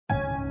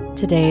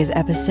Today's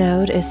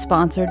episode is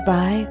sponsored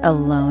by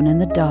Alone in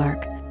the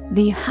Dark,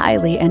 the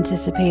highly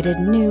anticipated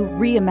new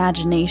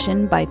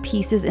reimagination by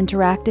Pieces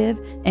Interactive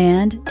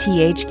and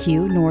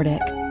THQ Nordic.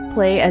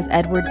 Play as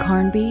Edward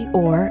Carnby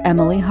or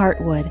Emily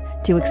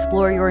Hartwood to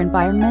explore your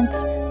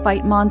environments,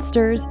 fight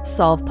monsters,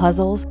 solve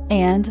puzzles,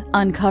 and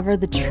uncover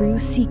the true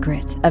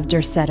secret of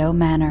Derceto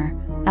Manor.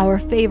 Our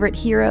favorite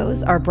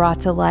heroes are brought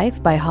to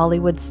life by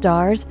Hollywood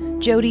stars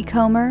Jodie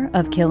Comer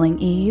of Killing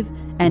Eve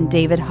and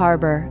David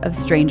Harbour of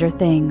Stranger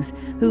Things,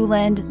 who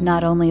lend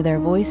not only their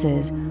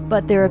voices,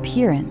 but their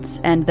appearance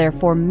and their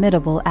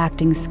formidable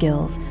acting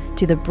skills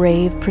to the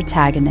brave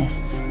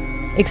protagonists.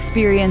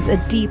 Experience a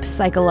deep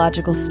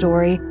psychological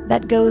story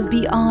that goes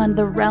beyond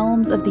the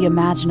realms of the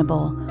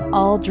imaginable,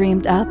 all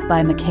dreamed up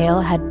by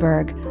Mikhail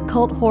Hedberg,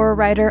 cult horror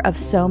writer of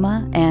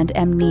Soma and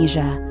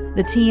Amnesia.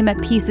 The team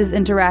at Pieces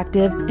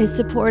Interactive is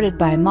supported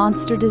by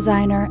monster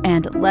designer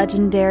and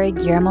legendary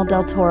Guillermo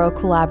del Toro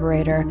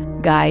collaborator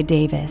Guy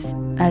Davis,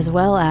 as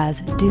well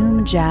as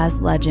Doom jazz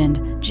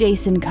legend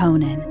Jason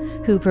Conan,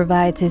 who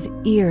provides his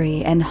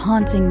eerie and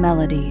haunting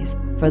melodies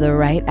for the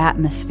right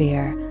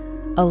atmosphere.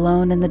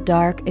 Alone in the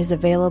Dark is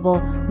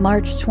available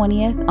March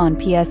 20th on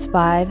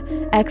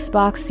PS5,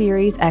 Xbox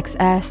Series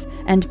XS,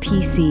 and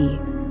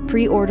PC.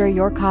 Pre-order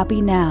your copy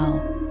now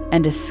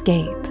and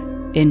escape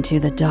into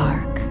the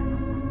dark.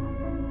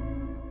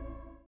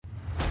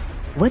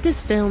 What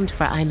does filmed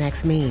for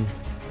IMAX mean?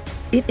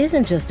 It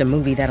isn't just a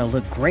movie that'll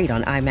look great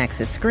on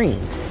IMAX's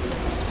screens.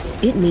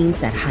 It means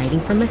that hiding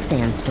from a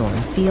sandstorm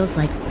feels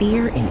like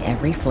fear in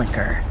every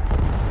flicker.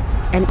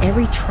 And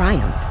every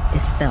triumph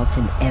is felt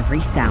in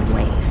every sound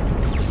wave.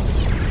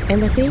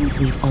 And the things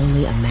we've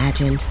only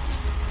imagined,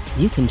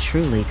 you can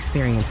truly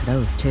experience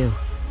those too.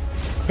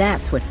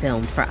 That's what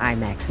filmed for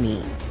IMAX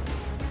means.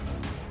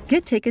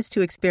 Get tickets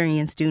to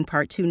experience Dune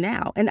Part 2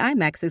 now and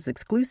IMAX's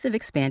exclusive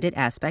expanded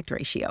aspect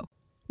ratio.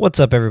 What's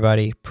up,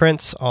 everybody?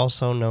 Prince,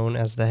 also known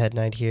as the Head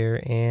Knight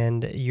here,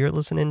 and you're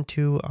listening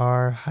to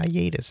our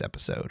Hiatus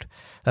episode.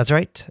 That's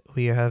right,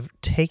 we have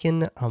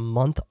taken a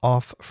month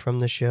off from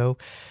the show,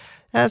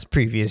 as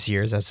previous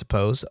years, I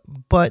suppose,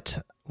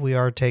 but we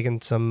are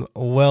taking some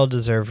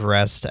well-deserved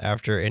rest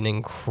after an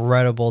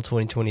incredible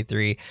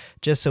 2023,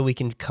 just so we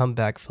can come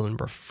back feeling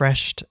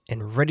refreshed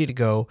and ready to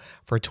go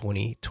for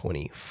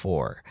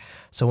 2024.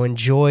 So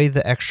enjoy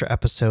the extra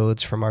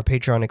episodes from our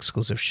Patreon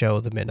exclusive show,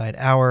 The Midnight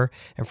Hour,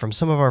 and from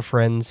some of our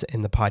friends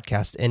in the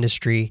podcast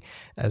industry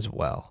as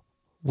well.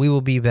 We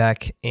will be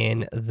back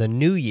in the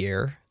new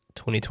year,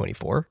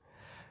 2024,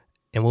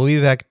 and we'll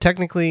be back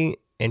technically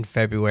in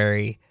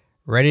February,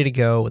 ready to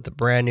go with a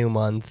brand new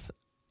month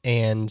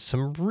and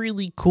some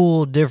really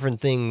cool different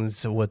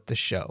things with the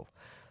show.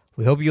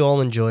 We hope you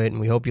all enjoy it,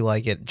 and we hope you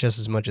like it just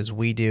as much as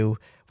we do.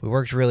 We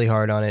worked really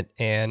hard on it,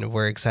 and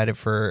we're excited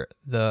for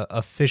the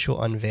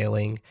official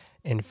unveiling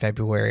in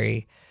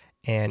February.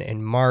 And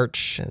in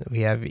March, we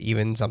have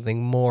even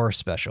something more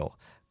special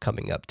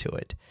coming up to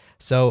it.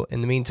 So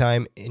in the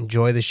meantime,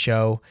 enjoy the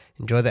show,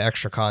 enjoy the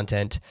extra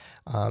content,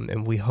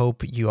 and we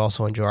hope you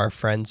also enjoy our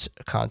friends'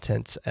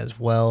 contents as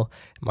well.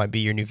 It might be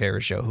your new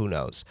favorite show, who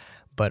knows?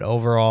 But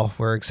overall,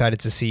 we're excited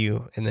to see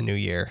you in the new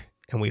year,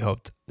 and we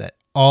hope that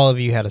all of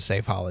you had a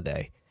safe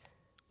holiday.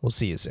 We'll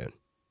see you soon.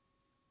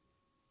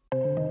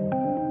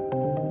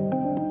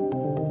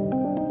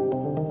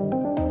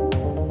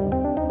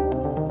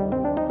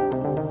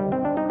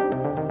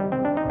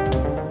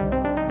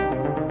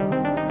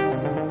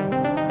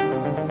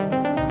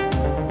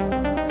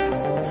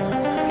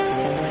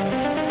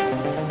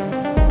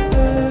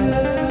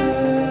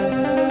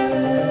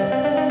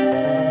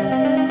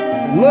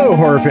 Hello,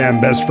 horror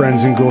fan, best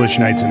friends, and ghoulish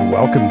knights, and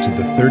welcome to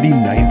the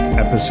 39th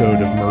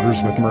episode of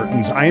Murders with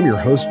Mertens. I am your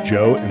host,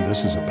 Joe, and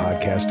this is a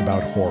podcast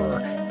about horror.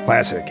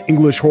 Classic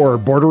English horror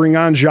bordering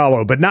on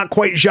giallo, but not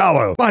quite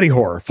giallo. Body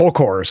horror, folk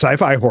horror,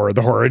 sci-fi horror,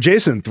 the horror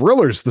adjacent,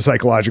 thrillers, the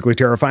psychologically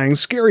terrifying,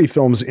 scary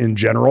films in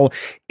general.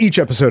 Each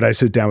episode, I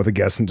sit down with a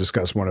guest and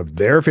discuss one of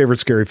their favorite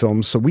scary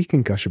films so we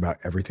can gush about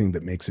everything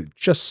that makes it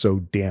just so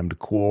damned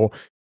cool.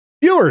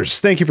 Viewers,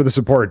 thank you for the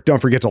support.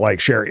 Don't forget to like,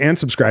 share, and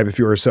subscribe if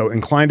you are so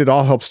inclined. It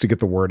all helps to get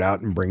the word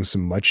out and bring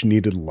some much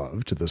needed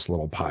love to this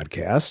little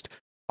podcast.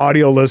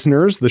 Audio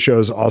listeners, the show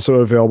is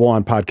also available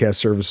on podcast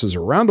services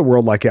around the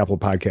world like Apple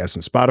Podcasts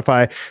and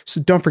Spotify.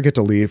 So don't forget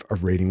to leave a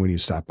rating when you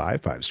stop by.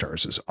 5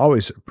 stars is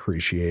always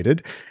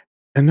appreciated.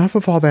 Enough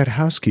of all that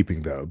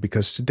housekeeping, though,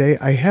 because today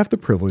I have the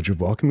privilege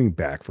of welcoming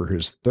back for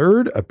his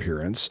third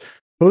appearance,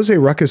 Jose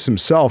Ruckus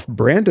himself.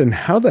 Brandon,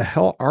 how the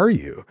hell are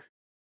you?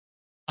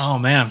 Oh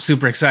man, I'm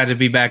super excited to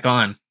be back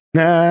on.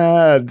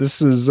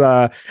 This is,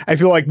 I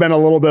feel like been a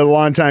little bit a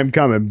long time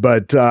coming,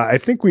 but I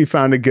think we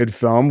found a good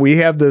film. We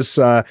have this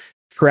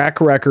track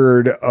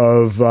record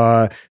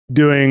of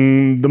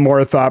doing the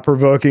more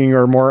thought-provoking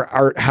or more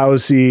art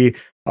housey,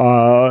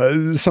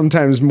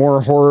 sometimes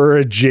more horror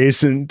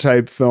adjacent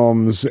type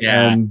films.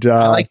 Yeah, and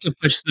I like to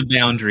push the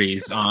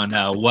boundaries on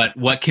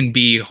what can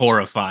be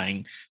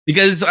horrifying,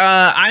 because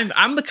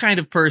I'm the kind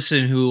of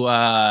person who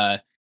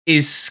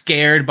is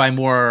scared by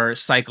more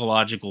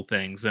psychological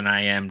things than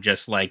I am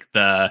just like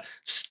the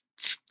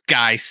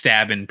guy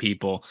stabbing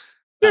people.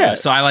 Yeah.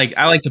 So I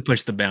like to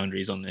push the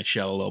boundaries on this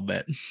show a little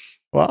bit.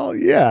 Well,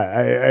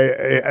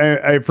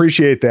 yeah, I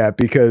appreciate that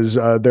because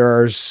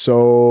there are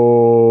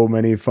so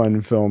many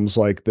fun films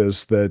like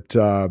this that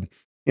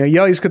you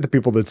always get the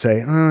people that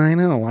say, "Oh, I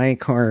don't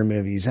like horror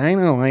movies. I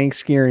don't like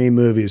scary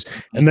movies,"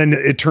 and then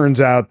it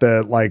turns out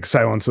that like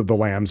Silence of the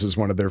Lambs is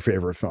one of their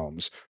favorite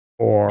films,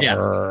 or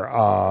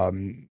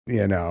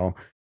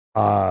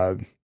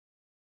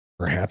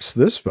perhaps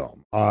this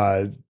film.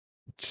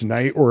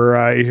 Tonight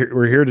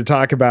we're here to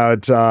talk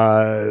about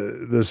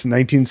this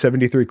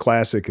 1973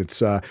 classic.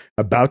 It's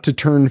about to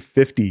turn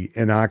 50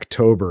 in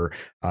October.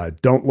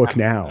 Don't Look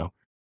Now,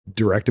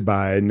 directed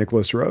by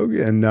Nicholas Roeg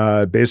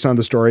and based on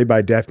the story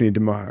by Daphne du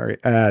Maurier,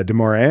 the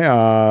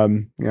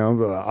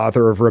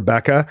author of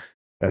Rebecca.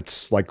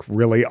 That's like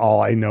really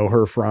all I know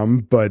her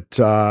from. But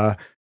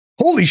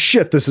holy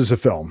shit, this is a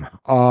film.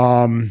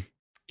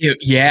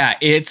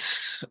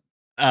 It's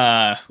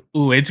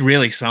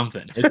really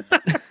something.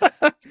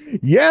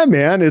 Yeah,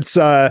 man. It's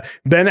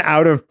been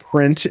out of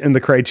print in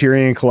the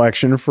Criterion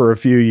Collection for a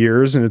few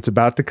years, and it's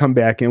about to come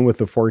back in with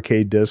the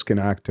 4K disc in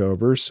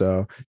October.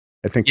 So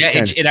I think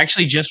it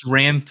actually just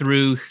ran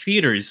through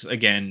theaters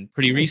again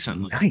pretty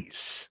recently.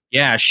 Nice.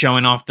 Yeah,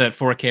 showing off that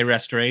 4K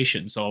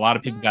restoration. So a lot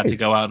of people got to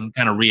go out and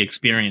kind of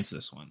re-experience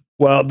this one.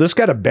 Well, this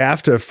got a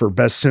BAFTA for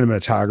Best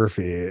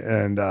Cinematography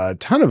and a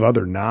ton of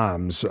other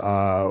noms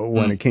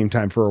when it came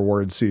time for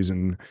award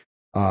season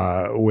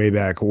way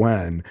back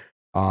when.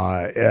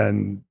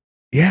 And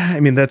yeah, I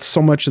mean, that's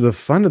so much of the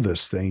fun of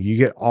this thing. You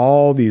get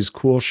all these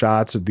cool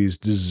shots of these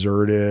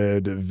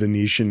deserted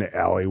Venetian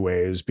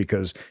alleyways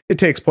because it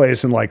takes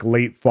place in like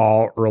late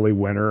fall, early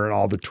winter, and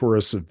all the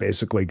tourists have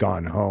basically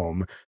gone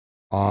home.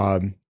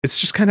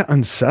 It's just kind of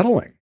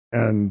unsettling.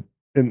 And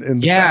in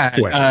the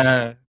best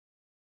way.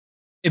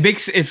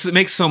 It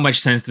makes so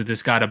much sense that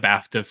this got a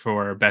BAFTA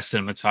for Best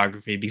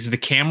Cinematography because the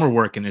camera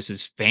work in this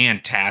is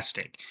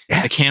fantastic.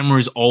 Yeah. The camera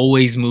is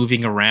always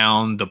moving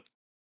around. The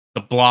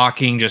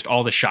blocking, just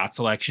all the shot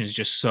selection is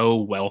just so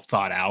well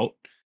thought out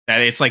that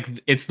it's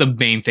the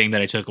main thing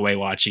that I took away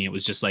watching. It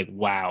was just like,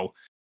 wow,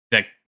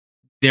 that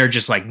they're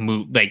just like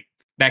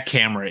that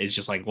camera is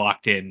just like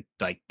locked in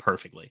like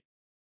perfectly.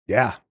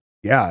 Yeah.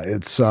 Yeah.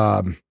 It's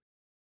got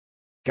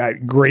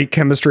great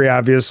chemistry,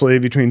 obviously,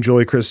 between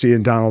Julie Christie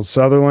and Donald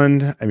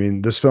Sutherland. I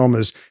mean, this film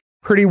is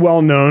pretty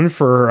well known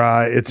for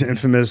its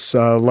infamous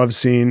love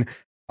scene,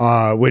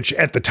 which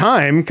at the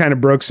time kind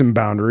of broke some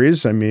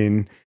boundaries. I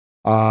mean,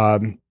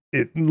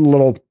 it a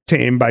little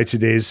tame by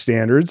today's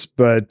standards,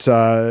 but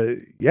I'm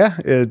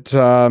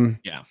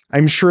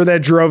sure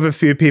that drove a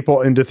few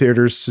people into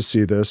theaters to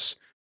see this.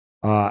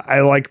 I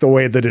like the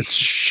way that it's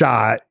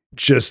shot,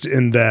 just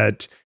in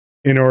that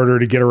in order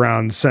to get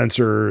around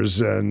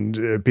censors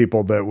and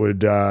people that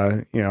would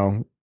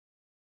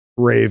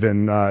rave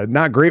in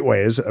not great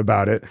ways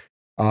about it.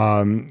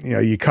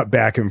 You cut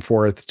back and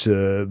forth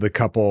to the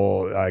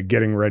couple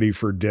getting ready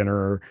for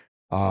dinner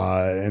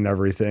and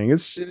everything.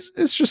 It's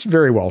just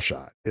very well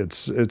shot.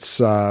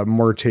 It's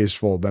more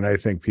tasteful than I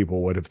think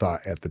people would have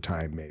thought at the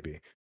time, maybe.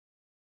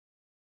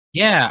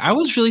 Yeah, I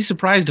was really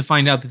surprised to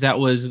find out that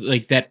was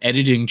like that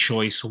editing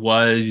choice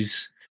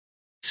was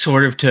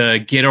sort of to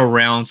get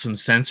around some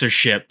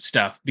censorship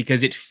stuff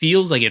because it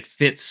feels like it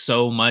fits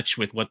so much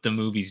with what the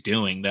movie's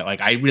doing that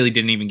like I really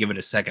didn't even give it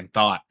a second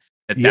thought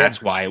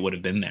that's why it would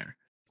have been there.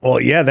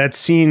 Well, yeah, that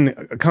scene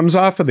comes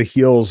off of the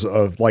heels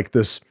of like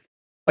this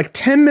like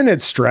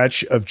 10-minute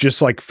stretch of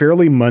just like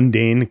fairly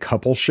mundane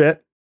couple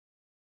shit.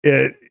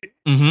 It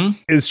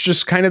is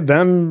just kind of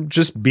them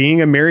just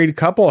being a married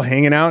couple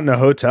hanging out in a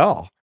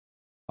hotel.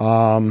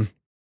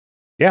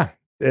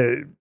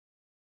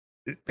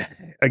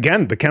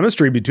 Again, the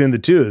chemistry between the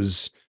two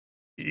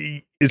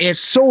it's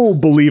so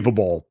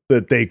believable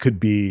that they could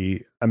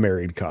be a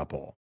married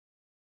couple.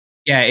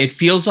 Yeah, it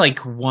feels like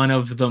one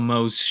of the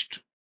most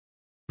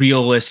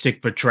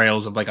realistic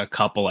portrayals of like a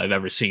couple I've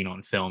ever seen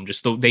on film.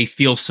 Just they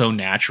feel so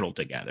natural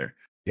together.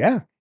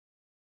 Yeah.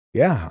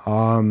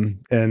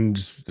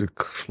 And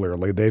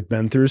clearly they've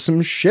been through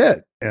some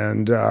shit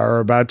and are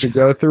about to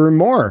go through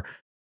more.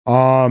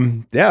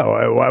 Why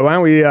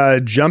don't we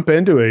jump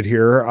into it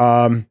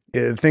here?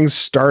 Things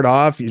start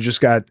off, you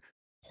just got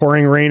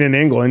pouring rain in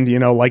England,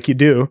 like you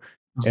do.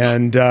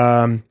 And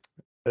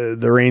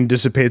the rain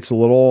dissipates a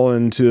little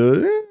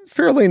into a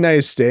fairly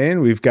nice day.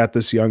 And we've got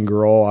this young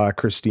girl,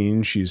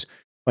 Christine. She's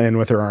playing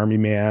with her army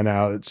man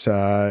out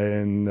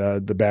in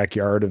the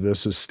backyard of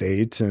this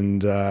estate.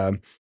 And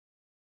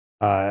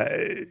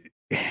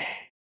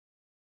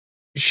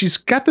she's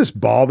got this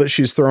ball that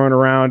she's throwing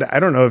around. I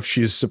don't know if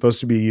she's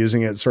supposed to be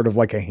using it sort of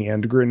like a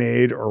hand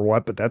grenade or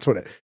what, but that's what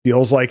it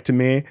feels like to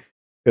me.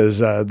 Because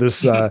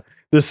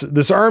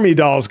this army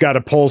doll's got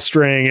a pull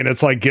string and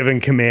it's like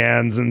giving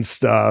commands and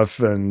stuff.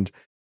 And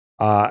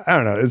I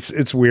don't know,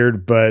 it's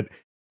weird, but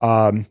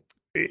one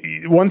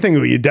thing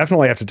that you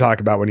definitely have to talk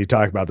about when you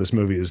talk about this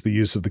movie is the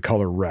use of the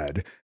color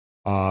red.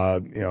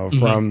 From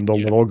the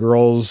little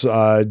girl's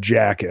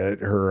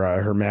jacket,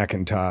 her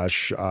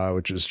Macintosh,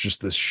 which is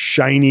just this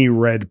shiny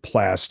red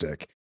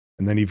plastic.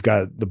 And then you've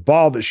got the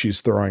ball that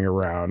she's throwing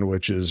around,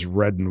 which is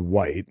red and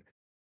white.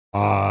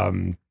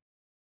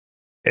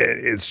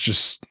 It's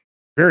just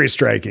very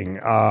striking.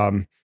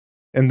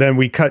 And then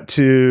we cut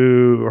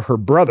to her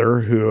brother,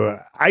 who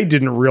I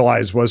didn't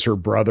realize was her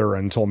brother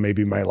until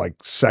maybe my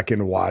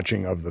second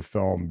watching of the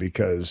film,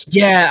 because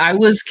I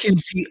was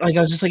confused. Like,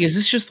 I was just like, is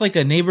this just like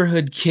a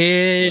neighborhood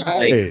kid?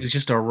 Right. Like, who's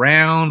just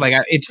around? Like,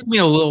 it took me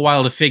a little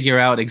while to figure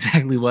out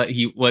exactly what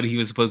he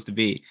was supposed to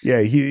be.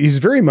 Yeah, he's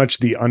very much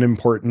the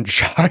unimportant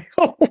child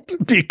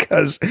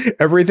because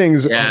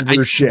everything's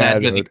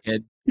overshadowed.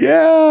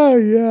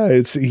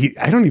 Yeah.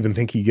 I don't even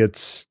think he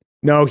gets.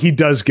 No, he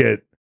does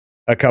get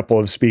a couple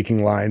of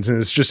speaking lines, and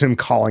it's just him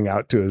calling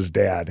out to his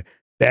dad.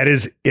 That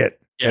is it.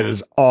 That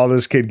is all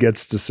this kid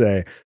gets to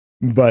say.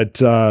 But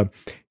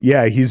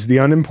he's the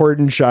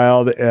unimportant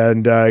child,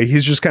 and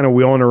he's just kind of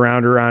wheeling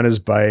around her on his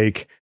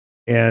bike.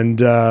 And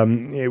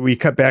we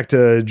cut back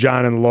to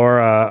John and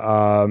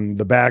Laura,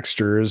 the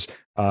Baxters,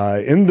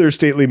 in their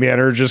stately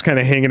manner, just kind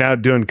of hanging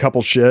out, doing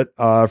couple shit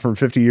from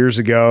 50 years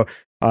ago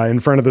in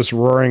front of this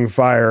roaring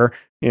fire.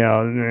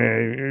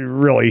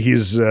 Really,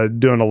 he's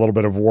doing a little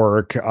bit of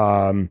work.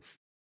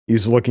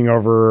 He's looking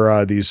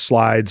over these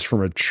slides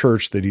from a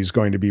church that he's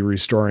going to be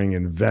restoring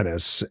in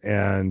Venice.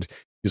 And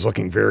he's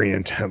looking very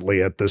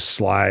intently at this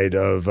slide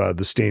of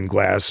the stained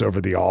glass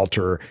over the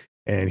altar.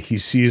 And he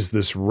sees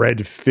this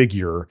red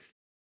figure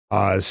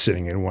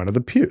sitting in one of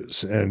the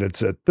pews. And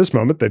it's at this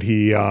moment that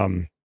he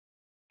kind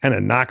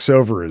of knocks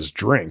over his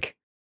drink.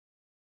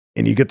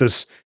 And you get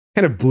this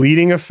kind of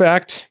bleeding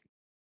effect.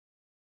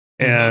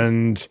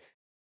 And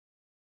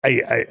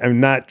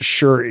I'm not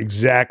sure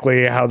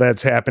exactly how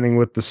that's happening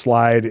with the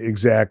slide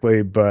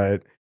exactly,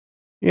 but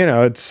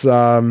it's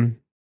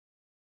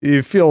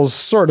it feels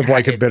sort of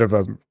like a bit of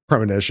a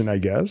premonition, I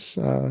guess.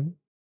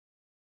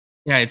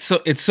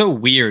 It's so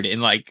weird,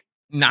 and like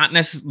not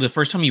necessarily the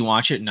first time you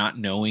watch it, not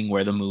knowing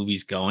where the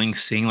movie's going,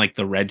 seeing like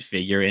the red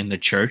figure in the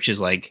church is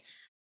like,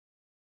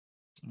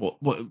 what?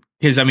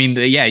 Because I mean,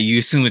 you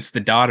assume it's the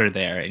daughter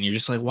there, and you're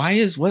just like,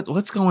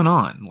 what's going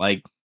on?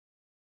 Like,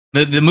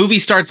 the movie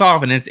starts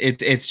off and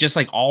it's just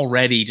like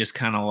already just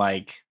kind of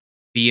like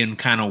being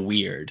kind of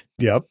weird.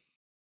 Yep.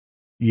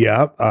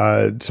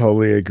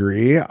 Totally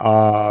agree.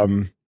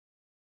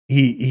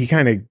 He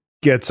kind of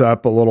gets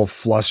up a little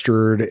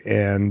flustered,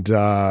 and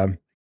John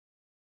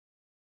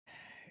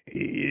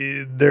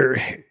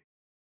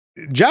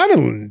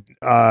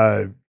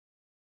and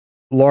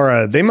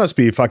Laura, they must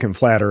be fucking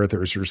flat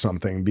earthers or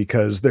something,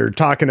 because they're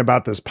talking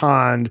about this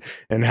pond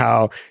and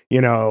how,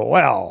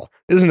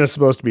 isn't it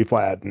supposed to be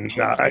flat? And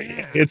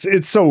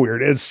it's so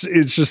weird. It's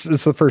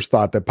the first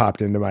thought that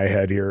popped into my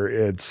head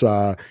here.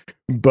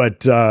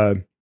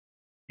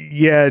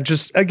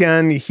 Just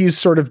again, he's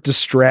sort of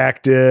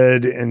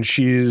distracted, and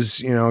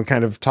she's,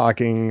 kind of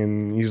talking,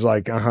 and he's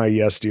like,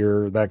 yes,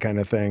 dear, that kind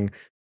of thing.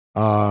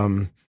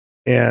 And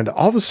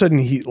all of a sudden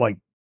he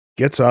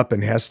gets up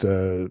and has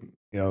to,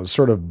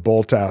 sort of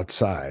bolt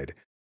outside.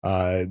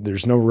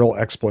 There's no real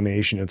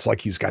explanation. It's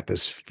like he's got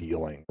this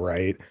feeling,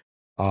 right?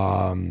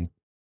 And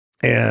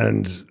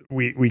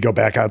we go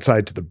back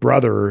outside to the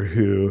brother,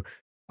 who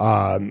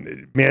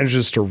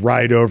manages to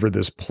ride over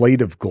this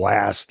plate of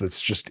glass that's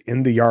just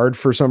in the yard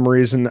for some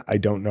reason. I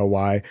don't know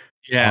why.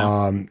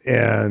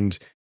 And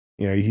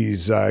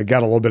he's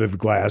got a little bit of the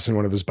glass in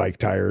one of his bike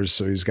tires,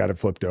 so he's got it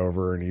flipped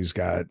over, and he's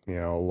got,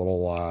 a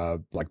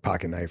little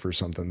pocket knife or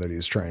something that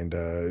he's trying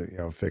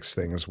to, fix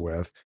things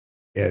with.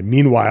 And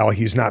meanwhile,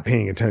 he's not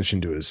paying attention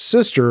to his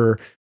sister,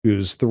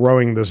 who's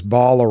throwing this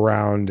ball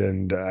around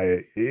and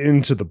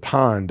into the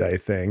pond, I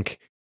think.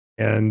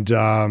 And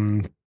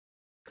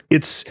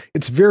it's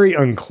very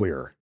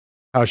unclear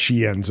how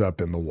she ends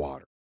up in the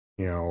water.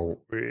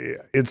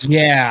 It's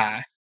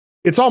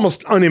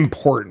almost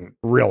unimportant,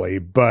 really,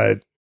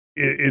 but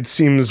it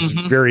seems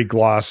very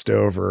glossed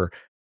over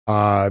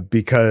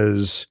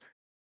because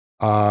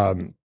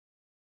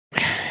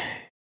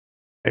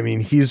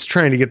he's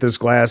trying to get this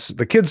glass.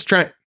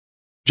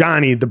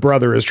 Johnny, the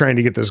brother, is trying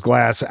to get this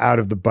glass out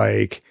of the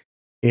bike,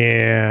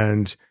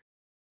 and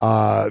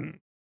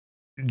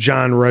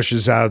John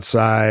rushes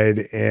outside,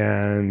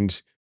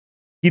 and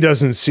he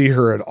doesn't see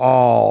her at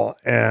all.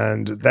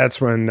 And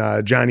that's when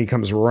Johnny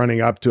comes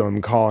running up to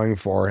him, calling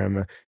for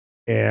him,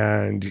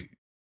 and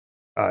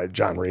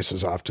John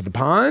races off to the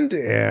pond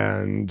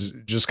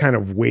and just kind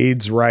of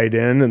wades right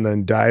in, and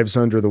then dives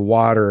under the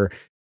water.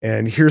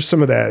 And here's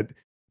some of that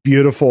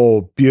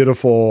beautiful,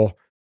 beautiful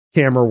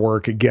camera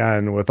work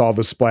again, with all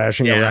the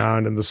splashing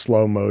around and the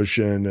slow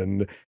motion.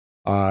 And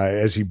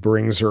as he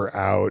brings her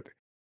out,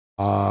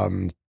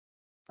 God,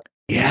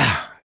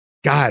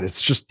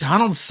 it's just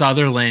Donald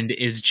Sutherland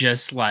is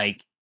just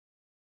like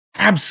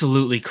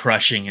absolutely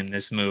crushing in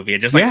this movie.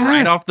 Just like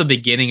right off the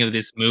beginning of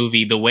this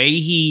movie, the way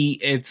he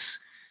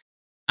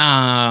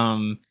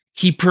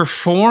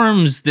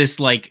performs this,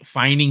 like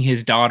finding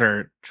his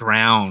daughter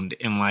drowned,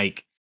 and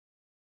like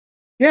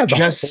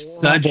just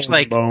such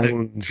like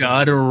a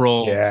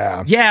guttural,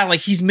 like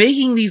he's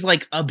making these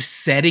like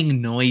upsetting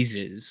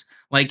noises.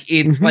 Like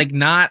it's like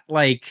not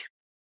like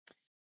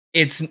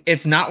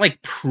it's not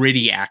like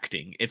pretty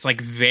acting. It's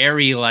like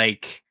very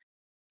like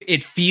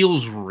it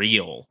feels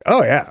real.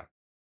 Oh yeah.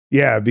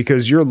 Yeah,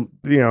 because you're,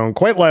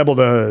 quite liable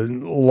to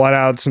let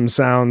out some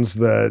sounds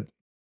that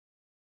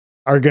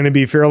are going to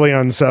be fairly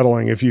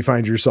unsettling if you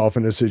find yourself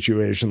in a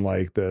situation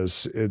like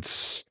this.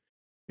 It's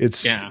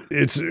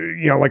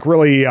like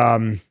really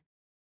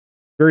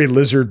very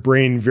lizard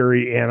brain,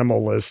 very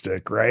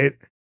animalistic, right?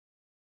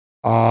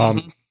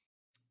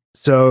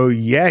 So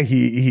yeah,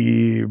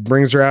 he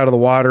brings her out of the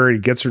water, he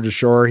gets her to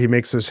shore, he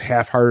makes this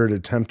half-hearted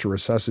attempt to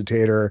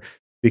resuscitate her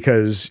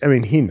because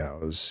he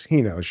knows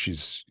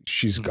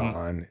she's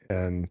gone.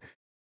 And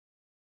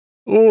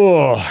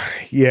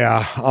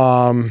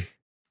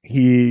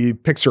he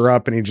picks her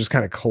up and he just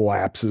kind of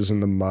collapses in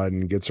the mud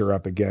and gets her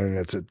up again. And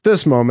it's at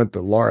this moment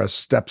that Laura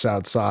steps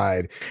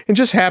outside and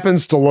just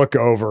happens to look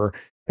over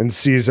and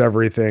sees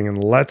everything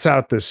and lets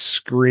out this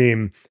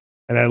scream.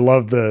 And I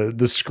love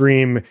the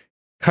scream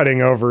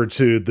cutting over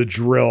to the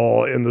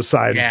drill in the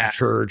side of the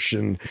church.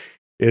 And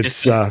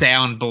it's just the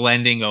sound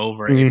blending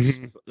over.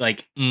 It's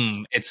like,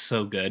 it's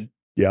so good.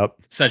 Yep.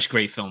 Such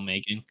great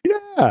filmmaking.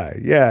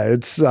 Yeah.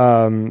 It's,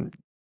 I'm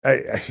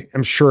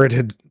sure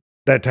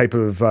that type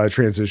of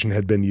transition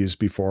had been used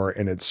before,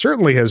 and it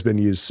certainly has been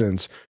used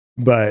since,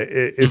 but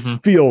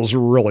it feels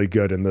really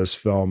good in this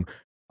film.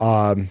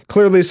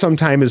 Clearly some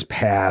time has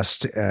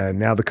passed, and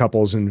now the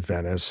couple's in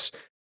Venice,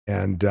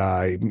 and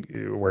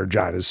where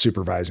John is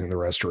supervising the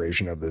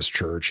restoration of this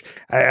church.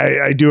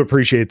 I do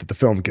appreciate that the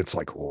film gets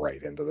like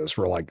right into this.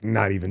 We're like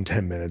not even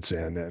 10 minutes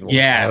in, and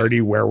we're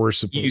already where we're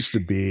supposed to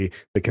be.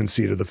 The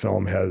conceit of the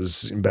film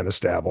has been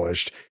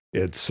established.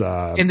 It's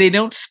and they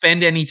don't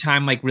spend any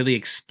time like really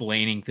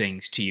explaining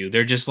things to you.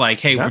 They're just like,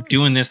 hey, we're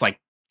doing this, like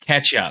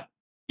catch up,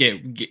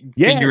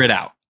 figure it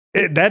out.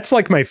 That's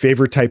like my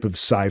favorite type of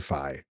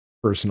sci-fi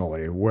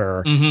personally,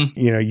 where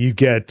you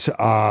get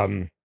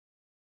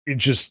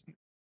just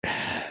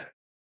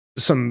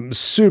some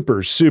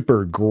super,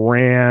 super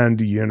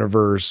grand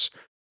universe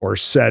or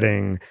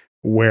setting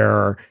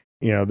where,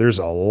 there's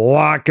a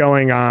lot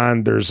going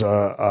on. There's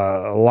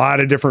a lot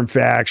of different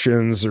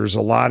factions. There's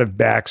a lot of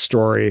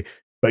backstory,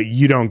 but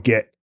you don't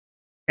get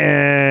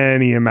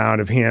any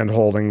amount of hand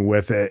holding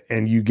with it.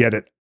 And you get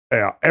it,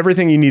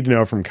 everything you need to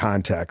know from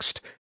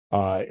context.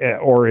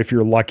 Or if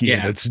you're lucky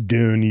and it's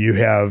Dune, you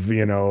have,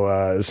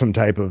 some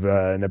type of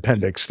an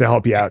appendix to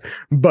help you out.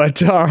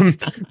 But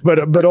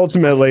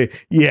ultimately,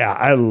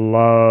 I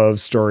love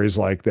stories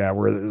like that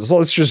where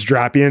let's just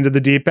drop you into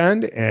the deep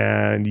end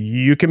and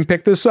you can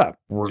pick this up.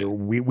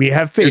 We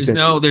have faith.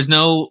 There's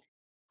no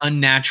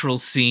unnatural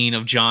scene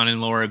of John and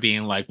Laura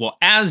being like, well,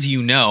 as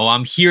you know,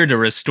 I'm here to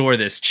restore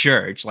this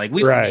church. Like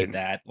we don't need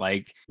that.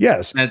 Like,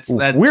 yes,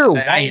 we're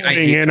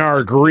waiting in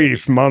our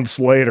grief months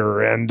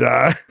later. And,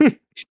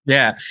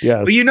 yes.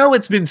 But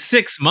it's been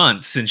 6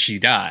 months since she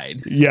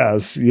died.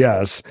 Yes.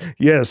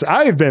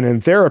 I've been in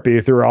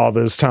therapy through all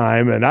this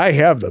time and I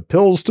have the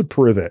pills to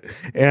prove it.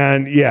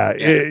 And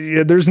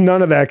there's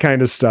none of that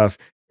kind of stuff.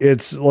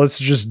 It's let's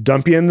just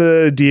dump you in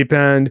the deep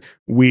end.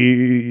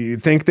 We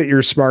think that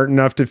you're smart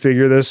enough to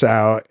figure this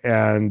out.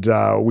 And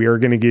we are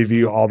going to give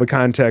you all the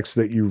context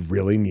that you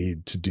really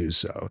need to do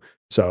so.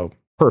 So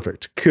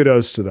perfect.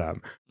 Kudos to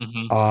them. He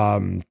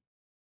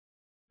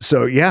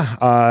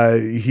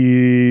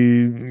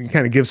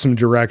kind of gives some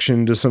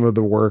direction to some of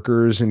the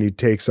workers and he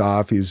takes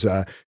off. He's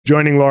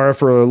joining Laura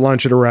for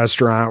lunch at a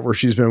restaurant where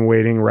she's been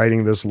waiting,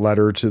 writing this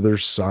letter to their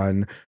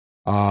son.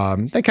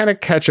 They kind of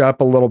catch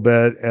up a little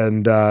bit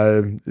and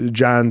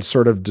John's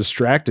sort of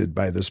distracted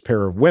by this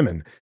pair of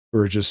women who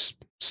are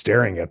just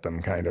staring at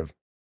them kind of.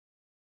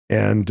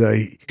 And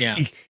he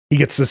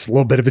gets this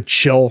little bit of a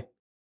chill.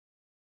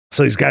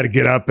 So he's got to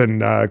get up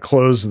and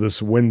close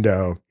this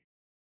window.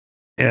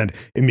 And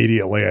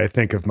immediately I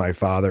think of my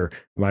father.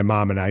 My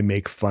mom and I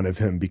make fun of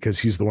him because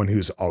he's the one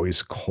who's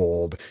always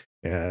cold.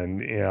 And,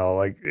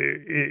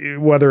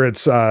 whether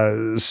it's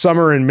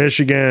summer in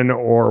Michigan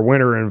or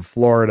winter in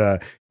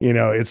Florida,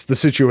 it's the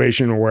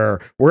situation where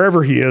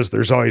wherever he is,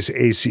 there's always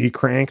AC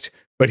cranked,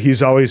 but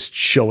he's always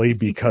chilly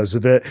because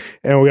of it.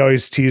 And we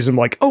always tease him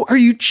like, oh, are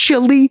you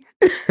chilly?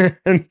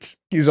 And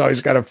he's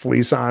always got a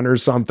fleece on or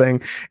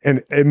something.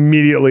 And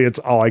immediately it's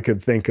all I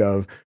could think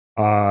of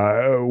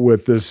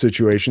with this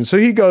situation. So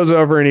he goes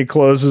over and he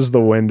closes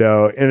the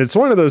window. And it's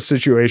one of those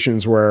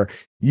situations where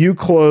you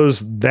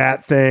close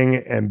that thing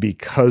and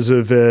because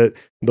of it,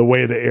 the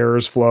way the air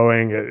is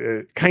flowing,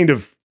 it kind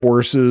of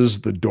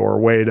forces the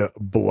doorway to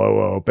blow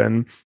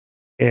open.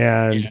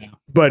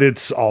 But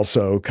it's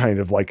also kind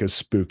of like a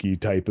spooky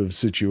type of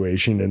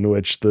situation in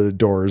which the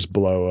doors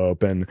blow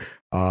open.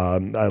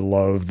 I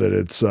love that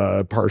it's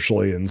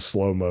partially in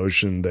slow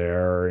motion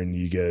there, and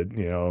you get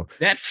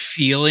that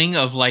feeling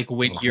of like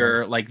when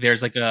you're like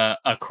there's like a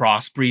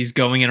cross breeze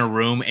going in a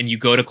room and you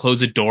go to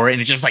close a door and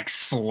it just like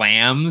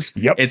slams.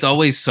 Yep, it's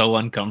always so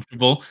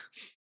uncomfortable.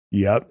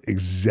 Yep,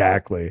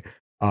 exactly.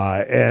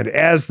 And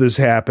as this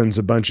happens,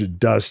 a bunch of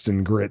dust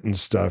and grit and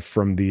stuff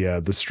from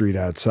the street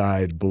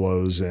outside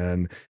blows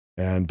in.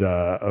 And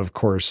of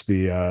course,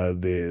 the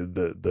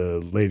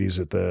ladies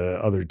at the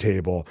other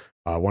table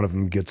One of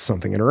them gets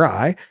something in her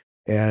eye,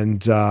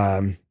 and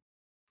well,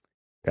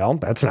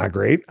 that's not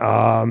great.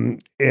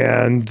 And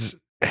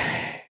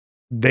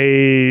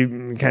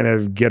they kind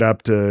of get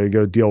up to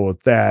go deal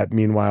with that.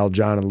 Meanwhile,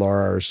 John and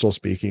Laura are still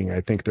speaking.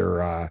 I think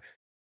they're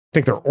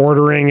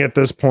ordering at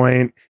this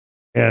point,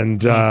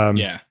 and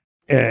Yeah.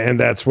 and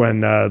that's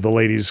when the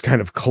ladies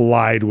kind of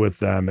collide with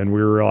them, and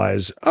we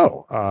realize,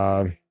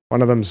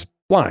 one of them's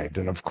blind,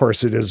 and of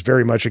course, it is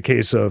very much a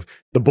case of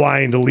the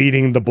blind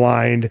leading the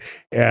blind,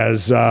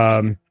 as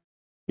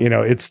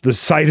it's the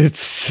sighted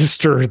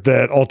sister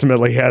that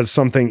ultimately has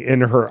something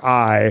in her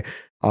eye.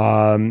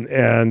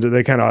 And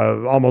they kind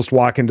of almost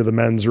walk into the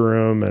men's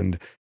room, and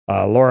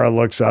Laura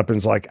looks up and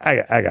is like,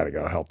 I gotta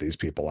go help these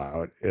people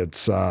out.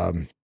 It's,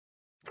 and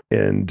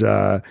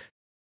I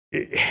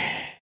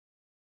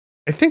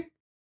think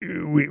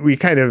we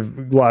kind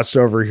of glossed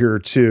over here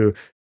too,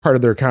 part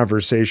of their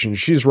conversation.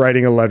 She's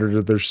writing a letter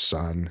to their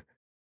son,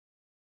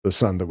 the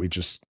son that we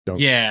just don't.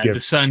 Yeah. give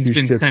The son's two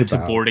been shits sent to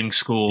about. boarding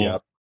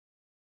school.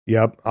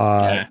 Yep.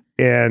 Yeah.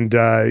 And,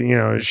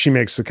 she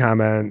makes the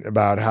comment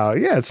about how,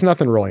 it's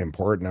nothing really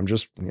important. I'm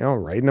just,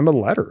 writing him a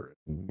letter.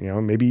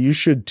 Maybe you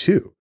should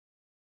too.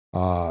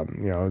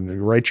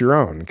 Write your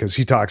own, because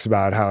he talks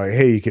about how,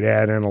 hey, you could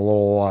add in a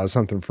little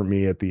something for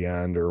me at the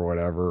end or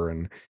whatever.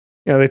 And,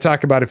 they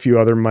talk about a few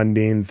other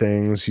mundane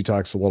things. He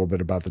talks a little bit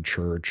about the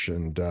church,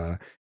 and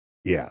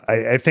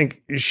I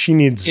think she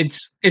needs.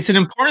 It's an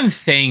important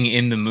thing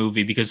in the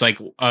movie, because like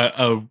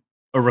a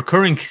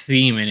recurring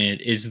theme in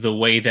it is the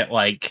way that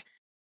like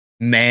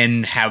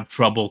men have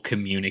trouble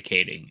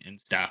communicating and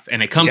stuff,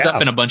 and it comes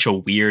up in a bunch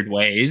of weird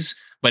ways,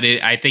 but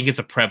I think it's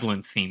a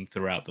prevalent theme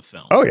throughout the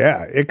film. Oh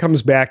yeah, it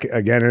comes back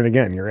again and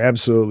again. You're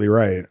absolutely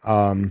right.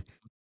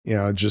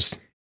 Just of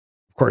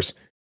course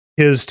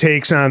his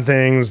takes on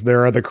things,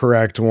 there are the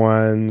correct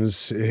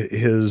ones.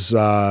 His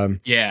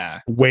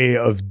way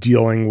of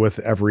dealing with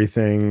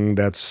everything,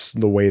 that's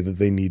the way that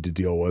they need to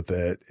deal with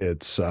it.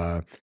 It's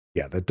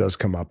that does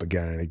come up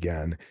again and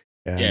again.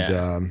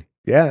 And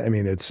I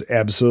mean, it's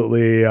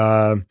absolutely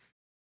a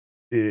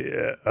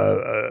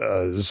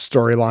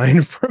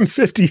storyline from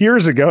 50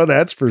 years ago,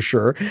 that's for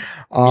sure.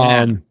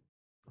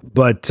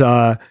 But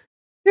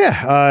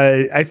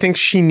I think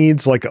she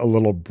needs like a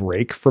little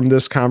break from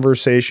this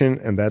conversation,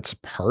 and that's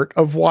part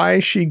of why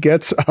she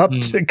gets up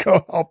to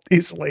go help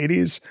these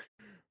ladies.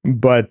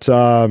 But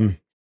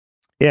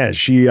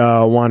she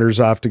wanders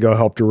off to go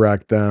help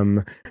direct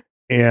them,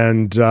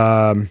 and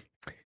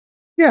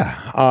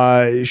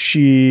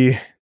she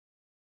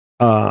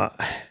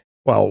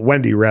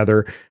Wendy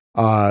rather,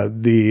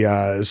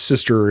 the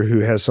sister who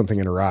has something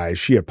in her eye,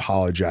 she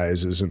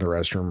apologizes in the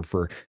restroom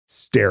for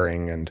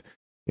staring, and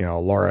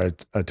Laura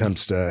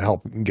attempts to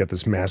help get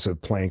this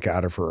massive plank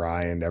out of her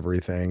eye and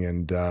everything.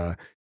 And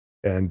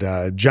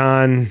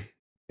John,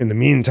 in the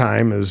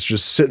meantime, is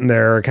just sitting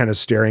there kind of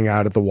staring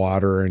out at the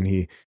water, and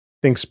he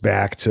thinks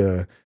back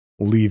to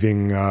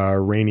leaving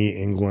rainy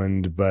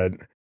England. But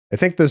I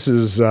think this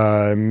is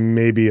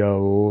maybe a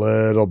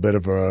little bit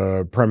of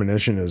a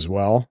premonition as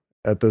well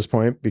at this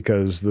point,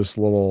 because this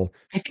little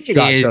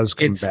shot does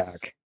come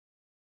back.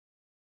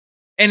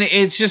 And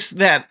it's just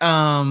that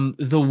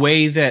the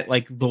way that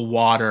like the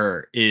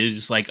water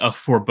is like a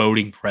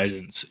foreboding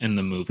presence in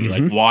the movie.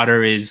 Mm-hmm. Like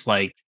water is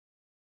like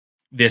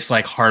this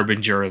like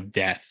harbinger of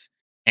death.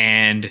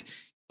 And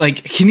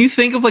like, can you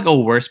think of like a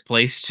worse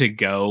place to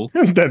go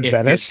than if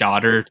Venice? His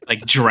daughter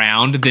like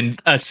drowned than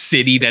a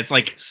city that's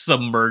like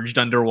submerged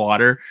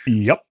underwater?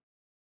 Yep.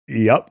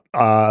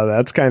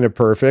 That's kind of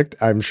perfect.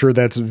 I'm sure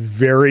that's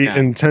very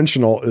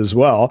intentional as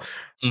well.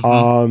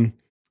 Mm-hmm.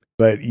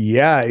 But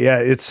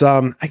it's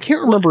I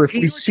can't remember if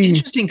we see.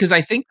 Interesting, because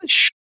I think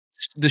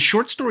the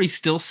short story is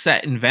still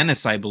set in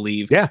Venice, I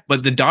believe. Yeah,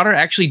 but the daughter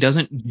actually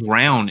doesn't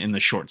drown in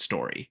the short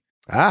story.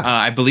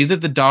 I believe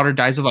that the daughter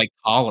dies of like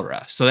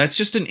cholera. So that's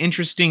just an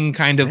interesting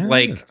kind of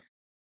like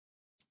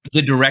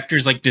the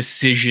director's like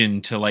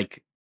decision to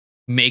like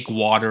make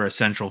water a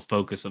central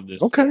focus of this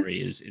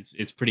story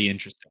it's pretty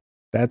interesting.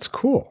 That's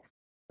cool.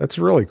 That's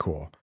really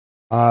cool.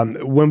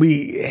 When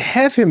we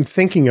have him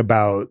thinking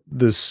about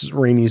this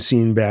rainy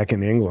scene back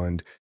in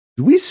England,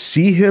 do we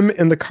see him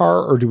in the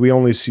car, or do we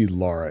only see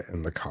Laura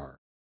in the car?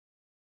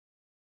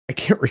 I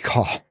can't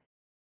recall.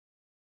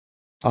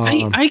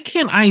 I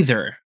can't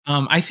either.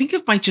 I think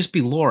it might just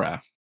be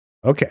Laura.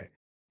 Okay.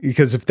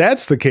 Because if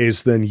that's the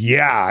case, then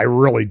I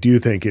really do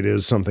think it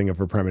is something of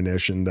a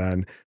premonition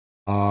then.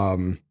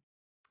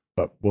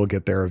 But we'll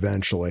get there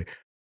eventually.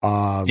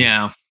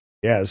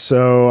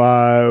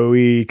 So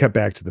we cut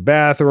back to the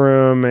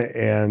bathroom,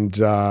 and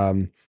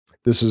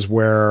this is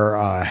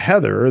where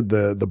Heather,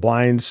 the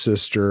blind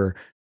sister,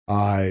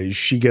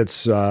 she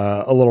gets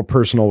a little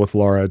personal with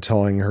Laura,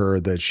 telling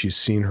her that she's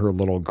seen her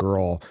little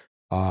girl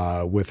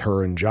with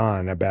her and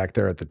John back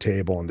there at the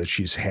table, and that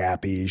she's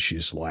happy,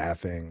 she's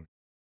laughing,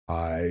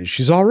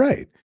 she's all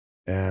right.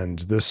 And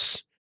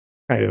this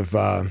kind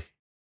of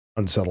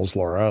unsettles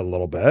Laura a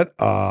little bit.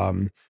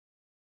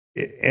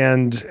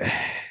 And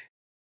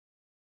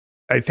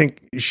I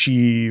think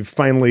she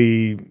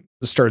finally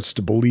starts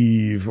to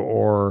believe,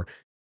 or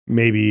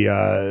maybe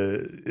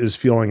is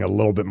feeling a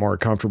little bit more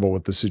comfortable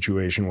with the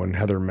situation when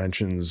Heather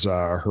mentions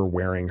her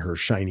wearing her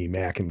shiny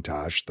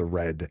Macintosh, the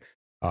red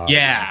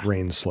Yeah.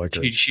 rain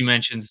slicker. She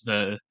mentions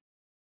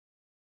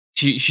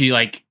she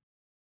like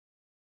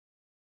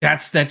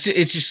that's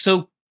it's just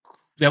so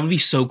that would be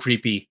so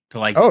creepy to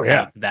like Oh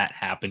yeah. have that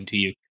happen to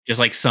you. Just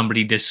like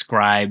somebody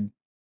describe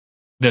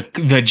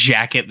the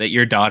jacket that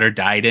your daughter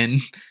died in.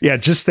 Yeah,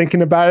 just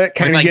thinking about it,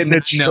 kind of like getting it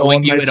not chill knowing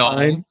on you my at all.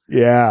 spine.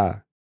 Yeah.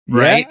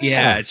 Right?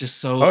 Yeah. It's just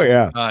so Oh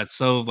yeah. it's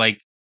so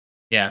like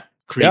Yeah.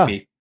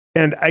 creepy.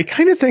 And I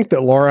kind of think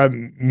that Laura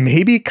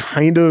maybe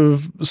kind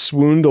of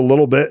swooned a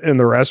little bit in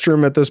the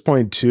restroom at this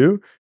point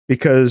too,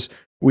 because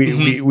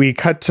we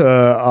cut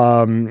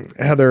to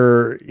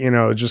Heather,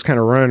 just kind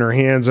of running her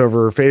hands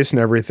over her face and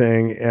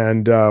everything,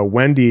 and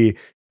Wendy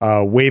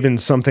waving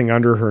something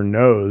under her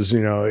nose.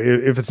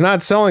 If it's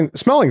not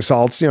smelling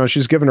salts,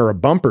 she's giving her a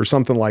bump or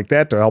something like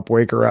that to help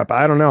wake her up.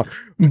 I don't know,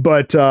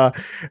 but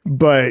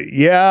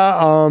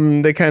yeah,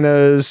 they kind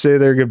of say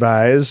their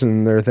goodbyes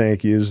and their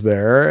thank yous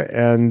there,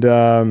 and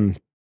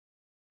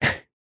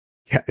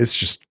yeah,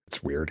 it's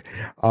weird.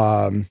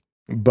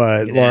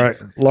 But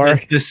Laura,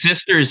 the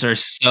sisters are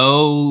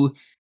so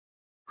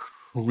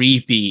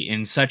creepy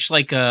in such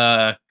like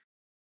a.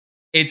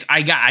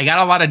 I got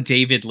a lot of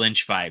David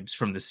Lynch vibes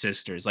from the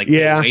sisters. Like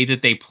the way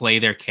that they play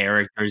their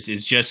characters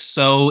is just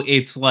so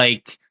it's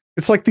like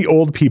the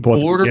old people at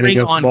the beginning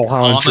of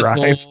Mulholland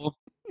Drive.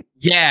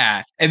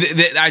 Yeah, and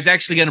I was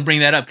actually going to bring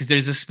that up because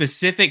there's a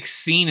specific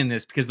scene in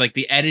this because like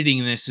the editing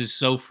in this is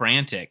so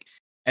frantic,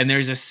 and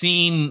there's a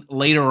scene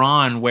later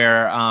on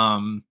where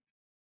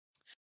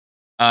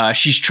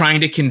she's trying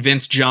to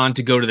convince John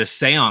to go to the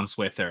seance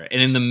with her,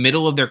 and in the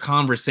middle of their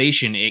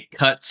conversation, it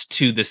cuts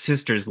to the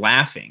sisters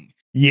laughing.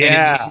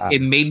 Yeah, and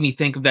it made me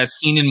think of that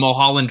scene in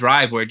Mulholland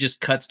Drive where it just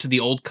cuts to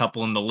the old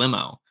couple in the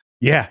limo.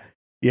 Yeah.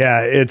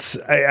 It's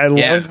I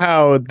love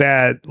how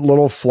that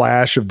little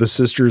flash of the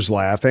sisters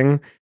laughing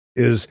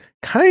is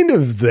kind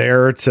of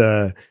there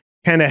to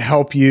kind of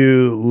help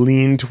you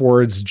lean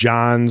towards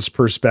John's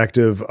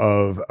perspective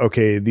of,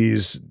 okay,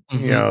 these,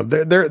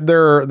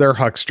 they're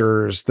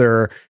hucksters.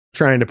 They're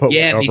trying to put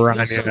one over on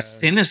you. So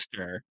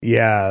sinister.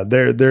 Yeah,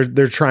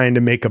 they're trying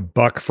to make a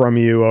buck from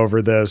you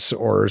over this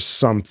or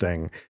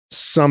something.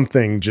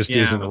 Something just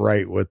isn't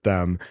right with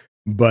them.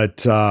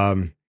 But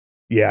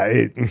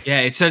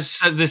it's such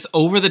this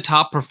over the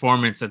top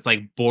performance that's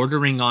like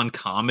bordering on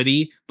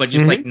comedy, but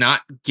just like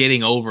not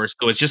getting over.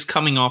 So it's just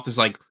coming off as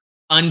like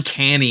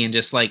uncanny and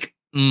just like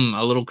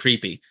a little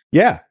creepy.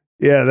 Yeah,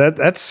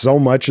 that's so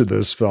much of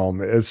this film.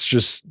 It's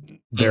just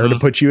there to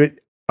put you at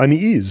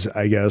unease,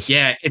 I guess.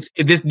 Yeah,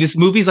 this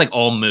movie's like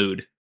all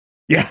mood.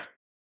 Yeah.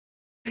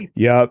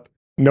 Yep.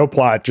 No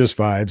plot, just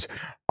vibes.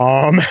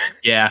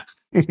 Yeah.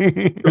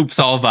 Oops,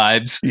 all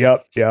vibes.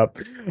 Yep.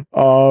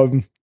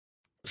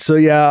 So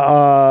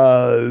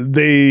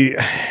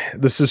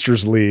the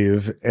sisters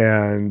leave,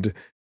 and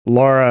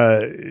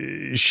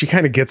Laura, she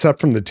kind of gets up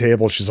from the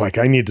table. She's like,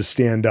 I need to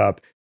stand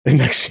up. And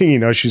next thing you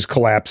know, she's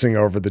collapsing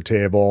over the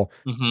table.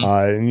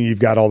 And you've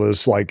got all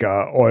this like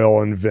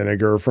oil and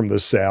vinegar from the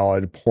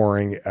salad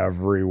pouring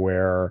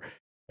everywhere.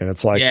 And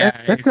it's like,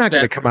 that's not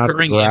going to come out of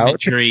the grout.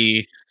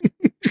 Imagery.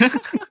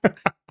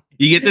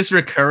 You get this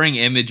recurring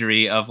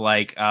imagery of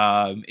like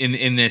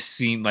in this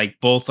scene, like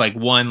both like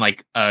one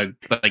like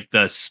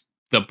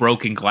the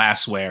broken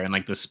glassware and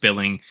like the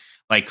spilling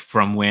like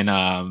from when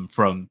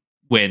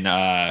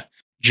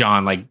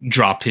John like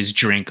dropped his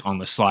drink on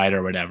the slide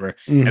or whatever,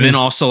 and then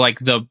also like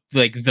the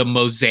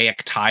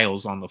mosaic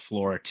tiles on the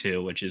floor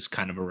too, which is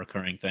kind of a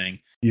recurring thing.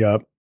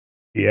 Yep.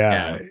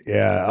 Yeah.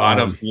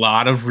 A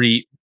lot of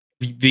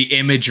the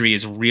imagery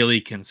is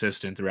really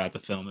consistent throughout the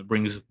film. It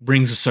brings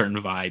a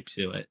certain vibe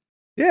to it.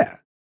 Yeah,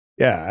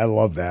 I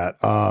love that.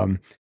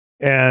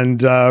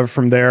 And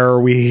from there,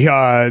 we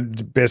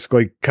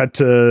basically cut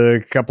to a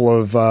couple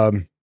of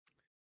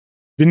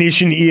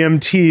Venetian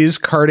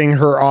EMTs carting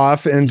her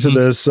off into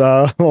this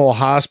little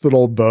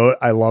hospital boat.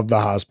 I love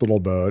the hospital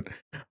boat.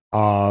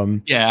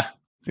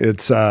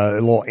 It's a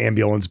little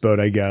ambulance boat,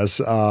 I guess.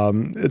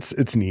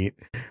 It's neat.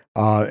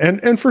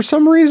 And for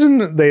some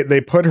reason, they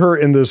put her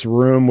in this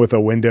room with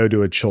a window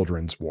to a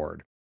children's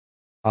ward.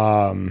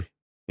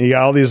 You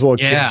got all these little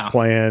kids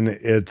playing.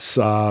 It's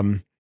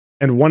and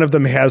one of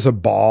them has a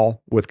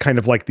ball with kind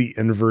of like the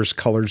inverse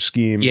color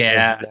scheme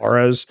of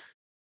Laura's.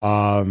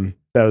 That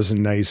was a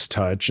nice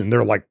touch, and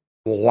they're like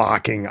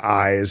locking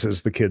eyes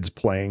as the kid's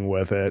playing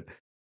with it.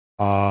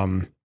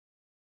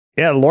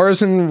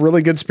 Laura's in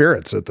really good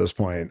spirits at this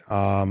point.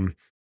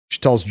 She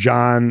tells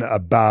John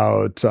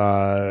about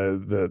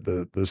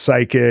the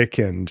psychic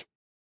and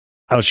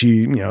how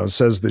she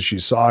says that she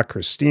saw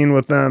Christine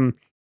with them.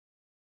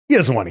 He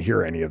doesn't want to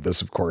hear any of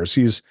this, of course.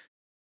 He's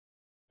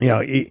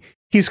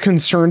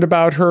concerned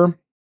about her,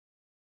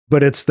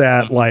 but it's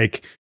that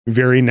like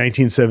very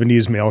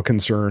 1970s male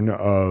concern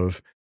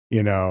of,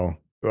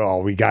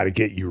 well, we got to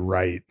get you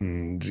right.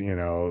 And,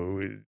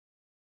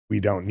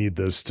 we don't need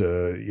this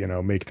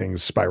to, make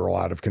things spiral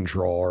out of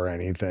control or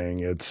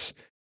anything. It's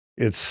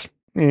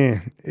He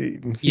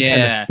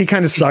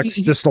kind of sucks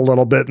just a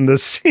little bit in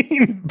this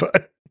scene,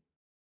 but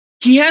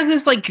he has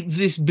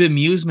this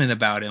bemusement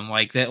about him,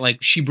 like that.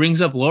 Like she brings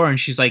up Laura, and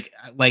she's like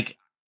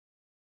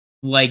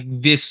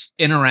this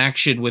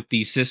interaction with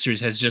these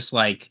sisters has just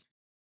like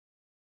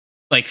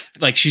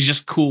she's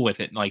just cool with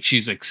it. Like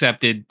she's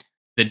accepted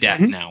the death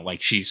now.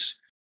 Like she's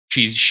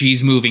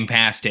moving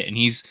past it, and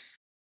he's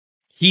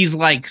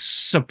like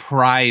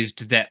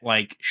surprised that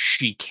like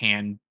she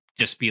can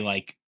just be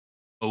like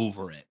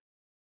over it.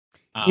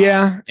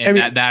 And I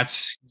mean,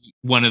 that's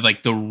one of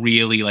like the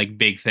really like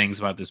big things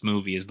about this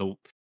movie is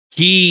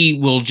he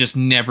will just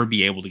never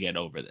be able to get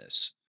over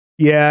this.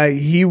 Yeah,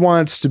 he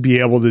wants to be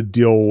able to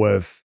deal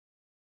with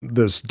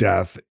this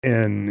death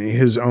in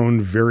his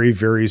own very,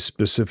 very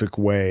specific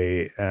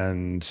way.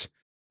 And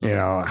you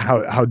know,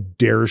 how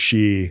dare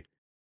she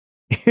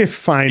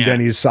find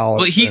any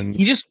solace? But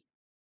he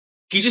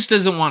just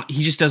doesn't want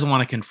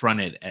to confront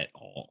it at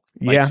all.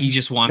 Like, he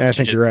just wants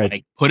to just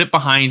like put it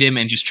behind him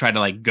and just try to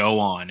like go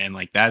on. And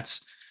like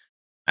that's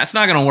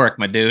not gonna work,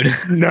 my dude.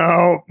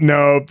 No,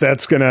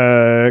 that's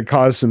gonna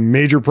cause some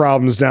major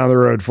problems down the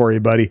road for you,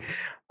 buddy.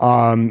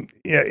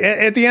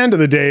 At the end of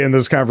the day in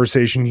this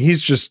conversation, he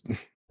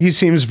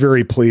seems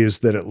very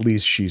pleased that at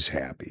least she's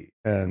happy.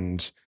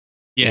 And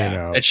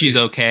that she's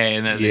okay,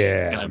 and then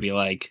she's gonna be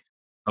like,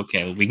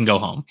 okay, we can go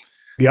home.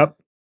 Yep.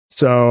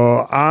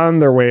 So on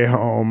their way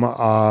home,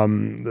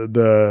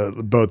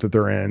 the boat that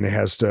they're in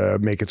has to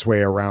make its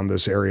way around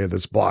this area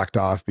that's blocked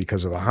off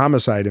because of a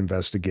homicide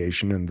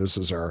investigation. And this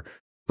is our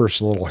first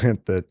little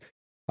hint that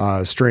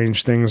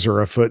strange things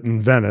are afoot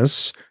in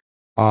Venice.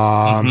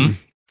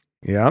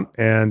 Yeah.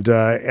 And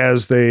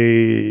as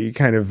they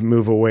kind of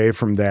move away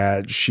from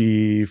that,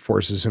 she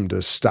forces him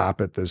to stop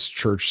at this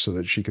church so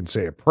that she can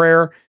say a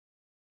prayer.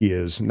 He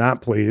is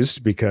not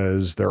pleased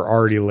because they're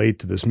already late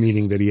to this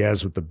meeting that he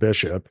has with the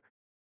bishop.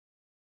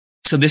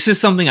 So this is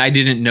something I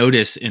didn't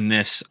notice in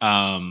this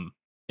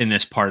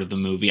part of the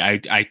movie.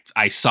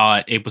 I saw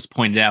it. It was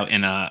pointed out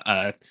in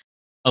a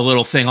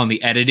little thing on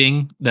the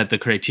editing that the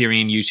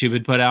Criterion YouTube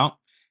had put out.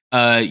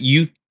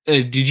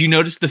 Did you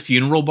notice the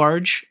funeral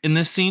barge in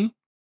this scene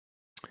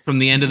from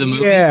the end of the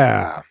movie?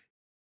 Yeah.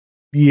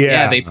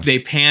 They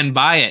pan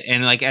by it,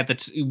 and like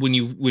when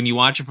you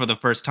watch it for the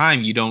first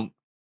time, you don't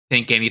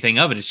think anything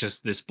of it. It's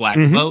just this black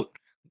boat,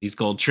 these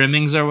gold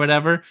trimmings or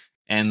whatever.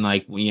 And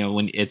like, you know,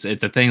 when it's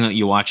a thing that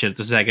you watch it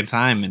the second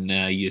time, and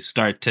you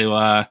start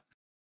to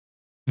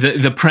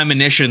the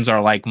premonitions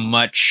are like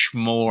much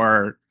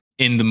more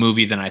in the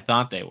movie than I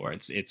thought they were.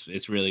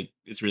 It's really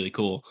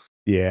cool.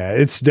 Yeah,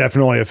 it's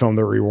definitely a film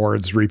that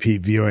rewards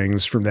repeat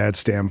viewings from that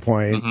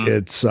standpoint.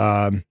 It's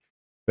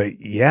but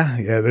yeah,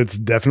 it's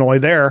definitely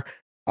there.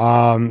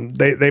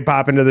 They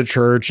pop into the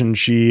church, and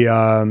she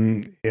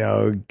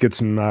gets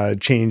some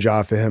change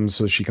off of him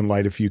so she can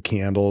light a few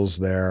candles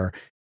there.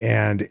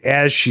 And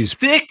as she's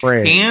 6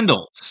 praying,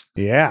 candles.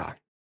 Yeah.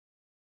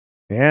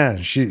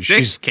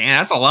 She's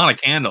that's a lot of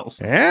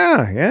candles.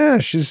 Yeah.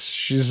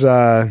 She's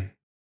kind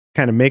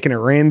of making it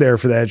rain there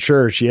for that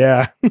church.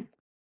 Yeah.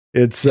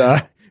 It's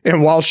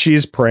and while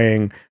she's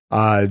praying,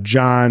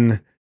 John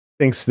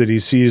thinks that he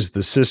sees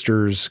the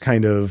sisters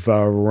kind of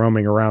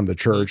roaming around the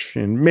church,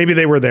 and maybe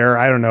they were there.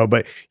 I don't know,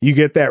 but you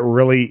get that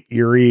really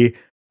eerie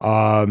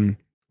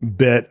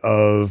bit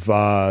of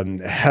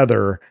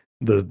Heather,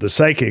 the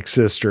psychic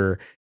sister,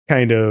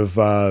 kind of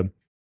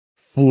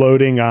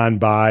floating on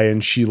by,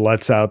 and she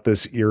lets out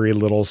this eerie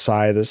little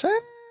sigh, this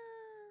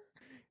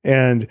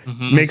and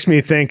makes me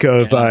think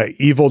of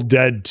Evil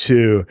Dead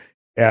 2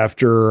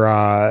 after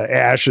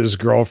Ash's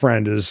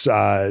girlfriend is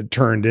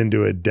turned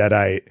into a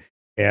deadite,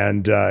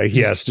 and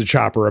he has to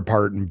chop her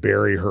apart and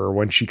bury her.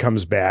 When she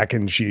comes back,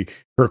 and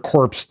her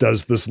corpse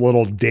does this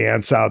little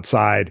dance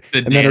outside,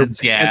 and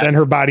then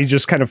her body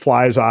just kind of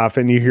flies off,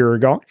 and you hear her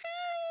go.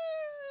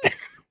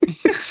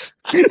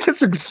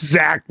 It's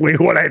exactly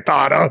what I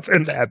thought of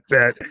in that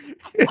bit.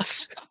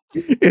 It's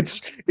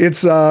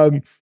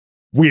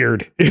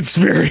weird. It's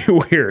very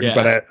weird,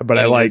 but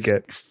I like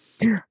it.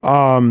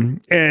 And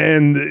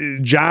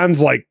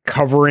John's like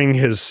covering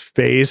his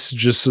face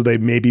just so they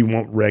maybe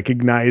won't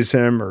recognize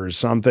him or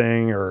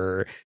something,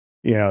 or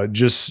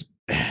just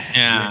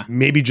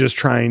maybe just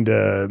trying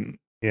to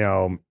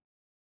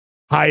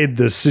hide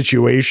the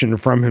situation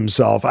from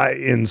himself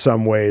in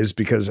some ways,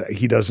 because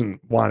he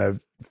doesn't want to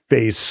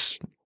face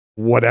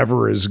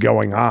whatever is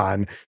going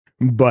on.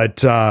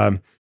 But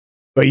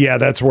yeah,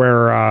 that's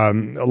where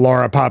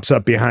Laura pops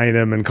up behind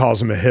him and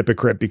calls him a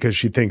hypocrite because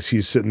she thinks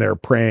he's sitting there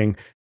praying.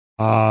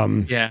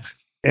 And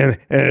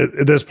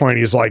at this point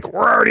he's like,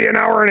 we're already an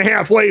hour and a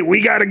half late,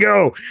 we gotta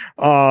go,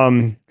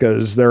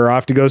 because they're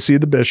off to go see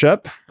the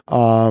bishop.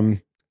 I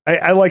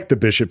like the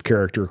bishop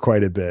character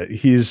quite a bit.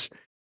 He's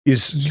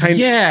kind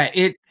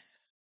of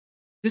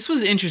this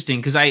was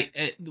interesting because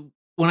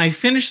when I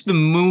finished the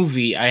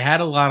movie, I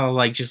had a lot of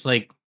like, just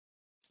like,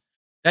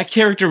 that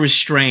character was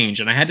strange,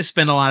 and I had to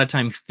spend a lot of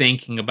time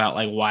thinking about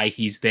like why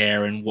he's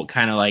there and what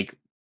kind of like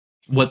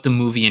what the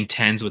movie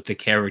intends with the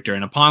character.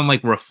 And upon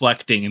like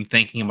reflecting and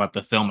thinking about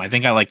the film, I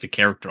think I like the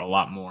character a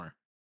lot more.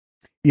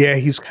 Yeah,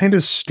 he's kind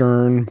of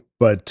stern,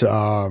 but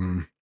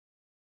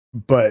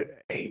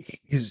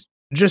he's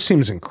just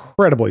seems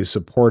incredibly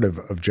supportive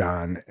of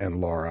John and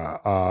Laura.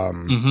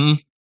 Mm-hmm.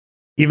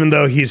 Even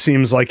though he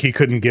seems like he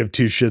couldn't give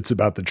two shits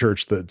about the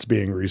church that's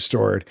being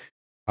restored.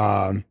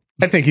 I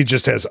think he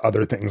just has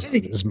other things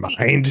in his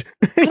mind.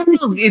 I don't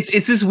know.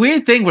 It's this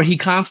weird thing where he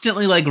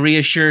constantly like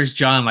reassures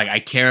John, like, I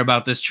care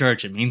about this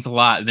church. It means a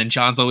lot. And then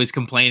John's always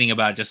complaining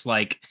about just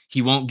like,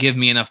 he won't give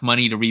me enough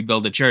money to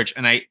rebuild the church.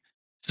 And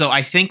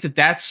I think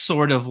that's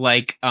sort of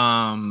like,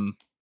 I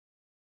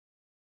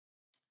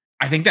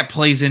think that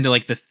plays into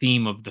like the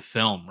theme of the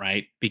film,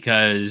 right?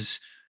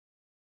 Because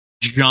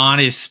John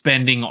is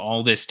spending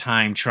all this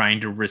time trying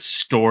to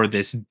restore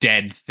this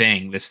dead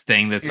thing, this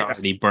thing that's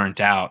already burnt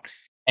out.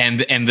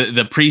 And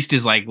the priest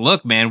is like,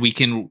 look, man, we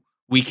can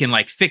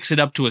like fix it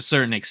up to a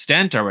certain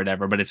extent or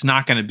whatever, but it's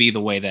not going to be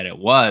the way that it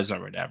was or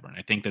whatever. And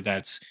I think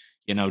that's,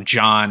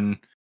 John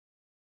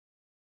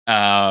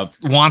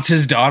wants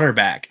his daughter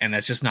back, and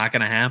that's just not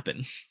going to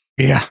happen.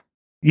 Yeah.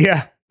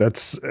 Yeah.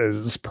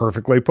 That's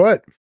perfectly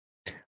put.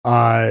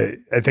 I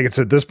think it's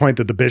at this point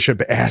that the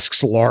bishop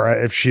asks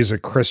Laura if she's a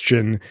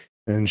Christian,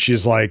 and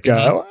she's like,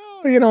 well,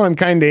 I'm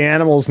kind to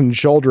animals and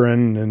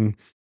children. And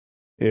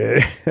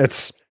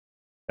that's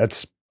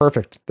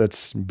perfect.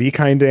 That's be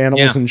kind to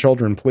animals and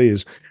children,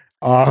 please.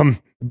 But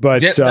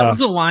that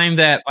was a line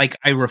that like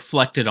I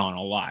reflected on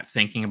a lot,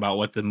 thinking about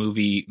what the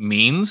movie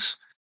means.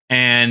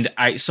 And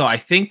I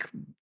think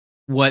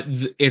what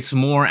it's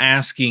more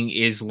asking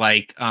is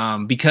like,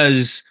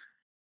 because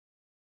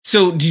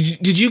so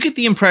did you get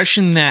the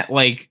impression that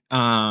like,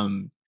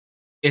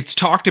 it's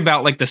talked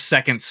about like the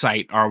second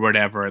sight or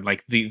whatever,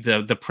 like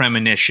the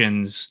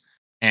premonitions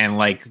and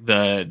like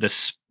the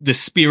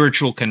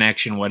spiritual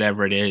connection,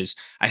 whatever it is.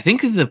 I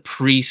think the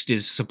priest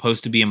is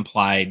supposed to be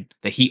implied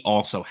that he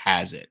also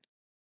has it,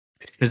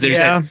 because there's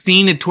that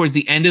scene towards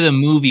the end of the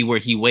movie where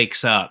he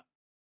wakes up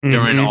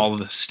during all of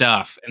the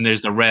stuff, and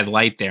there's the red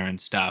light there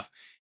and stuff.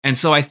 And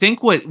so I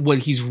think what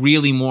he's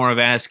really more of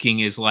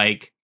asking is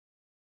like,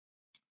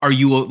 are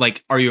you a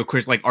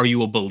Christian? Like, are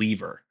you a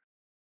believer?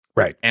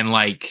 Right. And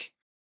like,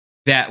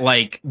 that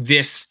like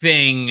this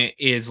thing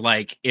is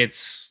like,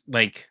 it's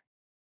like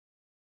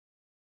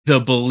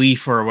the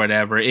belief or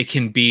whatever. It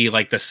can be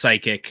like the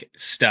psychic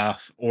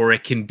stuff, or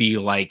it can be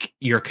like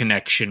your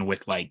connection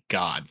with like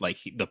God, like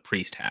the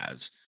priest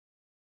has.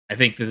 I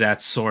think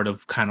that's sort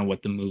of kind of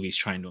what the movie's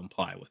trying to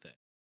imply with it.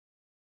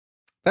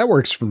 That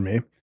works for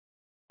me.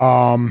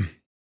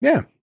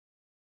 Yeah.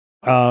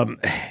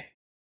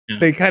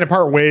 They kind of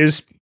part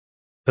ways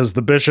because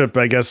the bishop,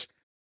 I guess,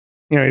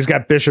 he's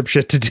got bishop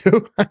shit to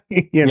do.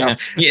 Yeah,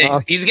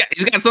 he's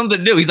got something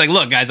to do. He's like,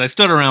 look, guys, I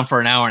stood around for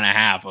an hour and a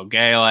half.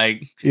 Okay,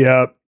 like,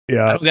 yeah, I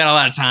don't got a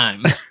lot of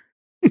time.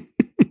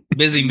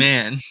 Busy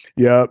man.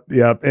 Yep.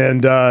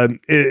 And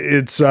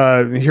it's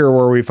here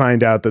where we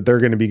find out that they're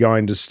going to be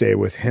going to stay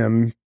with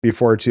him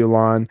before too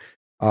long.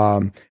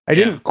 I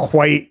didn't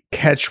quite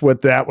catch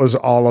what that was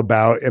all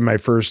about in my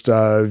first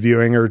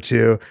viewing or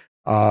two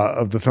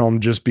of the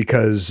film, just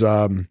because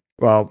there's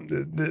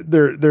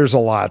a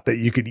lot that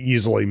you could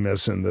easily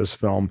miss in this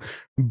film.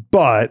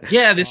 But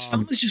this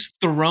film is just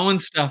throwing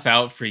stuff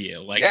out for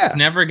you. Like, it's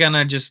never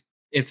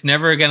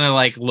gonna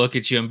like look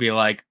at you and be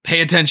like,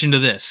 pay attention to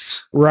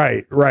this.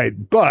 Right.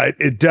 But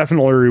it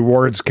definitely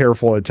rewards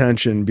careful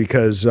attention,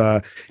 because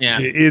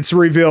it's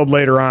revealed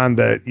later on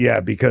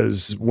that,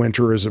 because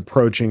winter is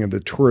approaching and the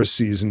tourist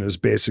season is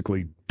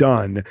basically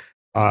done.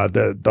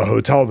 The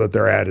hotel that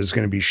they're at is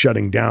going to be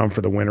shutting down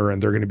for the winter,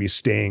 and they're going to be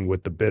staying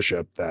with the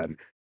bishop then.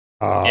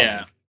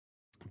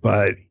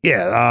 But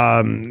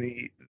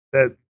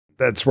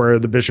that's where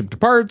the bishop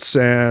departs,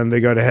 and they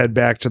go to head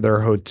back to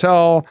their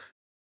hotel.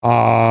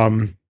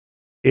 And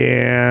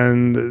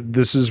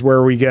this is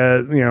where we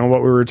get,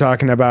 what we were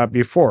talking about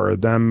before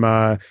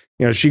them.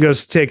 She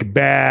goes to take a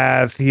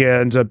bath. He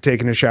ends up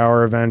taking a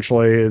shower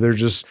eventually. They're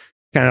just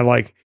kind of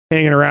like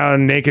hanging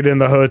around naked in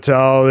the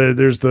hotel.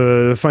 There's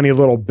the funny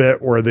little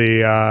bit where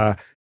the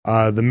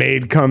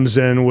maid comes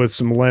in with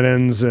some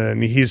linens,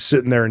 and he's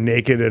sitting there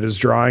naked at his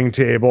drawing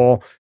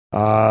table.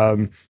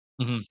 And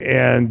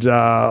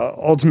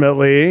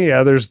ultimately,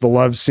 there's the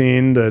love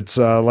scene that's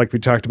like we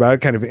talked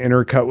about, kind of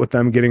intercut with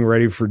them getting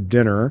ready for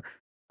dinner.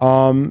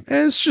 And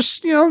it's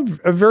just,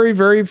 a very,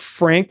 very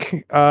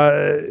frank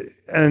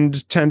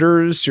and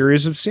tender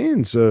series of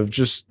scenes of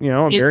just,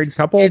 a married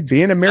couple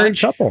being a married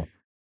couple.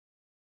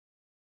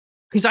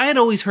 Because I had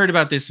always heard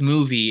about this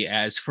movie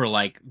as for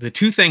like the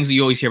two things that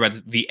you always hear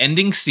about: the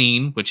ending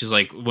scene, which is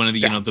like one of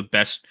the the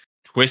best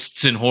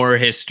twists in horror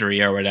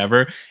history or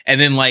whatever, and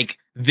then like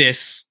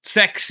this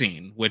sex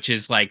scene, which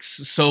is like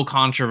so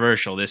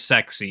controversial. This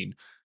sex scene,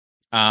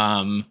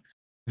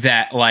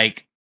 that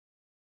like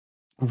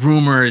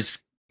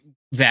rumors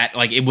that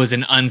like it was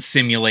an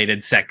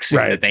unsimulated sex scene,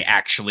 that they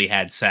actually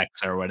had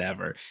sex or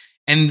whatever.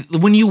 And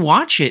when you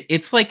watch it,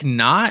 it's like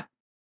not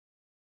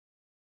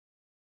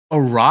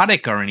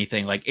erotic or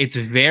anything. Like, it's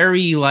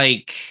very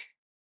like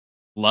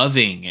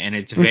loving, and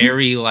it's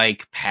very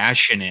like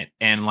passionate,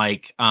 and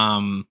like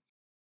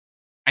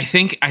I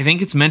think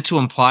it's meant to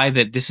imply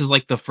that this is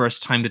like the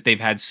first time that they've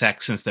had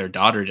sex since their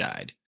daughter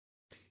died.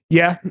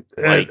 Yeah,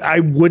 Like,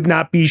 I would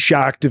not be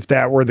shocked if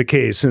that were the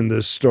case in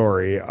this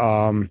story.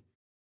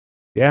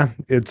 Yeah,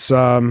 it's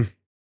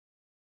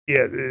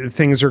yeah,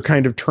 things are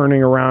kind of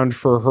turning around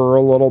for her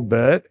a little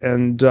bit,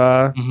 and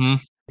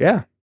mhm.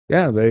 yeah,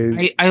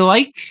 they I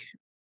like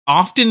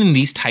often in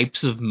these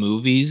types of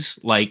movies,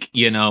 like,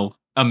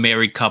 a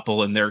married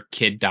couple and their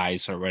kid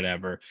dies or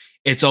whatever.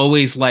 It's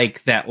always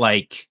like that,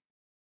 like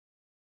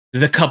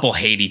the couple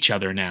hate each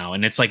other now,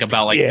 and it's like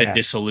about like the yeah,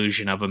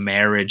 disillusion of a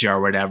marriage or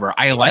whatever.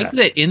 I like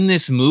yeah, that in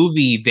this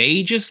movie,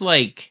 they just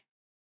like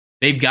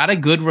they've got a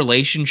good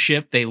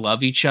relationship, they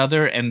love each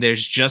other, and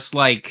there's just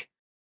like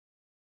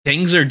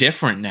things are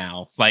different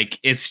now. Like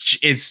it's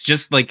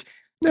just like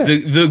yeah,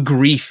 the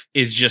grief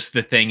is just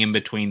the thing in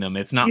between them.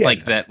 It's not like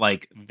yeah. that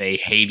like they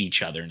hate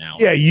each other now.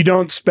 Yeah, you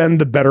don't spend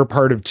the better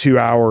part of 2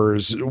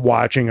 hours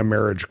watching a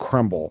marriage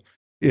crumble.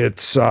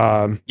 It's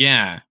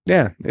Yeah.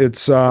 yeah,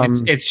 it's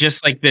It's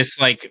just like this,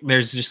 like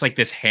there's just like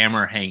this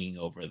hammer hanging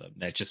over them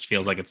that just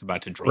feels like it's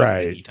about to drop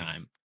right,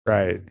 anytime.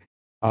 right.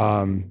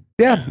 Yeah,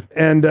 Yeah.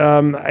 and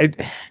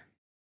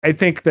I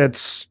think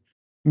that's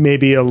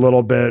maybe a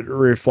little bit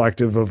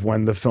reflective of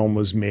when the film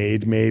was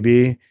made,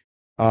 maybe.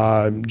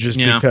 Just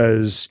Yeah.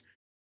 because,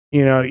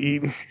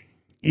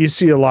 you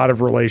see a lot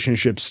of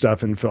relationship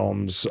stuff in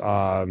films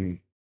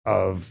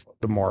of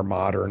the more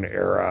modern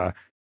era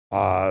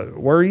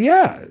where,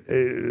 yeah,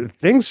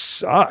 things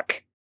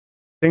suck.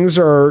 Things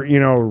are,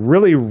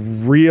 really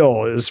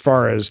real as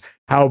far as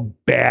how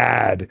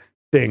bad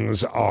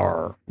things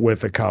are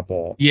with a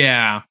couple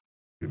Yeah.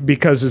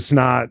 because it's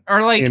not,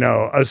 Or like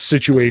a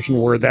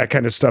situation where that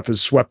kind of stuff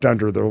is swept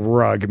under the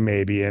rug,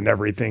 maybe, and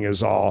everything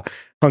is all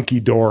hunky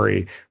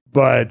dory.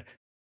 But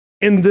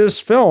in this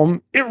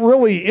film, it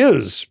really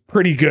is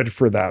pretty good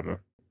for them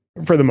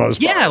for the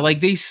most yeah, part. like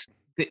they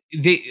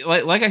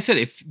like I said,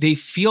 if they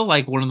feel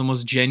like one of the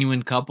most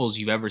genuine couples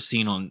you've ever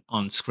seen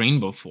on screen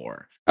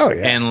before. Oh,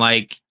 yeah. And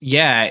like,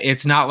 yeah,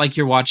 it's not like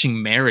you're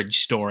watching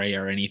Marriage Story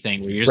or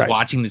anything where you're just Right.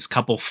 watching this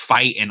couple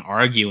fight and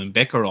argue and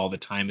bicker all the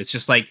time. It's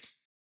just like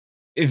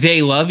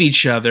they love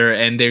each other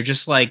and they're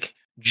just like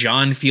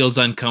John feels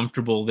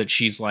uncomfortable that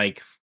she's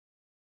like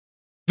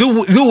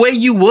the way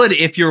you would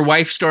if your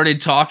wife started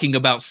talking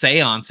about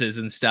seances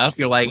and stuff.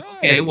 You're like,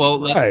 okay, Right. well,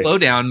 let's Right. slow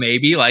down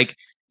maybe. Like,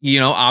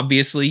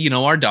 obviously,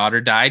 our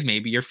daughter died.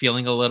 Maybe you're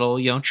feeling a little,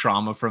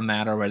 trauma from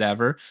that or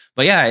whatever.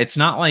 But yeah, it's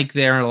not like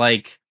they're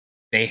like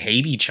they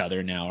hate each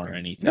other now or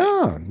anything.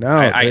 No, I, no.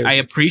 I, I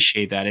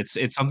appreciate that. It's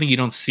something you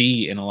don't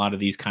see in a lot of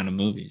these kind of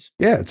movies.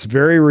 Yeah, it's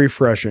very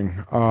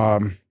refreshing.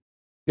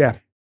 Yeah,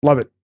 love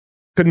it.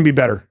 Couldn't be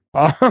better.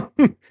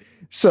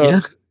 So Yeah.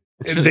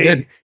 It's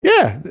really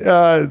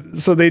good.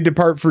 so they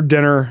depart for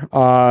dinner.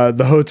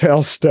 The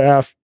hotel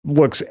staff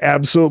looks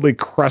absolutely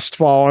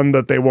crestfallen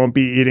that they won't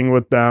be eating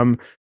with them,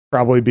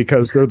 probably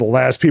because they're the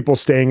last people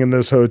staying in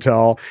this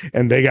hotel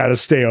and they got to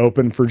stay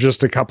open for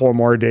just a couple of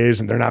more days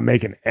and they're not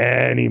making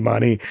any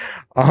money.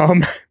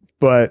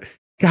 But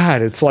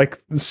God, it's like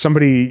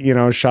somebody,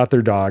 shot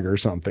their dog or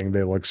something.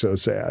 They look so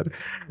sad.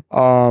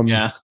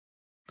 Yeah.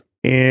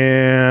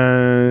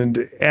 And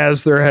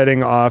as they're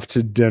heading off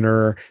to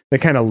dinner, they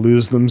kind of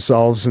lose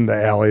themselves in the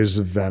alleys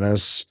of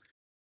Venice.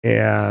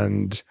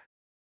 And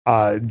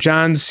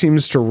John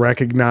seems to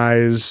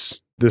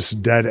recognize this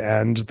dead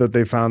end that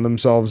they found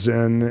themselves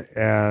in.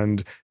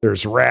 And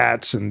there's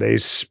rats and they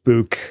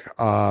spook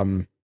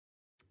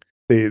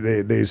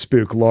they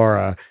spook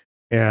Laura.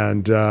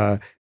 And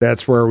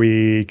that's where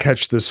we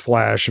catch this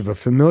flash of a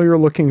familiar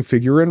looking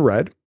figure in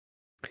red.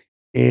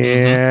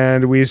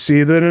 And we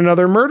see that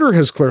another murder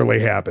has clearly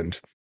happened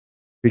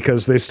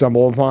because they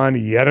stumble upon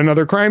yet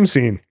another crime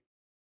scene.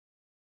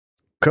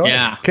 Cool.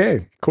 Yeah.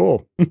 Okay,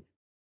 cool.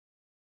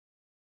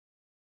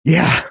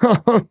 Yeah.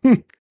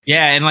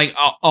 Yeah, and like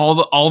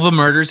all the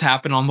murders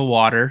happen on the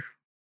water.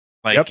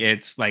 Like Yep.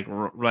 it's like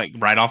like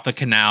right off the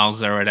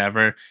canals or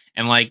whatever.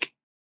 And like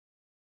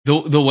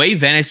the way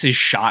Venice is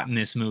shot in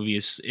this movie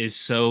is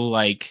so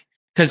like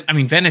because I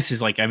mean Venice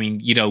is like when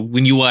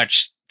you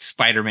watch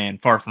Spider-Man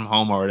Far From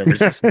Home or whatever, it's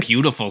this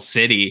beautiful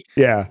city.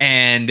 Yeah.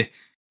 And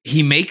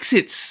he makes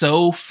it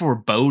so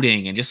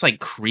foreboding and just like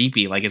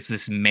creepy, like it's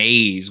this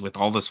maze with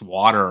all this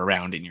water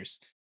around it. And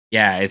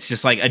it's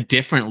just like a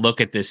different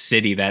look at this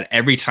city that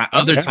every time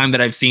time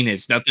that I've seen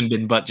it's nothing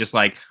been but just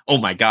like, oh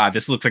my God,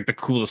 this looks like the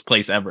coolest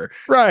place ever.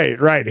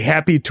 Right.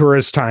 Happy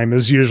tourist time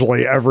is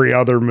usually every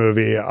other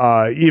movie,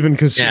 even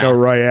Casino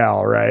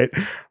Royale, right?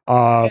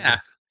 Yeah.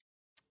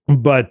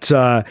 But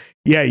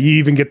you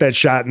even get that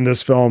shot in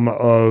this film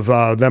of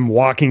them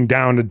walking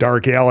down a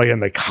dark alley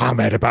and they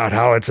comment about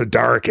how it's a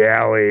dark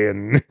alley.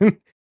 And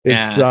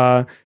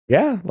it's,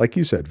 like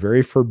you said,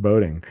 very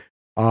foreboding.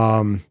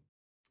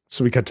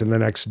 So we cut to the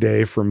next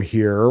day from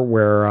here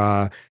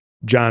where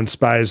John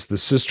spies the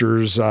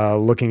sisters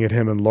looking at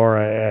him and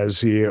Laura as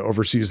he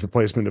oversees the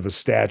placement of a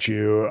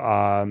statue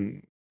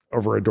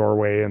over a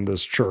doorway in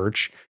this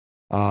church.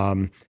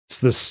 It's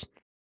this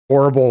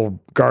horrible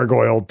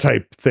gargoyle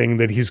type thing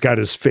that he's got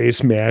his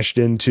face mashed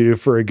into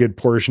for a good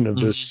portion of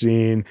this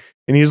scene.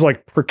 And he's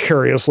like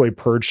precariously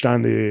perched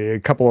on a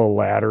couple of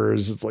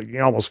ladders. It's like he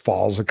almost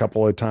falls a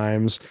couple of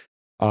times.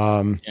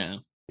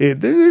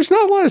 There's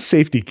not a lot of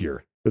safety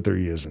gear that they're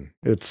using.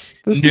 This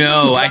is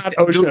not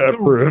OSHA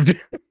approved.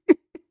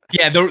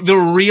 Yeah, the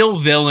real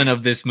villain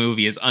of this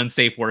movie is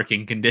unsafe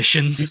working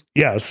conditions.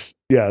 Yes,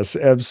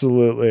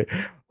 absolutely.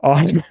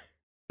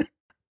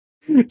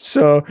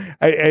 So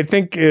I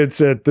think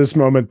it's at this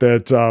moment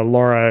that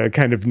Laura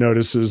kind of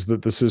notices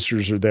that the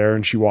sisters are there,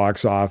 and she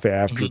walks off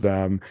after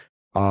them.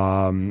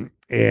 And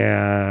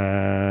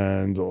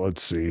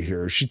let's see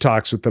here. She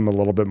talks with them a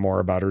little bit more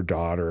about her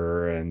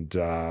daughter, and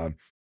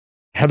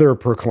Heather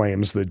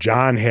proclaims that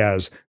John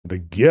has the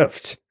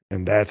gift,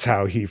 and that's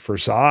how he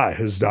foresaw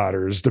his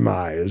daughter's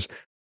demise.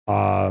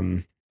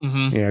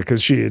 Yeah,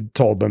 because she had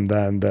told them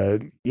then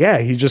that,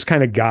 he just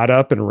kind of got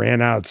up and ran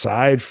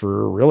outside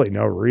for really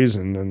no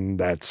reason, and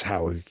that's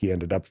how he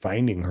ended up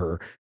finding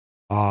her.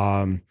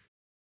 And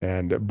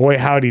boy,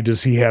 howdy,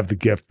 does he have the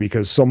gift,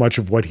 because so much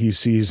of what he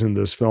sees in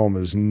this film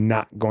is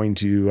not going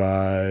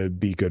to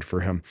be good for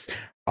him.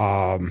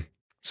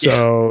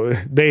 So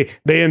they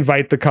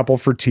invite the couple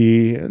for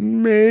tea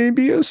and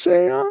maybe a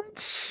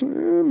seance,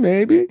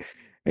 maybe.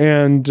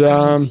 And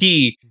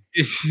tea.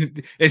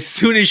 As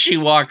soon as she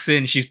walks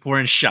in, she's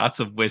pouring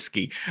shots of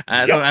whiskey.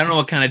 I don't know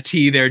what kind of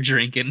tea they're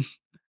drinking.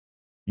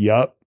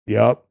 Yep.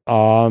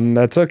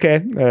 That's okay.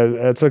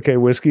 That's okay.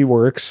 Whiskey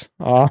works.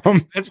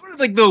 That's one of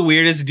like the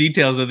weirdest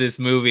details of this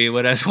movie.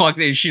 When I walk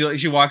in,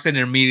 she walks in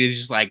and immediately is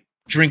just like,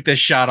 drink this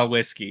shot of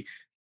whiskey.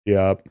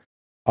 Yep.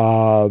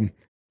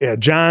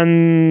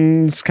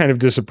 John's kind of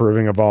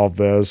disapproving of all of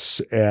this,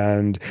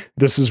 and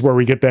this is where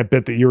we get that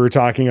bit that you were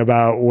talking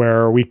about,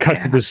 where we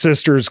cut to the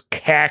sisters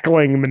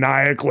cackling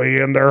maniacally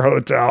in their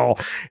hotel.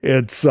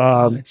 It's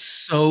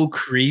so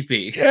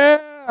creepy.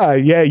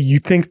 Yeah, you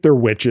think they're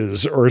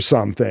witches or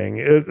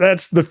something.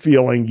 That's the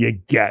feeling you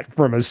get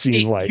from a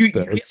scene like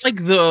this. It's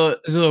like the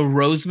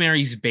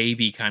Rosemary's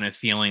Baby kind of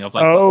feeling of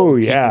like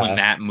people in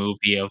that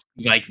movie of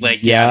like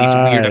these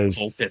weird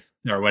occultists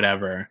or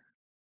whatever.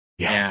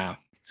 Yeah.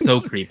 So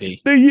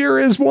creepy. The year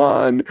is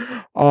one.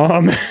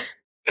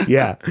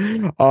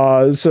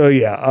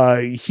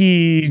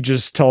 He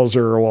just tells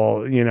her,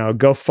 well,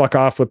 go fuck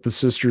off with the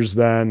sisters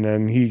then.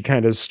 And he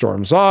kind of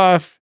storms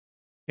off.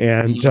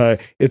 And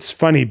it's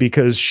funny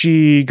because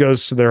she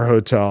goes to their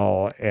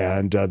hotel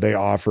and they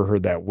offer her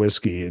that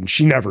whiskey and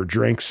she never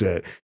drinks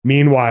it.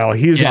 Meanwhile,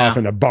 he's off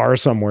in a bar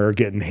somewhere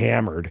getting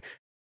hammered.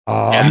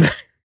 And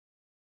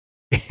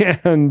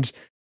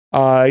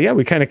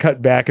we kind of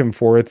cut back and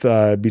forth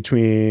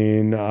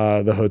between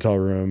the hotel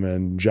room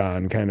and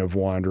John kind of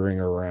wandering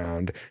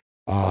around.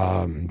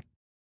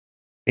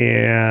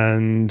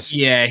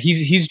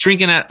 He's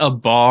drinking at a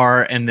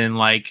bar, and then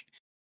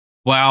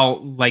while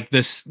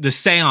the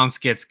seance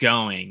gets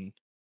going,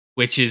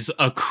 which is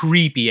a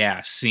creepy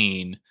ass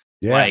scene.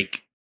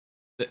 Like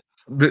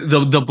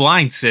the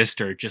blind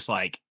sister just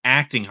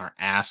acting her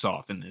ass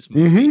off in this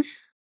movie.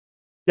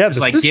 Yeah,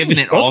 it's giving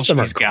it all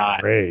she's got.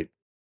 Great.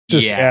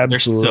 Just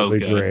absolutely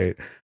so great.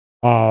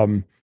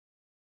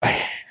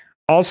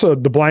 Also,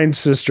 the blind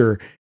sister,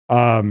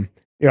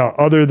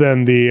 other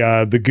than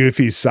the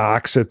goofy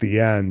socks at the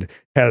end,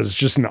 has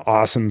just an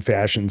awesome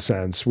fashion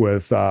sense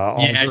with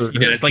all her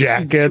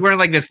jackets. She's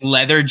wearing this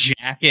leather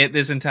jacket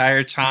this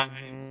entire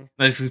time.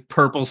 This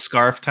purple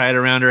scarf tied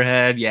around her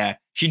head. Yeah,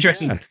 she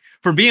dresses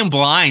for being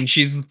blind.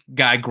 She's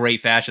got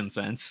great fashion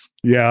sense.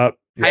 Yeah.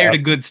 Hired a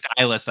good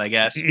stylist, I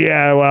guess.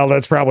 Yeah, well,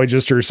 that's probably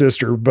just her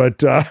sister,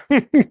 but her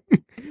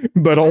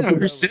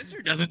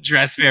sister doesn't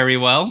dress very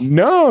well.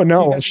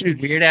 No,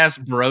 she's weird ass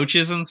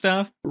brooches and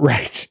stuff.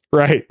 Right.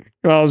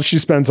 Well, she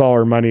spends all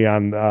her money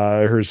on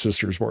her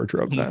sister's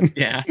wardrobe then.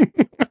 Yeah.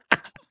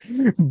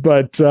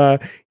 But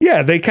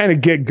they kind of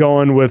get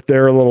going with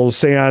their little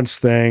seance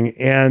thing,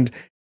 and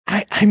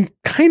I'm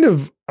kind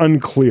of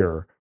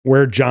unclear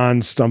where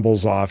John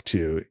stumbles off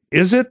to.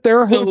 Is it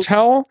their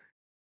hotel?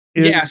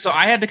 So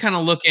I had to kind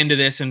of look into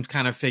this and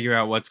kind of figure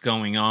out what's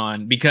going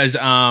on, because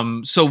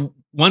so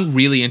one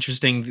really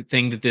interesting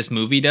thing that this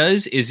movie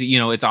does is,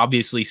 it's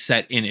obviously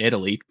set in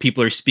Italy.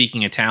 People are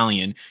speaking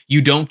Italian.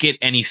 You don't get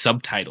any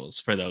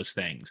subtitles for those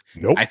things.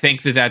 Nope. I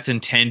think that's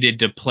intended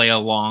to play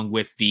along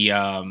with the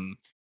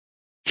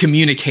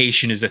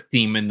communication is a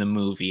theme in the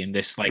movie, and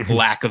this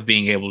lack of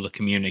being able to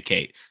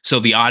communicate. So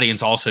the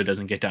audience also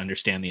doesn't get to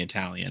understand the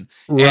Italian.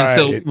 Right.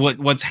 And so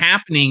what's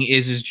happening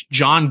is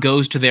John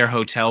goes to their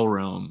hotel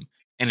room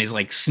and is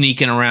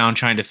sneaking around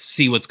trying to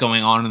see what's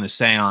going on in the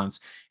seance.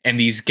 And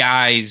these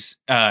guys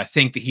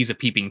think that he's a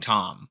peeping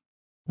Tom.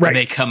 Right. And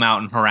they come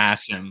out and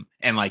harass him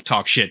and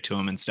talk shit to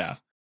him and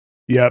stuff.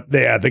 Yep.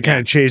 They kind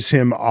of chase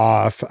him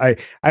off. I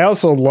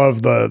also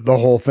love the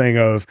whole thing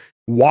of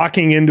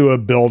walking into a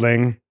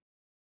building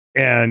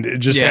and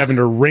just having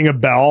to ring a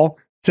bell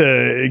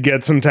to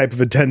get some type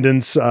of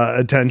attendance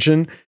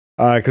attention,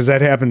 because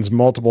that happens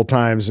multiple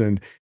times. And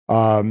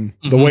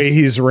the way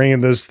he's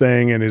ringing this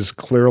thing and is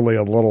clearly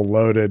a little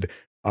loaded,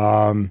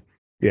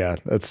 Yeah,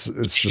 it's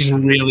She's just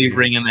really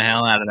ringing the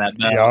hell out of that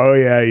bell. Oh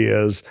yeah, he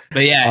is.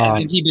 But yeah, and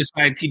then he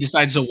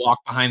decides to walk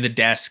behind the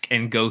desk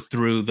and go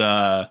through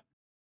the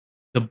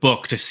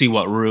book to see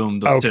what room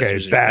the Okay,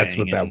 scissors are that's staying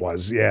what that in.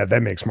 was. Yeah,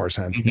 that makes more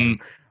sense Mhm.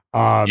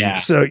 now.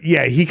 So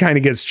yeah, he kind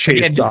of gets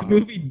chased Again, off.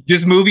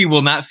 this movie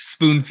will not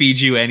spoon feed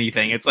you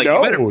anything. It's like,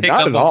 you better No, pick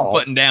not up at what all. we're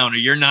putting down or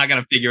you're not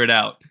going to figure it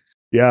out.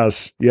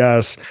 Yes.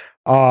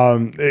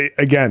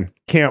 Again,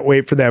 can't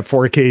wait for that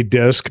 4K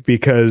disc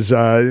because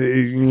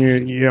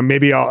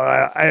maybe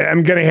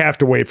I'm gonna have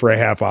to wait for a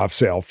half off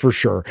sale for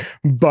sure.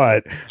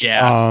 But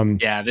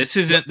this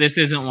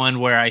isn't one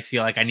where I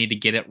feel like I need to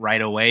get it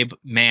right away. But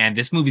man,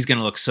 this movie's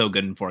gonna look so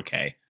good in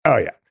 4K. Oh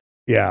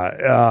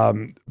yeah.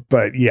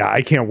 But yeah,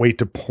 I can't wait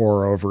to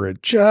pour over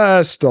it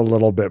just a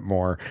little bit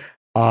more.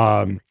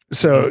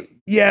 So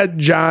yeah,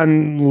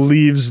 John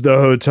leaves the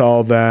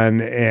hotel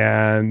then,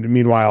 and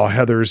meanwhile,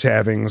 Heather's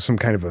having some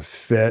kind of a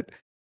fit.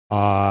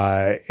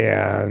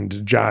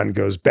 And John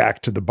goes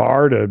back to the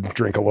bar to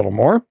drink a little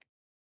more.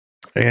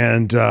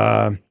 And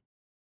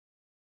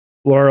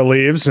Laura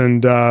leaves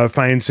and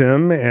finds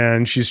him,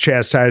 and she's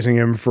chastising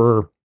him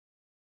for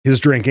his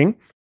drinking.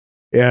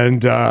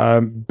 And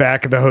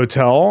back at the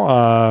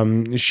hotel,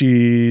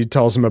 she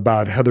tells him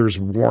about Heather's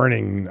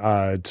warning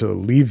to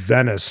leave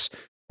Venice.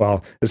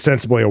 Well,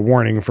 ostensibly a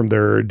warning from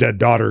their dead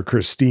daughter,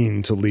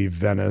 Christine, to leave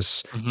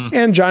Venice.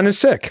 And John is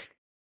sick.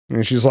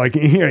 And she's like,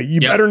 you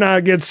better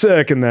not get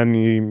sick. And then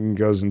he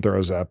goes and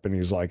throws up. And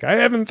he's like, I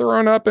haven't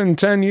thrown up in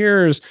 10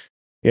 years.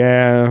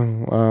 Yeah,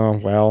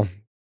 well,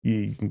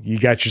 you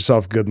got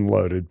yourself good and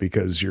loaded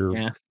because you're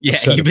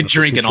you've been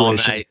drinking all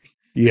night.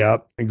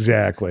 Yep,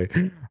 exactly.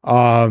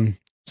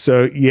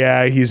 So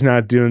yeah, he's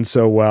not doing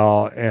so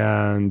well.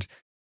 And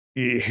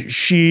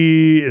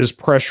she is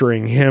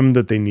pressuring him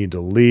that they need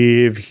to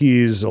leave.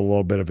 He's a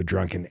little bit of a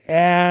drunken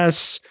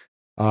ass.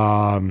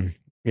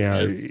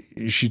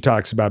 She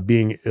talks about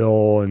being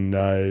ill and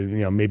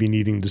maybe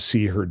needing to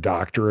see her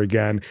doctor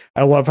again.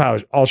 I love how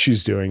all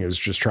she's doing is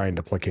just trying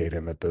to placate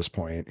him at this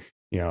point.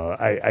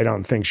 I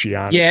don't think she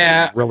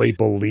honestly really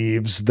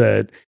believes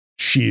that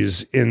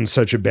she's in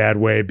such a bad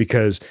way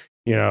because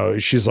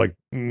she's like,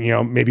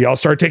 maybe I'll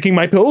start taking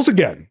my pills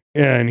again.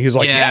 And he's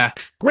like, yeah,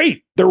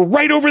 great. They're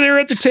right over there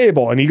at the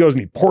table. And he goes and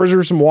he pours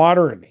her some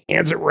water and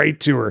hands it right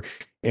to her.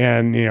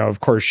 And,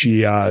 of course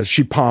she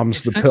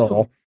palms the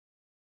pill.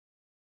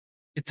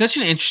 It's such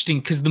an interesting,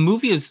 because the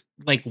movie is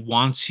like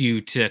wants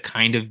you to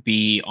kind of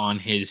be on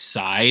his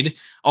side.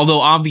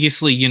 Although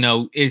obviously,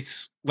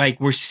 it's like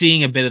we're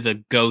seeing a bit of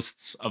the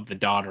ghosts of the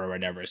daughter or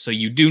whatever. So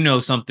you do know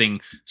something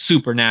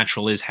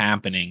supernatural is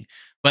happening.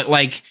 But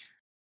like,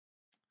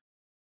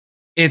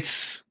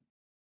 it's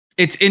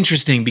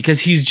interesting because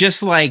he's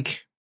just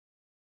like,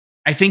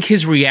 I think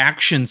his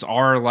reactions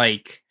are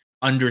like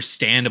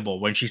understandable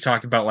when she's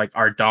talking about like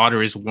our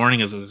daughter is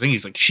warning us of this thing.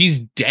 He's like, she's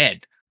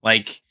dead.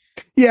 Like,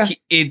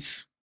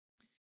 it's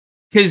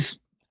because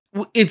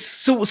it's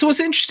so what's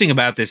interesting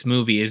about this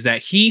movie is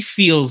that he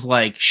feels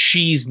like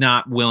she's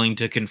not willing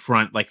to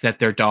confront like that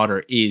their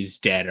daughter is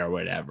dead or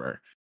whatever.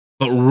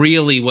 But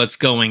really what's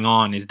going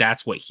on is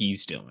that's what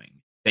he's doing.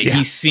 That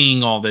he's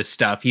seeing all this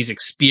stuff. He's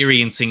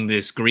experiencing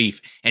this grief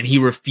and he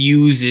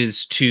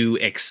refuses to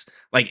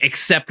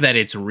accept that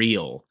it's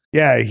real.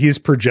 Yeah, he's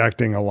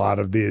projecting a lot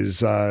of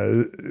these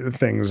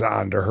things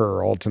onto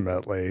her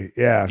ultimately.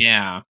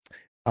 Yeah.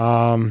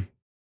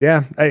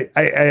 Yeah. I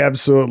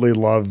absolutely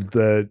love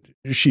that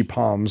she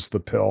palms the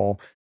pill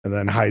and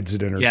then hides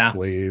it in her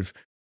sleeve.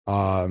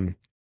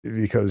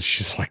 Because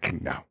she's like,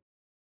 no,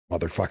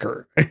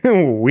 motherfucker,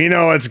 we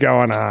know what's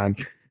going on.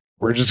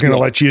 We're just going to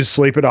let you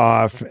sleep it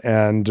off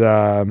and,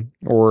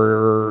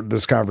 or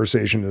this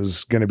conversation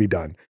is going to be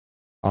done.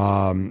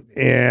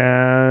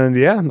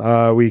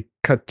 We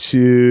cut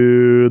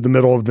to the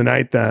middle of the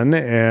night then,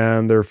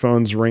 and their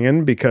phone's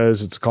ringing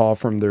because it's a call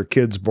from their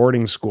kid's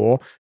boarding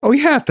school. Oh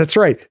yeah, that's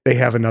right. They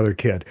have another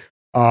kid.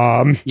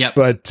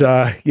 But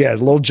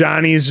little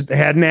Johnny's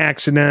had an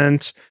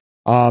accident.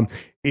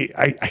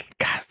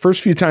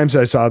 First few times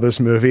I saw this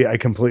movie, I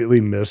completely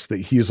missed that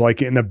he's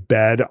like in a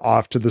bed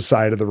off to the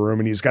side of the room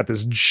and he's got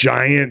this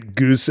giant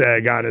goose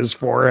egg on his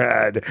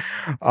forehead.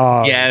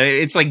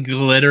 It's like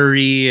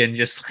glittery and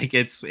just like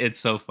it's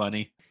so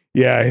funny.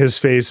 Yeah, his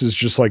face is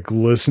just like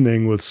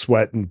glistening with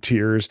sweat and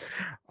tears.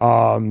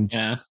 So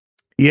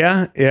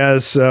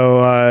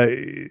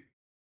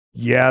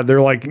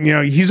they're like,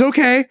 he's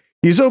okay.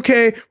 He's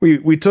okay.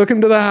 We took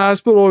him to the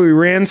hospital. We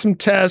ran some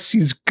tests.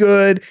 He's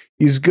good.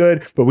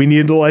 But we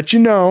needed to let you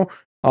know.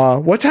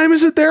 What time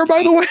is it there,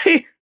 by the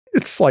way?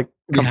 It's like,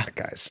 come on,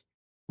 guys.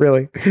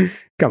 Really?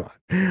 Come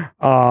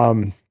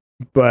on.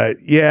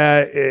 But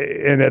yeah,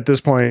 and at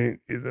this point,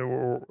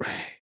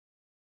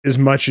 as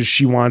much as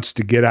she wants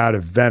to get out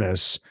of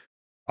Venice,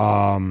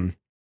 and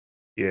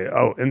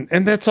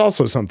that's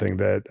also something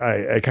that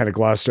I kind of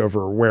glossed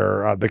over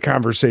where the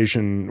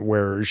conversation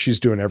where she's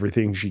doing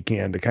everything she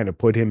can to kind of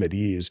put him at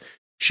ease.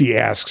 She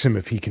asks him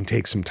if he can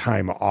take some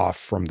time off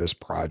from this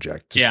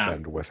project to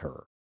spend with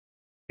her.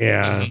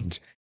 And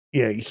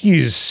yeah,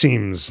 he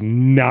seems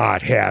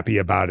not happy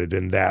about it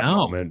in that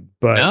moment.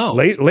 But No,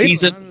 later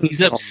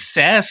he's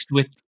obsessed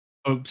with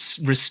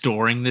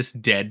restoring this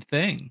dead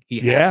thing. He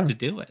has to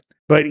do it.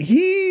 But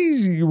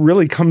he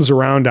really comes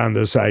around on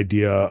this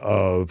idea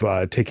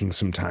of taking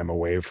some time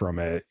away from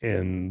it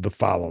in the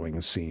following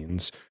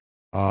scenes.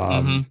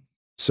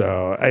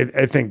 So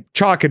I think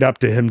chalk it up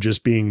to him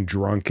just being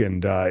drunk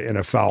and in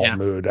a foul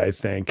mood, I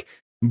think.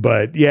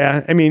 But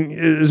yeah, I mean,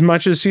 as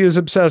much as he is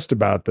obsessed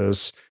about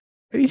this,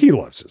 he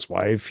loves his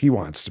wife. He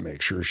wants to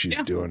make sure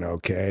she's doing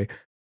okay.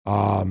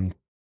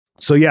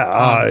 So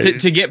yeah,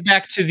 to get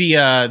back to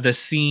the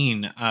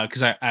scene,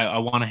 because I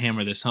want to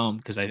hammer this home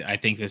because I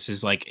think this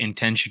is like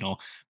intentional,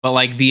 but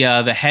like the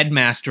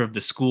headmaster of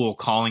the school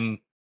calling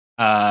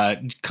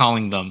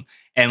them,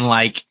 and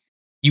like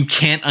you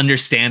can't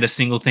understand a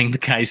single thing the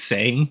guy's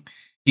saying.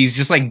 He's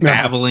just like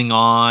babbling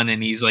on,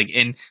 and he's like,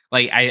 and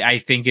like I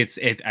think it's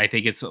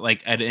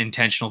like an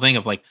intentional thing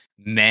of like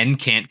men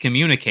can't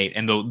communicate,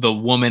 and the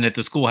woman at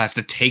the school has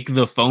to take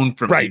the phone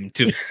from him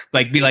to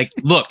like be like,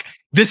 look,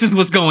 this is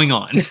what's going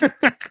on.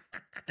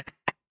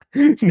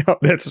 No,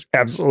 that's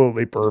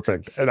absolutely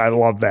perfect, and I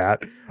love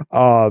that.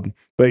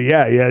 But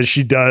yeah,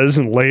 she does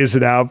and lays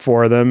it out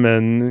for them,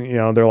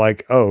 and they're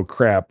like, oh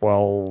crap,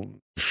 well,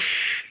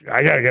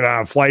 I gotta get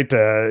on a flight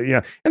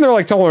to, and they're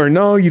like telling her,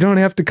 no, you don't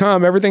have to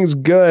come. Everything's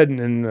good.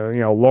 And,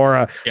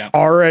 Laura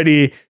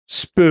already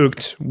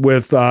spooked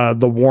with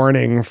the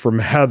warning from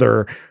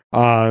Heather.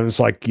 It's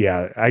like,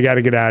 yeah, I got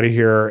to get out of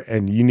here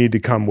and you need to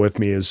come with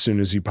me as soon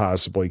as you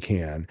possibly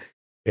can.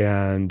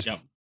 And,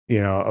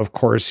 of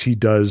course he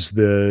does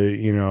the,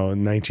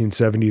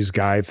 1970s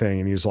guy thing.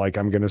 And he's like,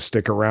 I'm going to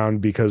stick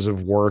around because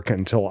of work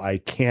until I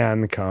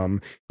can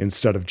come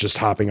instead of just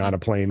hopping on a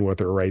plane with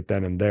her right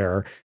then and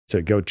there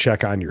to go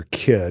check on your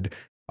kid.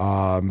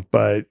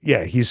 But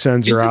yeah, he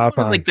sends her off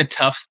on like the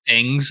tough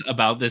things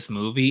about this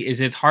movie is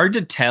it's hard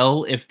to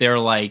tell if they're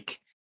like,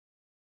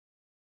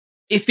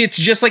 if it's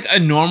just like a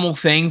normal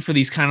thing for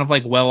these kind of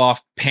like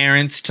well-off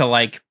parents to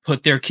like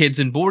put their kids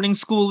in boarding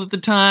school at the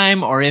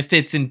time, or if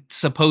it's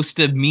supposed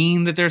to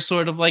mean that they're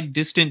sort of like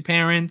distant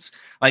parents.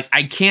 Like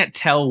I can't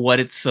tell what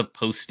it's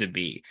supposed to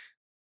be.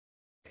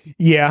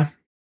 Yeah,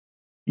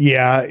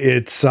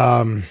 it's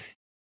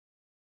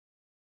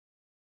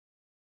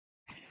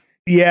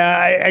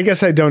yeah, I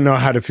guess I don't know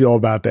how to feel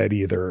about that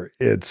either.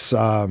 It's,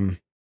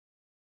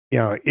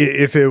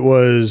 if it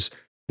was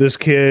this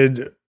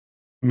kid,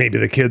 maybe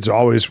the kids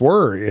always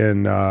were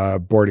in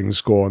boarding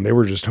school and they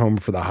were just home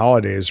for the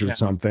holidays or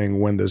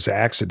something when this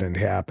accident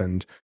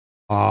happened.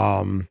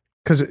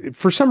 Because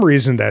for some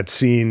reason that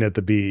scene at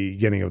the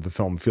beginning of the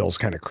film feels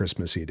kind of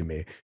Christmassy to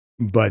me.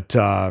 But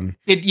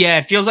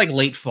it feels like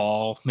late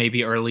fall,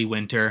 maybe early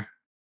winter.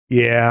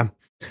 Yeah.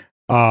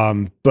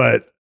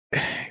 But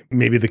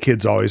maybe the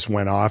kids always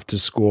went off to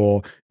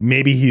school.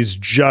 Maybe he's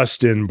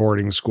just in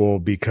boarding school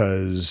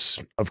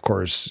because, of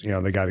course,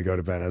 they got to go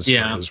to Venice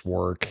for his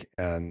work.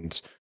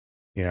 And,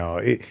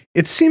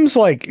 it seems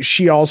like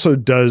she also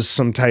does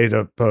some type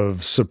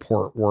of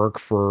support work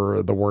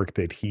for the work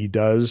that he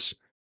does.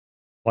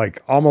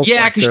 Like almost.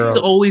 Yeah, because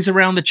she's always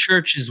around the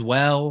church as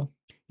well.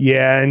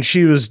 Yeah, and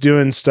she was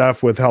doing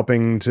stuff with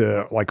helping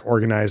to like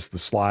organize the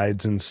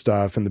slides and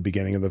stuff in the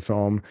beginning of the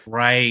film.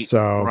 Right.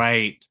 So,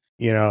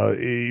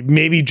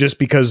 maybe just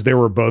because they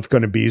were both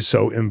going to be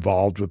so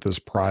involved with this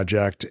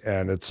project,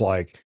 and it's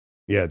like,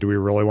 yeah, do we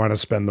really want to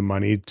spend the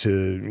money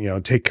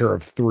to, take care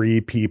of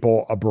 3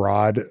 people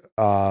abroad?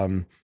 I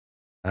don't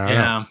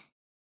know.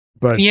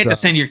 But you had to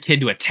send your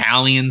kid to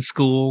Italian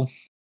school.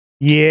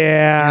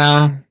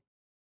 Yeah.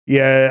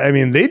 Yeah, I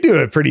mean, they do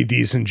a pretty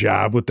decent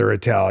job with their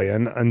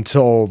Italian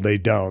until they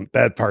don't.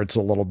 That part's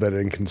a little bit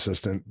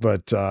inconsistent,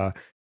 but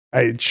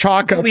I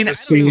chalk up the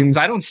scenes.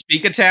 I don't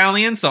speak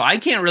Italian, so I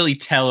can't really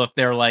tell if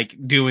they're like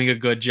doing a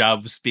good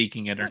job of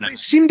speaking it or not. They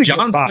seem to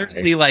John's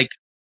certainly like,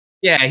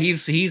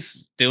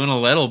 he's doing a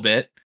little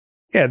bit.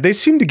 Yeah, they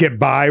seem to get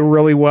by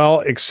really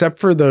well, except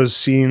for those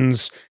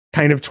scenes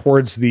kind of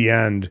towards the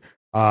end,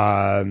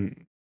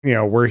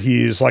 where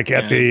he's like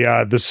at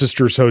the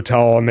sister's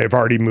hotel and they've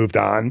already moved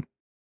on.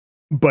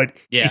 But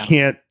he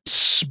can't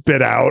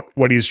spit out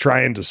what he's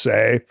trying to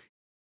say.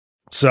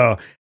 So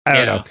I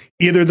don't know.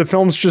 Either the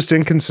film's just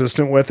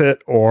inconsistent with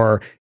it,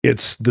 or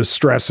it's the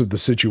stress of the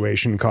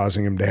situation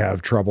causing him to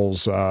have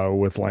troubles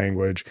with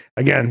language.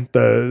 Again,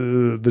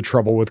 the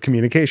trouble with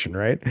communication,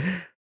 right?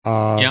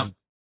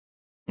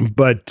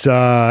 But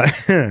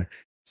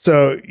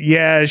so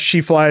yeah,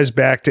 she flies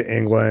back to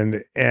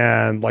England,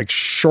 and like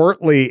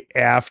shortly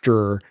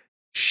after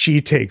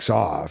she takes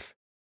off,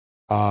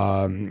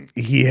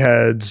 he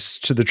heads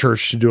to the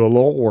church to do a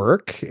little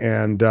work,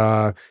 and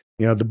the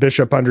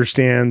bishop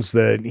understands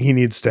that he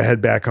needs to head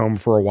back home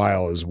for a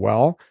while as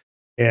well.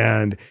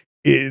 And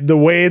the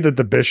way that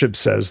the bishop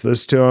says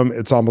this to him,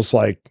 it's almost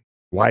like,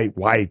 why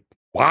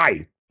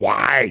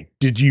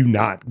did you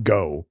not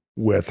go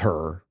with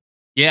her?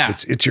 Yeah,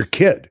 it's your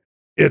kid.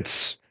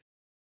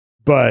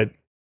 But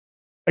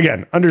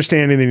again,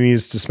 understanding that he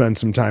needs to spend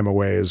some time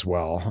away as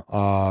well.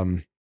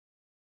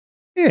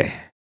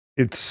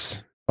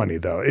 It's funny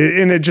though.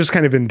 And it just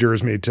kind of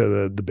endears me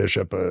to the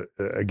bishop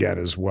again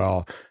as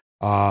well.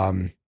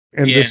 And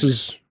this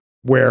is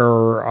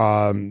where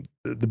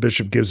the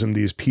bishop gives him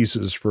these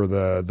pieces for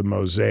the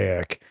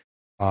mosaic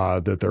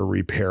that they're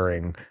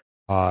repairing.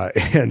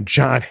 And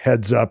John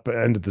heads up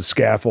into the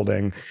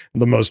scaffolding,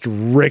 the most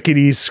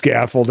rickety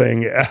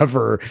scaffolding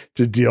ever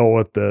to deal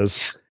with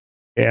this.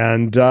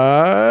 And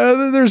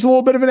there's a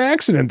little bit of an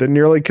accident that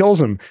nearly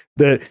kills him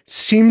that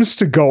seems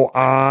to go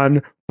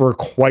on for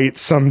quite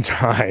some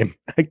time.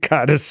 I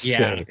gotta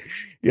say.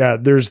 Yeah,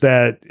 there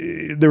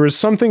was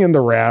something in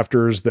the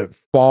rafters that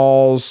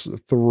falls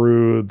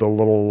through the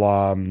little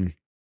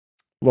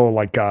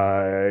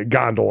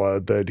gondola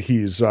that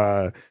he's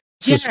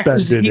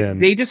suspended in.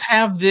 They just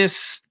have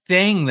this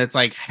thing that's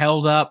like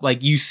held up,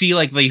 like you see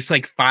like these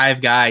like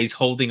 5 guys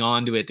holding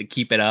on to it to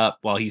keep it up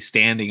while he's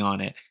standing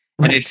on it.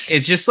 And it's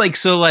just like,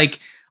 so like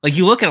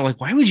you look at it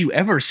like, why would you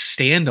ever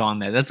stand on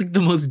that? That's like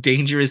the most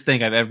dangerous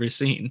thing I've ever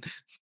seen.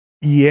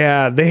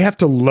 Yeah, they have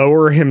to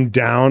lower him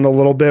down a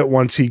little bit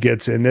once he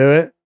gets into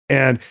it.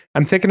 And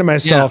I'm thinking to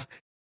myself,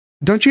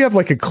 don't you have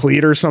like a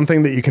cleat or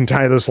something that you can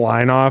tie this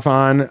line off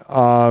on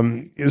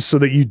so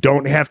that you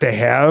don't have to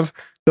have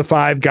the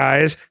 5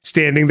 guys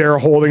standing there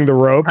holding the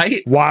rope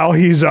while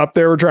he's up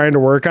there trying to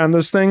work on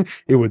this thing?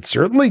 It would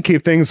certainly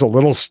keep things a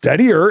little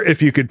steadier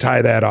if you could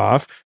tie that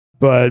off.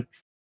 But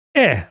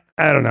I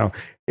don't know.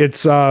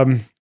 It's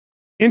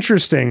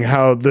interesting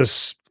how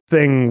this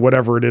thing,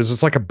 whatever it is,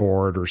 it's like a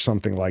board or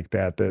something like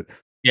that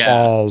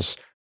falls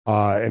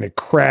and it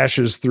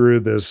crashes through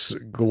this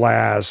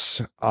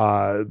glass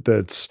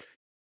that's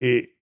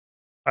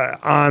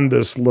on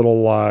this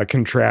little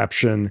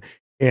contraption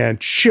and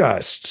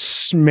just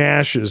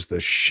smashes the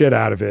shit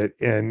out of it.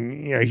 And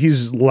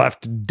he's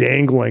left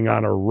dangling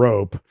on a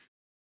rope.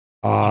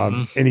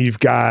 And you've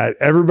got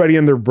everybody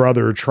and their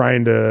brother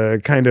trying to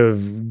kind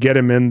of get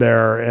him in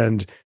there.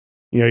 And,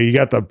 you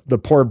got the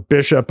poor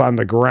bishop on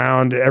the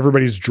ground.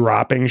 Everybody's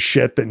dropping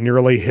shit that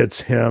nearly hits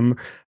him.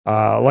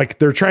 Like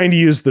they're trying to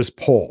use this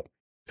pole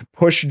to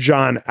push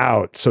John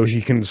out so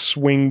he can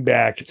swing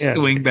back.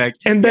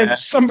 And then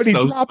somebody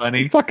drops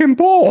the fucking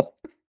pole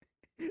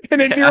and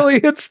it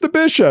nearly hits the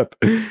bishop.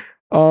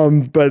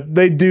 But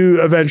they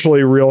do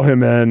eventually reel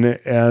him in,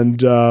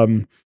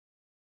 and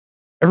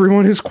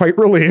everyone is quite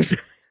relieved.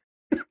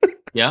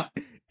 Yeah.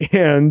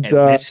 And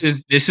this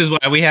is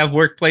why we have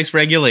workplace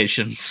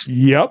regulations.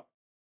 Yep.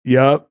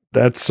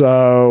 That's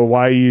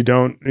why you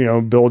don't,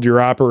 build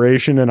your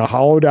operation in a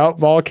hollowed out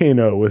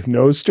volcano with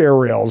no stair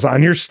rails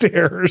on your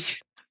stairs.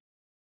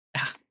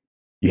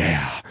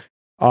 Yeah.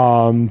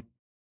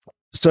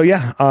 So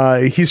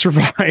he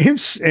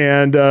survives,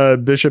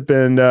 and Bishop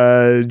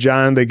and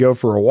John, they go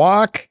for a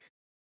walk,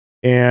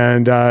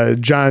 and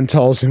John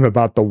tells him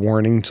about the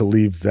warning to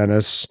leave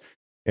Venice.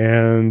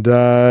 And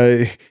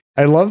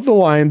I love the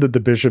line that the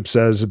bishop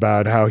says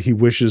about how he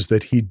wishes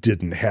that he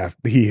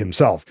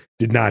himself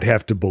did not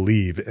have to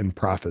believe in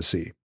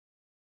prophecy.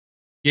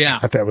 Yeah.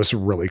 I thought that was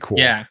really cool.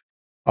 Yeah.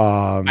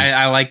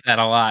 I like that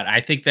a lot. I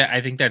think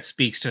that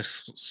speaks to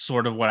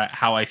sort of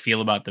how I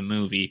feel about the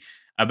movie,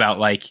 about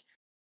like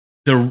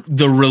the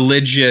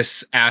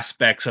religious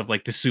aspects of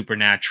like the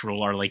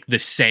supernatural are like the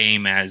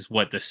same as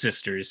what the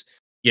sisters,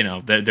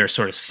 their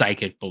sort of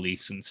psychic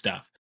beliefs and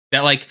stuff.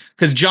 That like,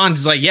 because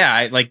John's like,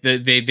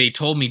 they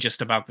told me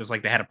just about this,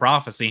 like they had a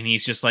prophecy, and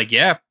he's just like,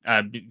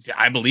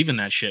 I believe in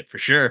that shit for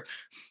sure.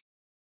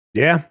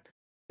 Yeah,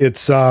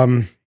 it's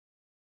one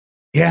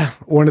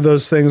of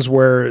those things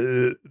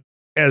where,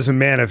 as a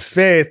man of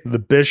faith, the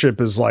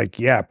bishop is like,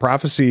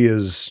 prophecy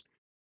is,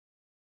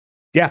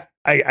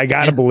 I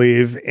gotta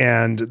believe,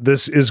 and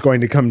this is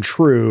going to come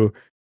true.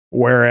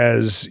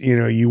 Whereas,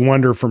 you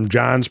wonder from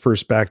John's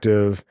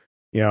perspective,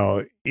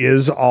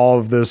 is all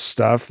of this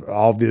stuff,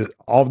 all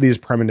of these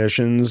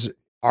premonitions,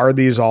 are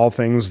these all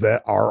things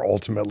that are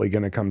ultimately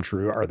going to come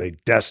true? Are they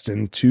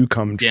destined to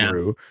come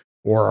true,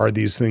 or are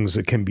these things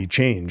that can be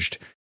changed?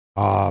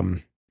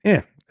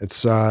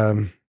 It's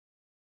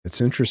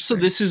interesting. So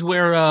this is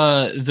where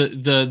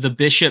the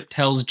bishop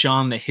tells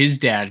John that his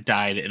dad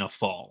died in a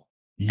fall.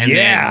 And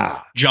then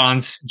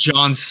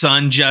John's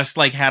son just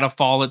like had a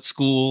fall at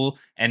school,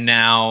 and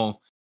now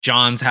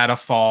John's had a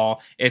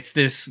fall. It's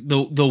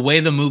the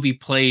way the movie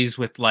plays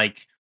with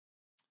like,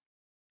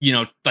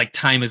 like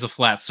time is a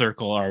flat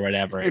circle or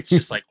whatever. It's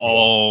just like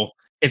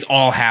it's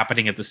all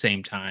happening at the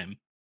same time.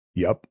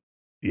 Yep.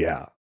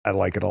 Yeah. I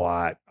like it a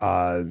lot.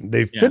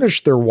 They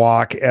finish their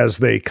walk as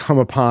they come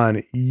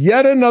upon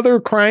yet another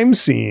crime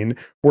scene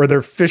where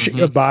they're fishing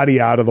a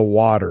body out of the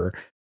water.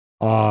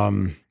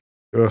 Yeah,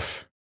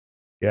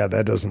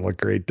 that doesn't look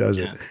great, does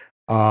it?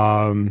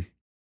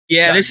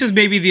 This is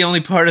maybe the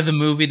only part of the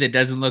movie that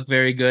doesn't look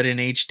very good in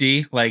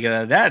HD. Like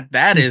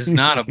that is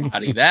not a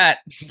body. that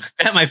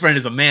my friend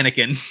is a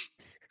mannequin.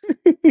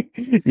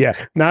 Yeah,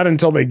 not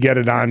until they get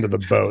it onto the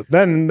boat.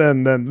 Then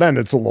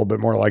it's a little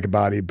bit more like a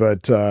body.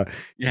 But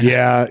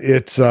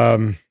it's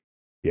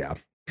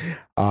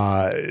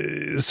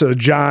So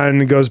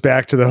John goes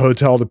back to the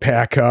hotel to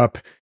pack up,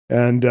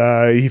 And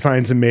he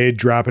finds a maid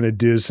dropping a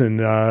deuce in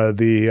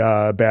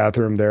the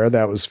bathroom there.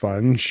 That was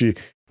fun. She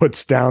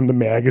puts down the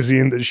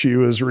magazine that she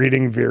was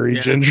reading very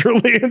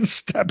gingerly and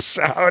steps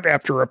out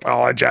after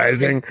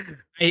apologizing.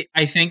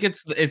 I think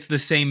it's the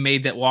same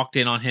maid that walked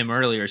in on him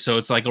earlier, so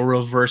it's like a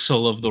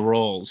reversal of the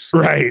roles.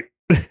 Right.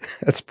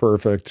 That's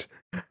perfect.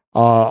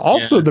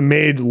 Also, the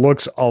maid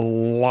looks a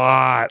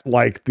lot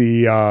like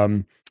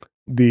the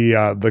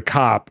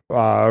cop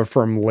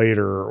from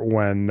later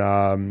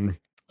when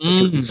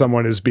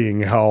someone is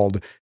being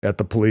held at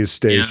the police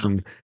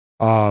station.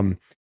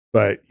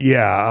 But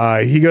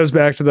he goes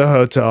back to the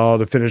hotel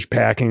to finish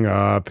packing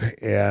up,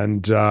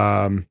 and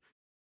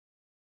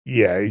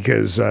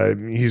because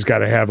he's got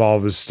to have all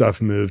of his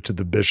stuff moved to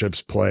the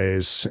bishop's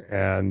place,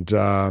 and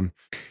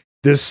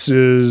this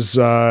is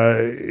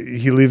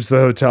he leaves the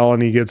hotel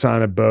and he gets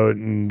on a boat,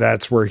 and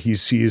that's where he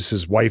sees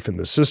his wife and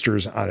the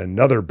sisters on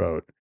another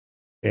boat,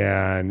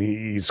 and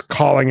he's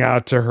calling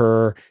out to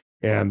her,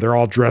 and they're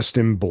all dressed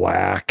in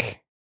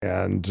black,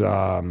 and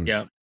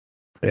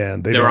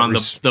and they're on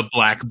the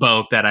black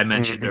boat that I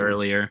mentioned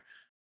earlier.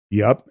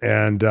 Yep.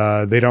 And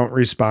they don't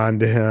respond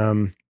to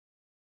him,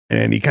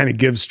 and he kind of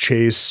gives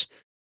chase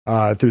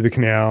through the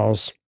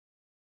canals,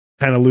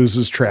 kind of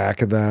loses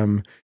track of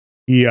them.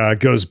 He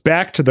goes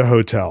back to the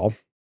hotel,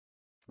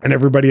 and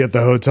everybody at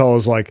the hotel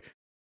is like,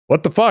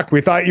 "What the fuck?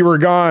 We thought you were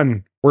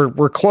gone.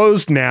 We're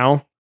closed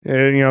now."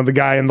 And, the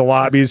guy in the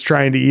lobby is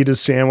trying to eat his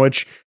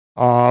sandwich.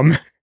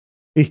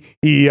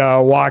 He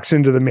walks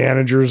into the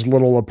manager's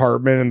little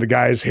apartment, and the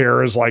guy's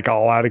hair is like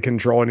all out of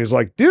control. And he's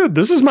like, "Dude,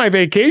 this is my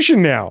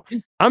vacation now.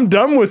 I'm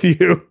done with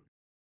you."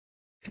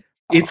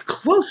 It's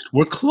closed.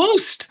 We're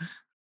closed.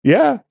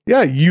 Yeah.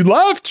 You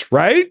left,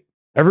 right?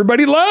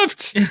 Everybody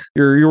left.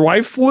 Your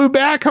wife flew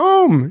back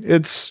home.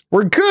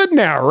 We're good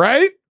now,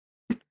 right?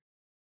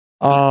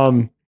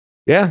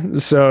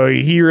 So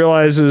he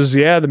realizes,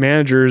 the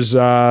manager's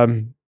not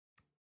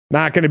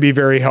going to be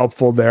very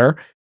helpful there.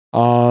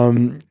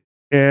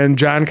 And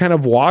John kind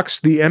of walks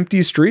the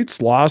empty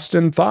streets lost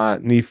in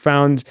thought, and he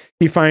finds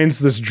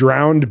this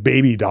drowned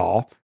baby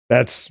doll.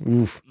 That's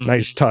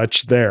nice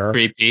touch there.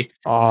 Creepy.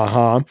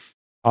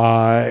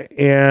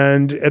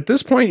 And at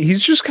this point,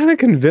 he's just kind of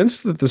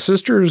convinced that the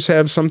sisters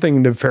have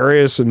something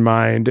nefarious in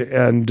mind.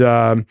 And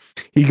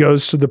he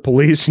goes to the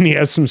police, and he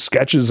has some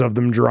sketches of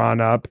them drawn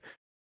up.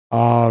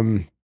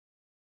 And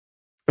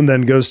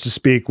then goes to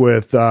speak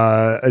with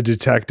a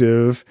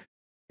detective.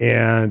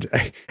 And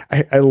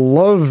I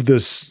love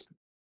this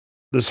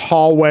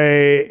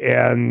hallway,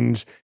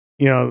 and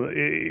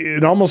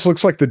it almost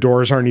looks like the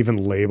doors aren't even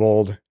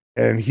labeled.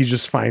 And he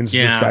just finds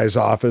this guy's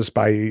office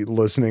by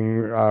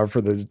listening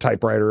for the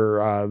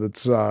typewriter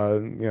that's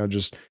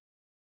just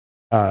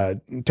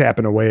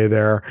tapping away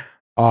there.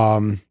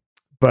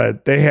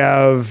 But they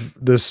have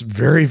this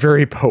very,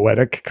 very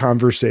poetic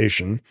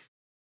conversation.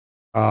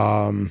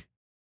 And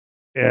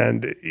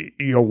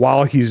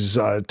while he's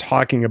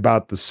talking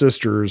about the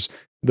sisters,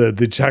 the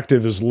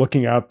detective is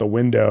looking out the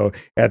window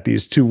at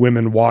these two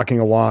women walking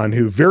along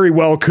who very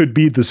well could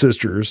be the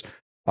sisters.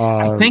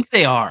 I think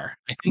they are.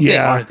 I think they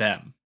are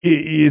them.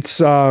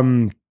 It's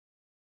one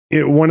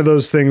of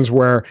those things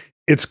where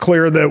it's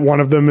clear that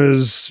one of them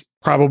is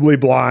probably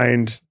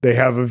blind. They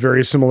have a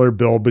very similar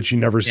build, but you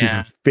never see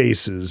their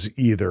faces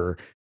either.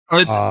 Or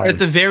at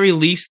the very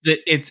least, that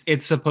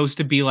it's supposed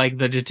to be like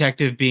the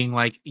detective being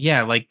like,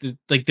 like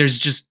there's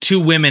just two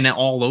women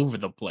all over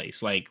the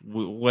place. Like,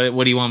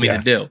 what do you want me to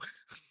do?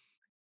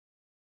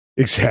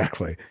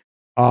 Exactly.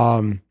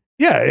 And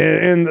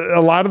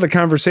a lot of the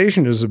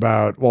conversation is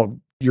about, well,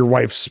 your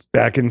wife's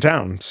back in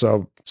town,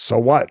 so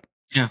what?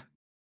 Yeah.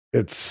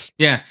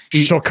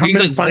 She'll come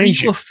and find what are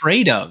you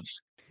afraid of?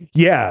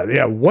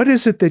 Yeah. What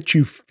is it that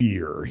you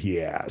fear? He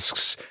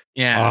asks.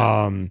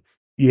 And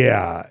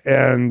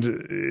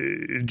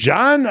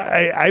John,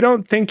 I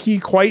don't think he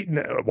quite,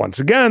 once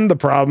again, the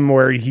problem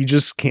where he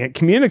just can't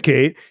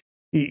communicate.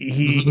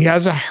 He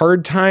has a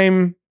hard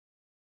time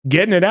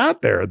getting it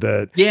out there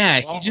that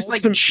he's just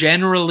like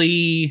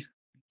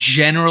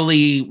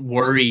generally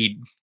worried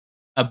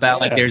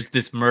about like there's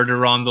this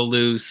murder on the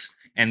loose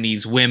and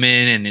these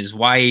women and his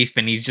wife,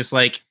 and he's just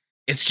like,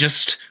 it's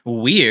just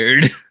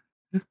weird.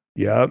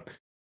 Yep.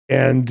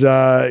 And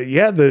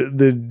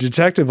the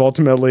detective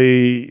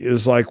ultimately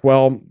is like,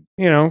 well,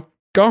 go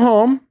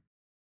home,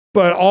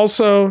 but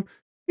also,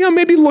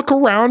 maybe look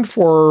around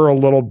for a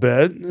little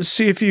bit,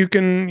 see if you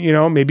can,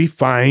 maybe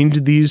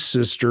find these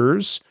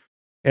sisters.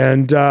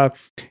 And I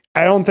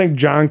don't think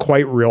John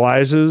quite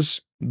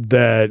realizes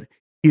that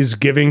he's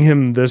giving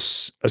him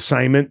this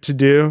assignment to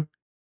do,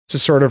 to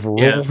sort of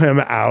rule him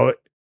out,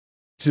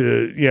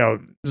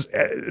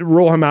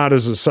 rule him out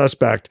as a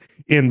suspect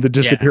in the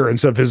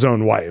disappearance of his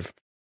own wife.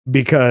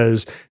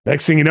 Because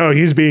next thing you know,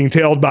 he's being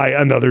tailed by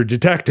another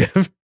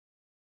detective.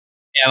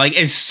 Yeah, like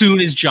as soon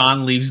as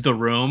John leaves the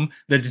room,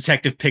 the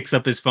detective picks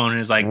up his phone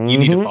and is like, you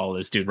need to follow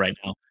this dude right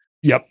now.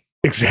 Yep,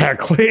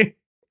 exactly.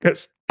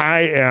 Because I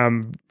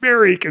am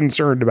very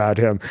concerned about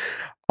him.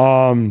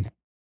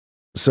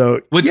 So,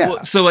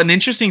 So an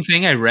interesting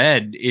thing I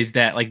read is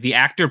that like the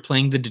actor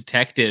playing the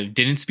detective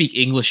didn't speak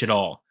English at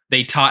all.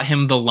 They taught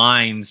him the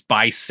lines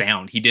by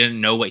sound. He didn't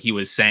know what he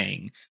was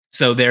saying.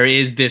 So there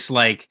is this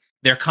like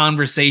their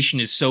conversation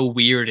is so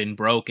weird and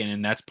broken,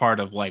 and that's part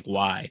of like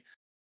why.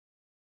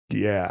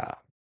 Yeah.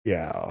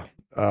 Yeah.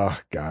 Oh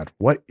God,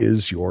 what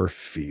is your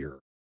fear?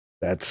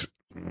 But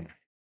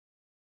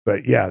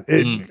yeah,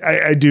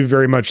 I do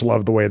very much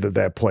love the way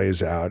that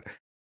plays out.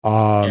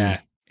 Yeah,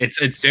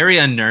 it's very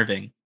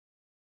unnerving.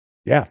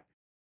 Yeah.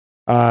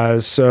 We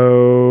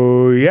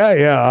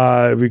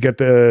get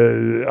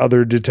the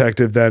other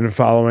detective then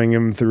following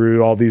him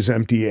through all these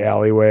empty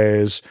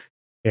alleyways,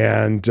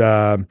 and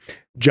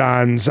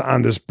John's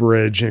on this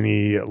bridge and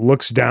he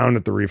looks down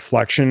at the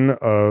reflection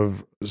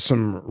of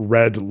some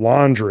red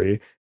laundry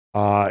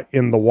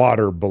in the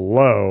water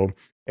below,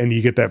 and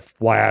you get that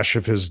flash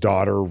of his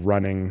daughter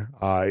running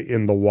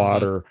in the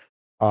water.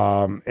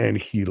 And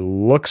he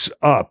looks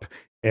up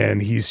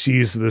and he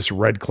sees this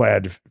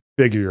red-clad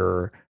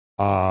figure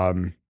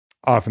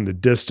off in the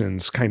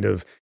distance, kind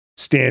of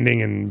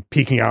standing and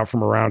peeking out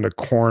from around a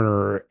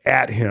corner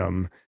at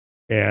him,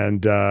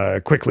 and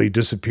quickly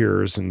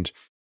disappears. And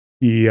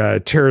he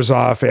tears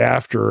off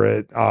after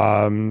it,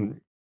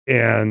 and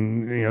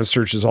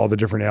searches all the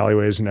different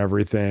alleyways and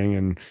everything,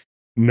 and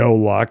no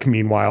luck.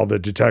 Meanwhile, the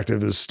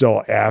detective is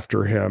still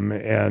after him,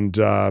 and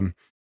the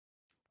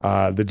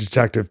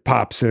detective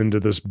pops into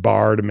this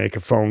bar to make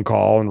a phone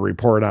call and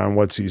report on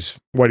what he's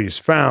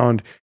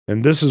found.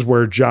 And this is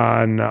where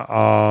John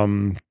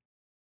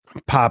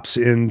pops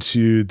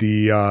into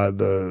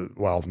the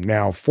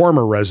now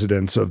former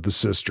residence of the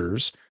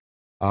sisters.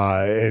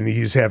 And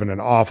he's having an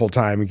awful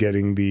time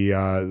getting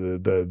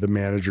the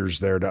managers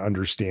there to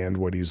understand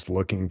what he's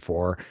looking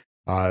for.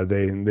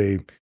 They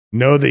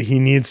know that he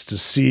needs to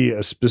see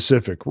a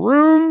specific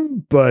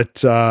room,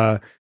 but other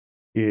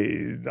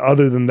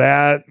than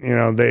that,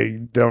 they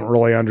don't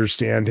really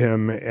understand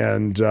him,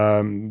 and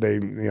they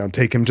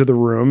take him to the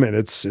room, and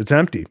it's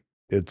empty.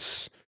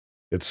 It's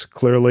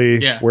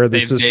clearly where the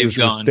sisters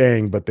were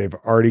staying, but they've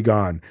already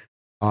gone.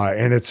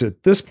 And it's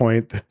at this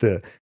point that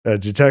the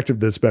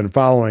detective that's been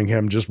following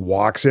him just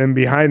walks in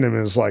behind him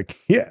and is like,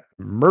 yeah,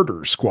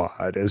 murder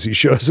squad, as he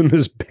shows him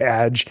his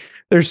badge.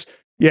 There's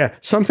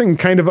something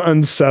kind of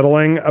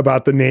unsettling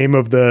about the name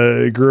of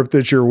the group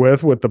that you're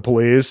with the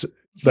police,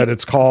 that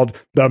it's called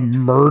the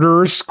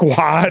Murder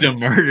Squad. The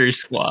Murder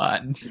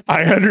Squad.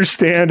 I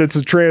understand it's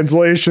a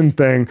translation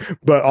thing,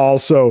 but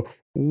also,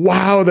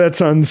 wow,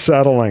 that's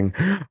unsettling.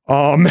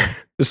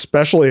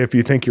 Especially if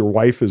you think your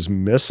wife is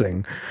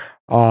missing.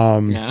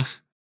 But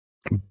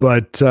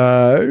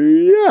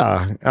he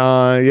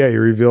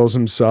reveals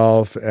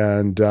himself,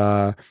 and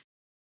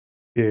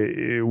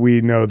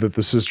we know that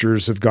the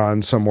sisters have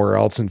gone somewhere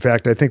else. In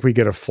fact, I think we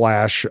get a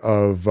flash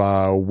of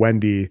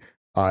Wendy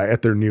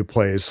at their new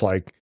place,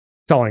 like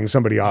telling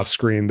somebody off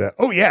screen that,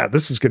 oh yeah,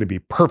 this is going to be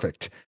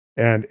perfect.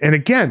 And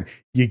again,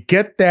 you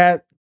get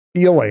that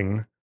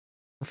feeling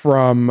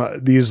from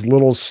these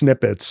little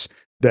snippets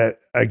that,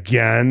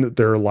 again,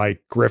 they're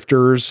like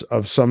grifters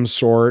of some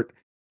sort,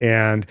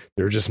 and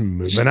they're just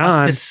moving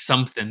on.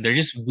 Something. They're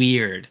just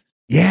weird.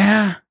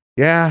 Yeah.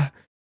 Yeah.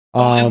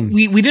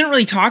 We didn't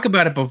really talk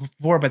about it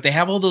before, but they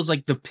have all those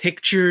like the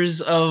pictures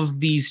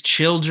of these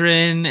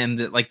children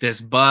and like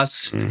this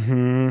bust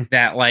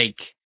that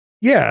like,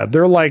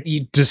 they're like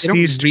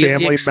deceased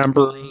really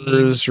family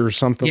members or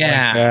something like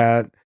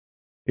that.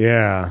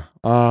 Yeah.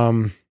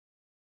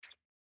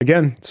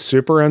 Again,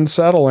 super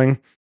unsettling.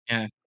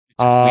 Yeah.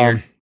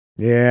 Weird.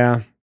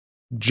 Yeah.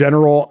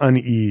 General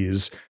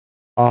unease.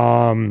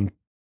 So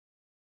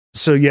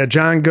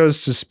John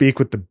goes to speak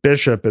with the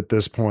bishop at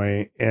this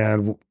point,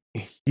 and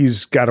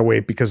he's got to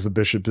wait because the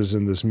bishop is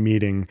in this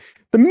meeting.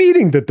 The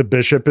meeting that the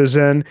bishop is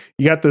in,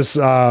 you got this,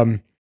 other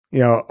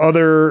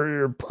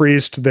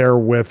priest there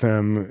with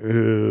him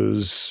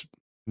who's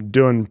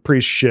doing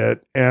priest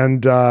shit.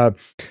 And,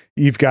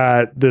 you've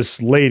got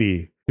this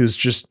lady who's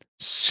just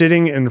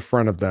sitting in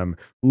front of them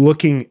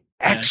looking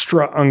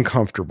extra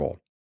uncomfortable.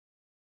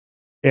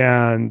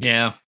 And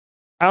I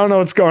don't know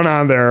what's going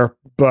on there,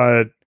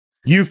 but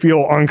you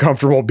feel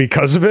uncomfortable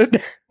because of it.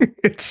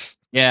 It's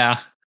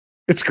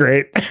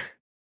great.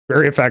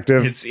 Very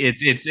effective.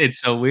 It's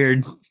so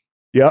weird.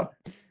 Yep.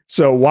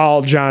 So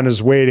while John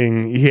is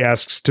waiting, he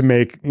asks to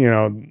make,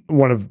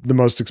 one of the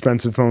most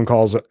expensive phone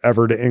calls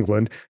ever to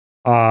England.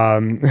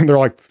 And they're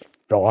like,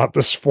 fill out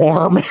this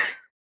form.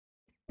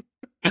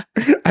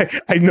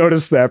 I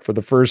noticed that for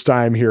the first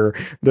time here,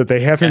 that they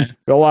have him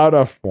fill out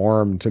a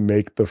form to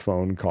make the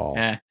phone call.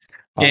 Yeah.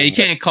 You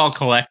can't call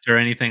collect or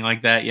anything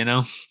like that,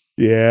 Yeah.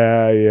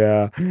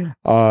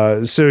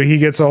 So he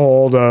gets a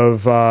hold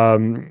of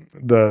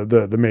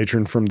the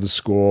matron from the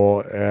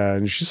school,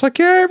 and she's like,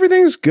 yeah,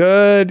 everything's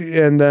good.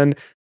 And then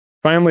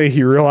finally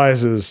he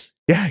realizes,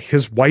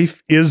 his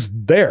wife is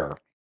there.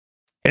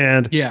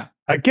 And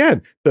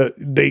again,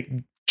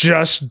 they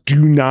just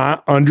do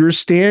not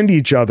understand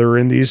each other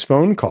in these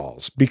phone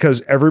calls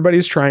because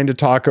everybody's trying to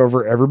talk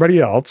over everybody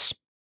else.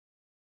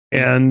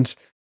 And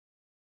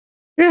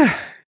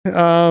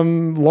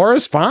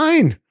Laura's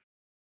fine.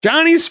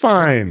 Johnny's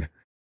fine.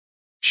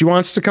 She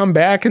wants to come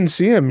back and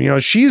see him. You know,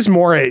 she's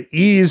more at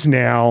ease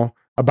now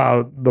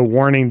about the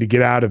warning to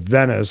get out of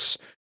Venice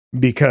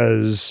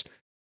because,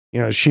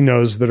 you know, she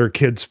knows that her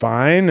kid's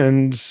fine.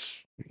 And,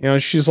 you know,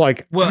 she's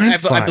like, well,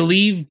 I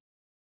believe,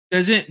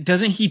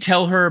 doesn't he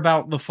tell her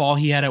about the fall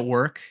he had at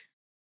work?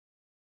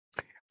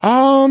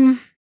 And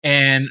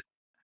am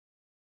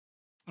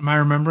I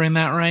remembering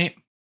that right?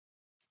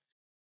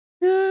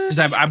 Because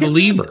I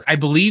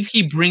believe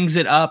he brings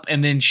it up,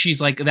 and then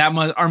she's like, that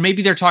must, or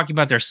maybe they're talking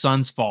about their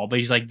son's fall, but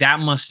he's like, that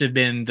must have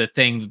been the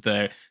thing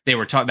that they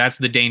were talking. That's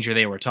the danger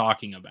they were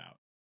talking about.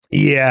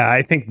 Yeah,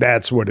 I think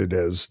that's what it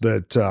is.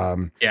 That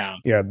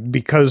yeah,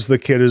 because the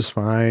kid is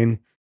fine.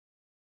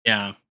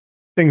 Yeah,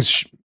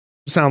 things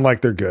sound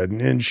like they're good,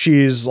 and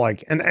she's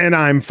like, and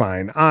I'm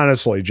fine.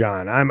 Honestly,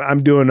 John,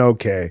 I'm doing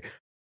okay.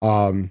 So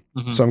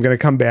I'm gonna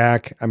come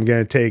back. I'm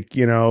gonna take,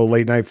 you know,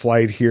 late night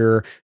flight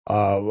here.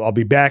 I'll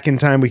be back in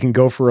time. We can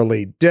go for a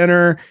late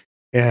dinner.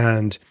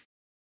 And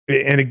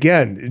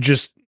again,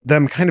 just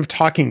them kind of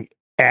talking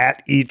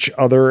at each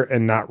other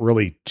and not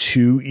really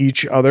to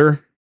each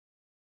other.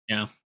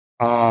 Yeah.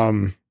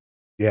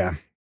 Yeah,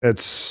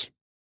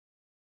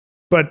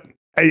 but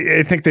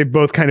I think they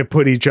both kind of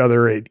put each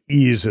other at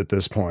ease at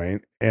this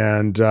point.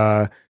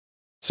 And,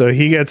 so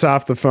he gets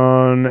off the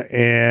phone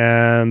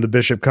and the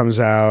bishop comes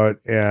out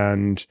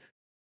and,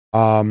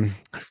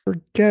 I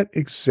forget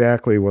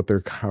exactly what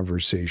their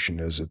conversation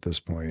is at this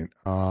point.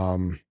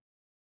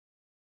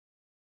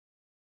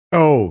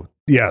 Oh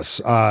yes.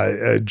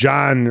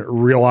 John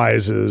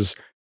realizes,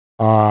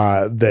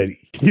 that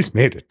he's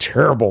made a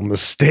terrible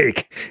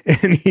mistake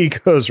and he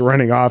goes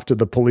running off to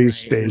the police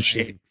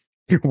station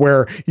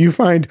where you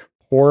find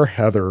poor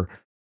Heather,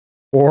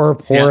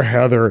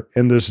 Heather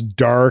in this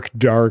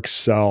dark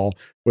cell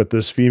with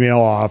this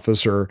female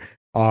officer.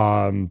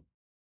 And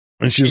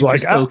she's like,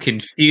 so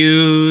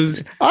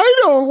confused. I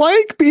don't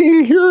like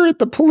being here at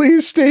the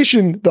police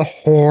station. The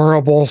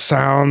horrible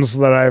sounds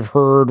that I've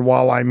heard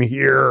while I'm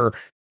here.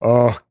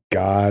 Oh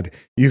God,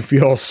 you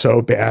feel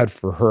so bad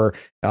for her.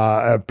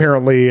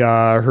 Apparently,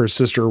 her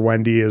sister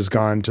Wendy has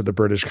gone to the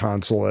British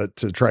consulate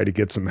to try to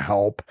get some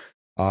help,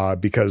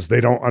 because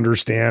they don't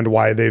understand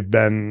why they've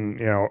been,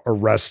 you know,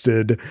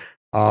 arrested.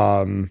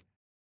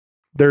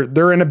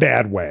 They're in a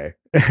bad way.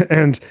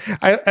 And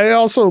I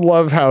also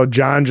love how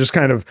John just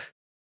kind of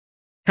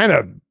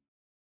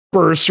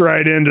bursts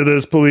right into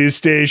this police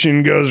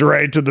station, goes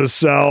right to the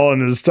cell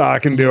and is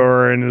talking to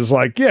her and is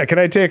like, yeah, can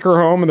I take her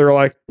home? And they're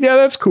like, yeah,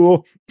 that's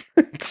cool.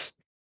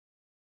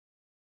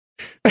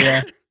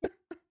 Yeah.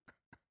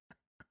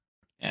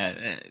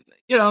 Yeah.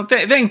 You know,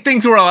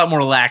 things were a lot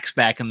more lax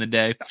back in the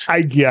day,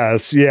 I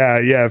guess.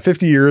 Yeah.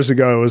 50 years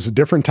ago, it was a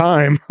different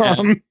time.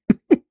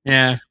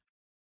 Yeah.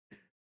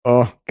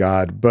 Oh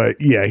God. But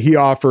yeah, he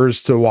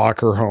offers to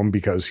walk her home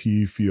because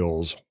he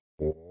feels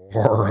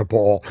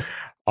horrible.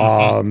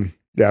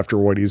 After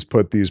what he's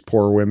put these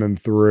poor women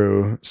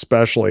through,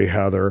 especially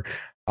Heather.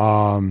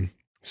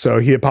 So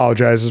he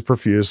apologizes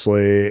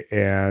profusely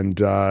and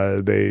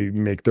they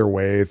make their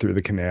way through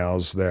the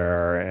canals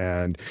there.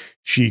 And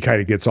she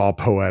kind of gets all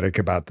poetic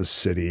about the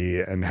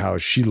city and how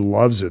she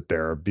loves it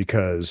there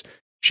because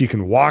she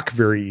can walk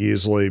very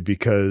easily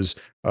because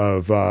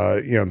of,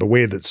 you know, the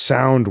way that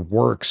sound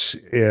works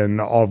in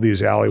all of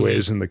these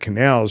alleyways and the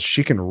canals.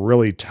 She can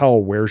really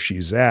tell where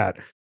she's at,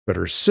 but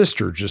her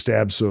sister just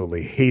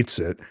absolutely hates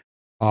it.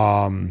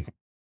 And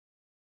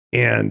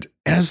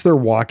as they're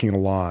walking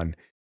along,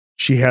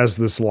 she has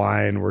this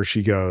line where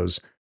she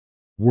goes,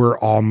 "We're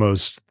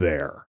almost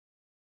there."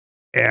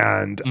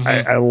 And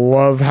I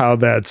love how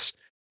that's,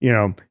 you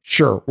know,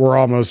 sure, we're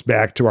almost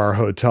back to our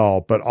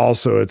hotel, but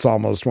also it's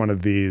almost one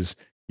of these,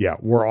 yeah,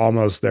 we're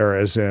almost there,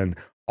 as in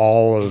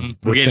all of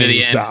the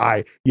things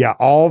that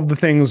all of the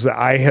things that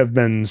I have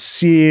been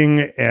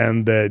seeing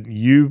and that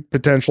you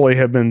potentially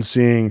have been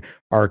seeing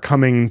are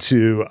coming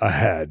to a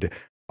head.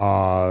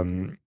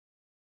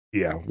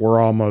 Yeah, we're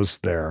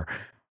almost there.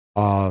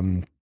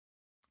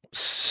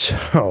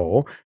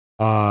 So,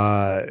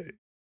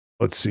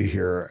 let's see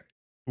here.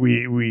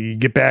 We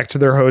get back to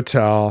their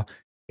hotel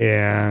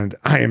and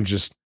I am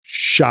just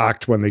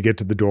shocked when they get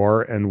to the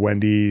door and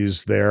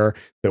Wendy's there,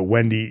 that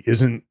Wendy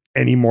isn't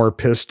any more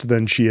pissed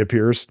than she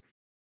appears.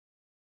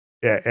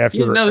 Yeah,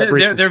 after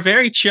they're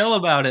very chill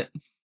about it.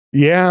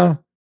 Yeah.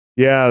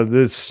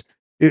 It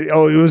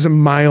was a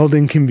mild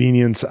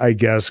inconvenience, I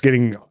guess,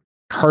 getting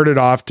carted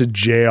off to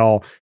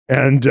jail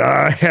and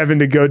having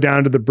to go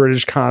down to the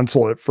British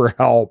consulate for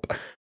help.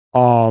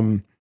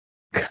 But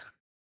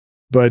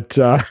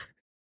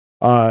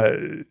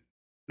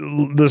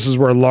this is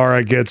where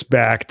Laura gets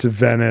back to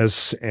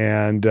Venice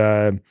and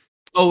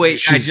oh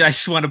wait, I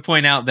just want to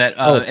point out that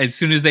as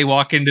soon as they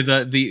walk into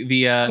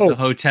the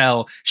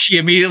hotel, she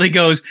immediately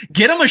goes,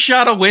 "Get him a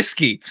shot of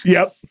whiskey."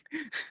 Yep.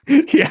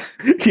 Yeah.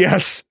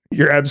 Yes,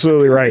 you're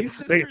absolutely right. These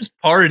sisters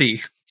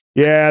party.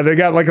 Yeah, they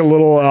got like a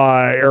little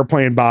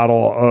airplane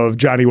bottle of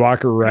Johnny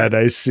Walker Red,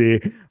 I see.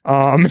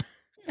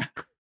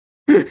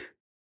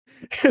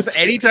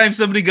 Anytime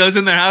somebody goes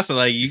in their house, they're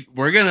like,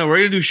 we're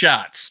gonna do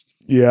shots.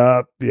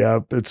 Yeah.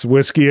 It's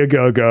whiskey a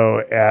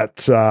go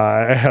at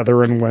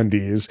Heather and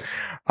Wendy's.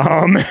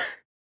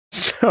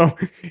 So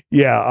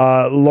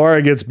yeah,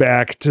 Laura gets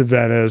back to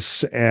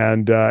Venice,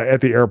 and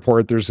at the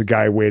airport, there's a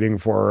guy waiting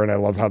for her, and I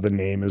love how the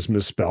name is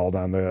misspelled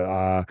on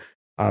the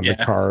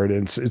card.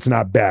 It's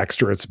not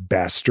Baxter, it's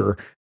Baster.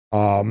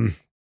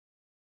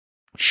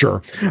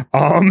 Sure.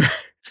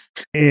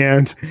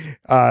 And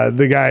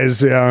the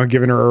guy's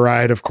giving her a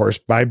ride, of course,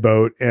 by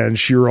boat, and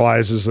she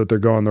realizes that they're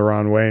going the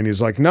wrong way, and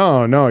he's like,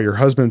 no, your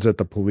husband's at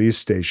the police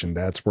station.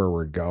 That's where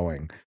we're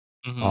going.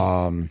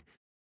 Mm-hmm.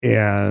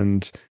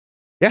 And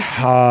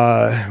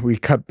yeah, we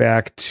cut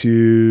back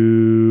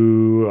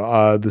to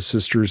the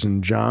sisters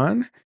and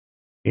John,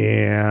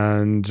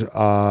 and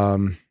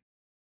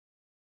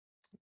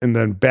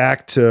then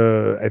back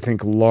to, I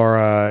think,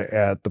 Laura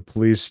at the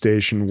police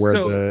station,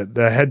 where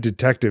the head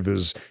detective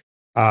is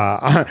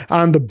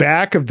on the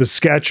back of the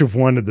sketch of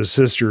one of the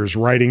sisters,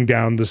 writing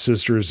down the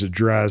sister's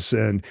address,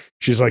 and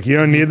she's like, "You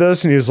don't need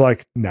this," and he's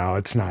like, "No,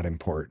 it's not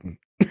important."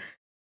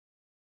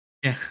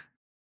 Yeah.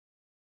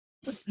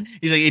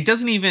 He's like, it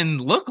doesn't even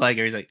look like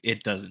her. He's like,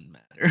 it doesn't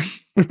matter.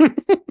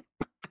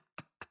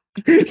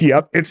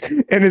 Yep. It's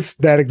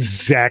that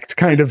exact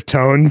kind of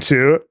tone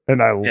too.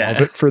 And I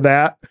love it for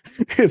that.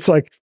 It's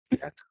like,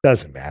 it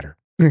doesn't matter.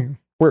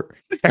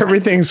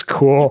 Everything's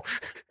cool.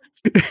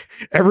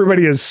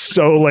 Everybody is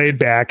so laid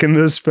back in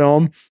this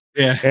film.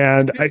 Yeah.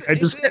 And I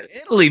just,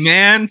 Italy,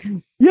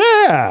 man.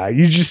 Yeah.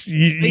 You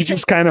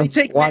just kind of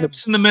take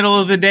naps in the middle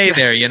of the day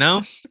there, you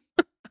know?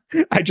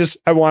 I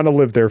want to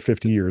live there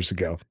 50 years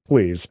ago,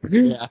 please.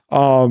 Yeah.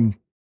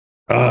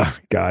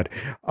 God.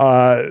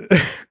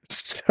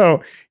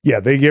 So yeah,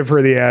 they give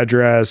her the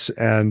address,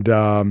 and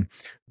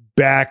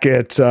back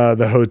at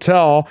the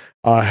hotel,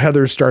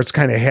 Heather starts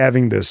kind of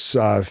having this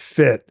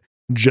fit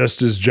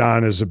just as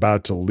John is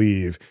about to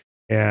leave.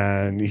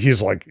 And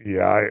he's like,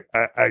 yeah,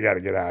 I got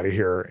to get out of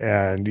here.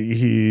 And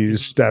he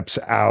steps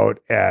out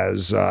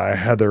as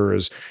Heather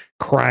is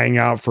crying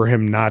out for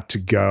him not to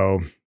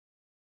go.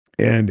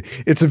 And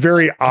it's a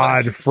very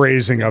odd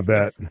phrasing of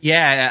that.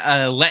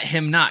 Yeah. Let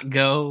him not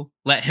go.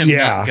 Let him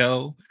not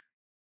go.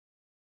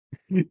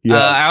 Yeah.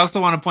 I also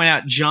want to point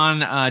out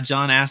John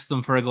asked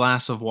them for a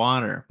glass of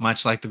water,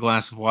 much like the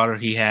glass of water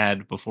he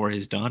had before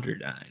his daughter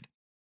died.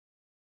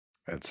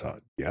 That's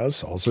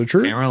yes, also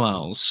true.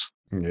 Parallels.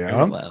 Yeah.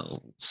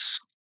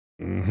 Parallels.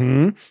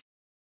 Mm-hmm.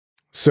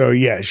 So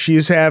yeah,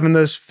 she's having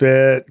this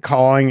fit,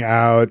 calling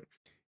out,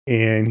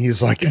 and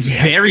he's like, it's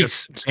very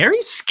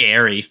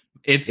scary.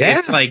 It's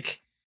like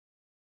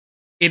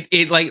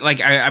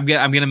I'm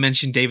gonna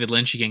mention David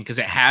Lynch again, because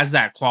it has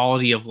that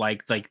quality of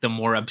like the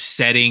more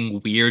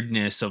upsetting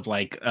weirdness of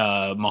like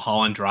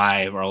Mulholland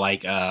Drive, or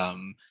like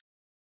the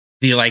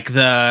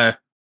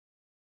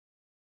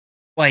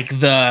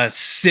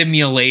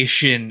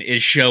simulation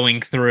is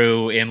showing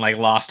through in like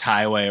Lost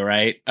Highway,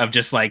 right? Of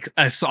just like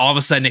all of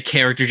a sudden a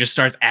character just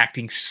starts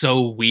acting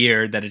so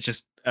weird that it's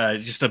just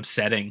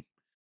upsetting.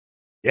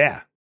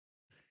 Yeah.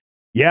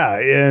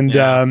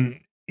 And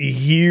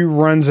he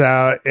runs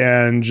out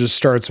and just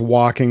starts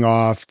walking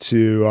off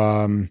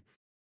to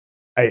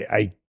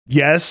I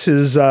guess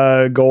his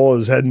goal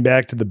is heading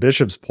back to the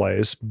bishop's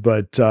place,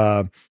 but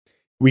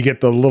we get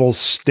the little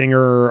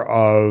stinger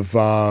of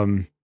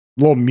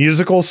little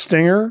musical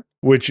stinger,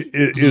 which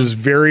is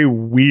very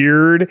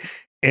weird,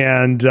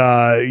 and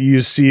you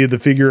see the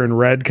figure in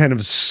red kind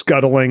of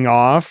scuttling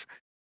off,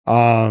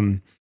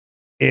 and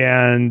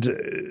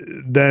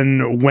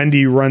then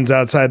Wendy runs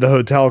outside the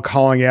hotel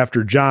calling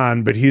after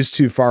John, but he's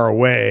too far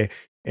away.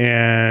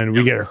 And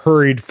we get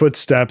hurried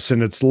footsteps,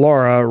 and it's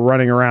Laura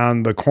running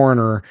around the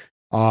corner.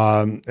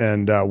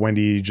 And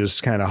Wendy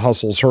just kind of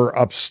hustles her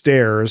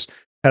upstairs.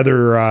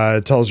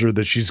 Heather tells her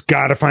that she's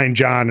got to find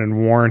John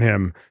and warn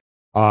him.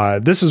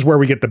 This is where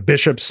we get the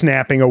bishop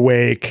snapping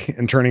awake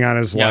and turning on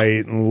his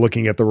light and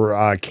looking at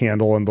the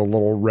candle and the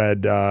little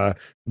red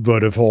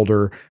votive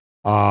holder.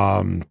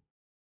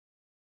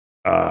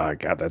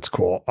 God, that's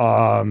cool.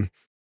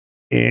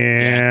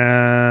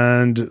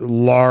 And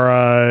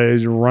Laura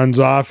runs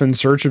off in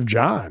search of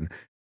John.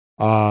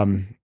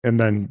 And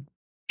then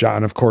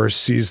John, of course,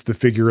 sees the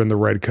figure in the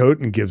red coat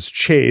and gives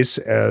chase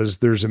as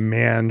there's a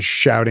man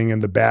shouting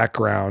in the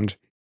background.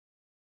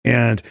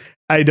 And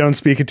I don't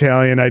speak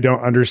Italian. I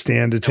don't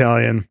understand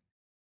Italian,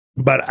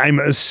 but I'm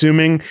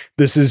assuming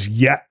this is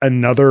yet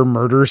another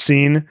murder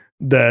scene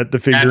that the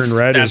figure in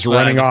red is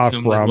running off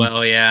from.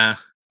 Well, yeah.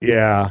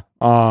 Yeah.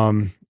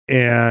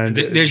 And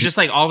there's just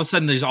like all of a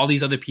sudden there's all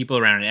these other people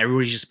around and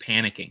everybody's just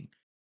panicking.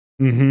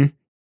 Mm-hmm.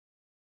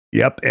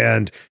 Yep.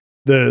 And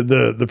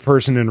the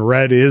person in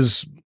red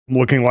is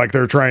looking like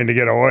they're trying to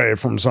get away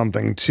from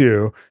something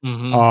too.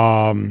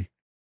 Mm-hmm.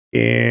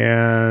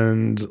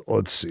 And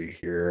let's see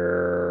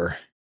here.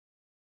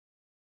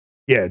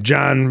 Yeah,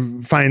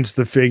 John finds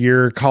the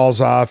figure,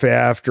 calls off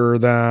after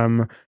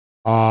them.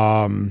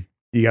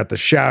 You got the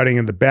shouting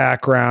in the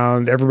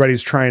background.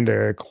 Everybody's trying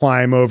to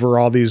climb over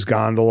all these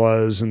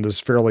gondolas in this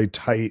fairly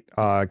tight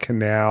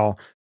canal.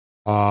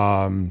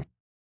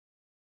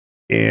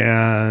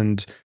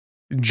 And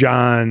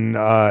John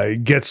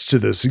gets to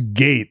this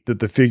gate that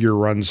the figure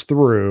runs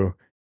through,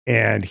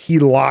 and he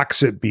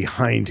locks it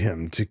behind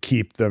him to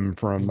keep them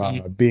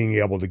from being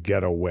able to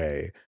get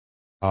away.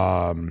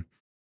 I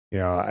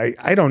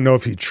don't know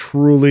if he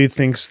truly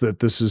thinks that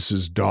this is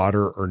his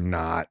daughter or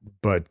not,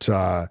 but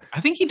I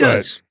think he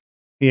does.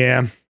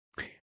 Yeah.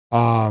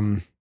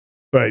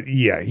 But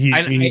yeah,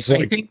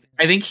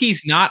 I think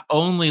he's not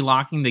only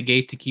locking the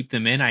gate to keep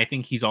them in, I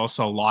think he's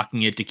also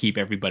locking it to keep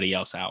everybody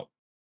else out.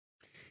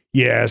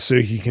 Yeah,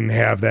 so he can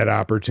have that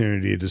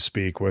opportunity to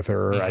speak with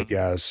her, I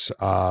guess.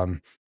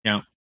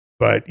 Yeah.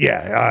 But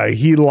yeah,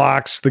 he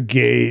locks the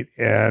gate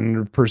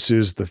and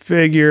pursues the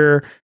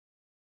figure.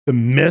 The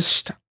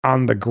mist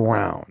on the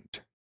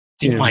ground.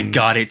 Oh my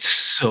God, it's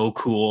so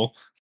cool.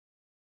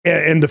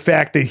 And the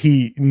fact that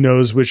he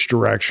knows which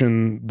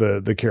direction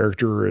the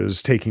character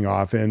is taking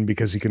off in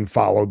because he can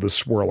follow the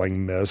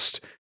swirling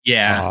mist.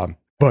 Yeah.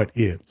 But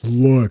it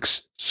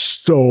looks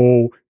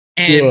so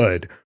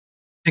good.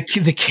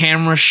 The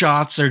camera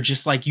shots are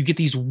just like, you get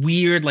these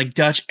weird like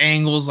Dutch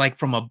angles like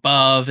from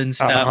above and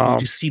stuff. You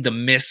just see the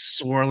mist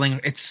swirling.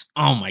 It's,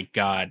 oh my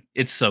God,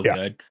 it's so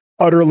good.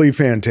 Utterly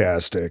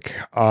fantastic.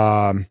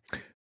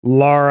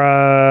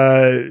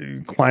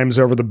 Laura climbs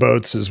over the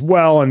boats as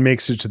well and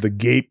makes it to the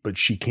gate, but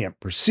she can't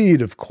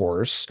proceed, of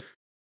course.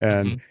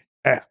 And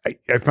I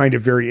find it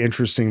very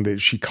interesting that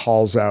she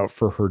calls out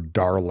for her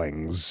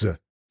darlings,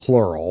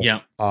 plural.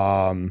 Yeah.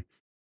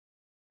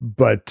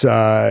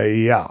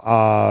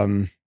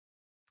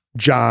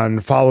 John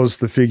follows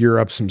the figure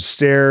up some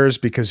stairs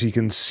because he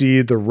can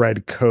see the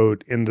red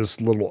coat in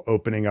this little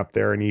opening up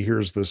there, and he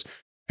hears this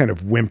kind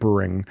of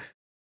whimpering.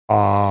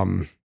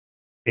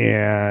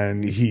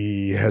 And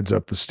he heads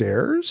up the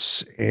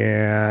stairs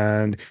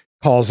and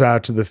calls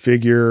out to the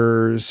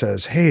figure,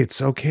 says, "Hey,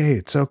 it's okay.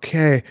 It's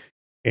okay."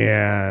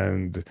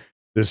 And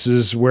this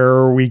is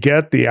where we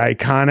get the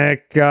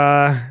iconic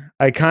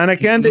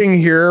ending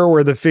here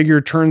where the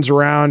figure turns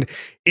around.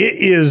 It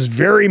is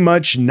very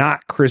much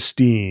not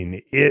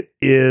Christine. It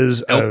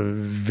is a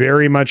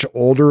very much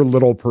older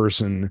little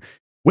person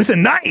with a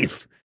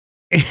knife.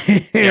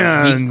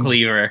 And meat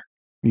cleaver.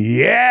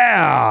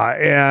 Yeah.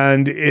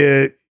 And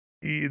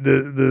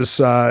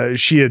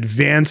she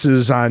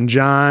advances on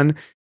John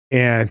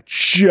and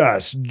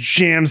just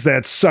jams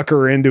that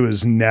sucker into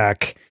his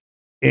neck,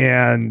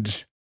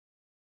 and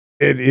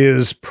it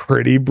is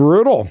pretty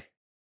brutal.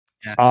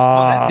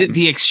 Yeah.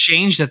 The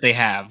exchange that they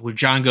have where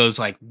John goes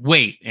like,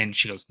 "Wait," and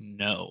she goes,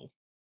 "No."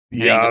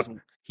 Yeah.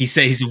 He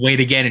says,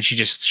 "Wait again," and she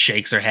just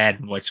shakes her head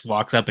and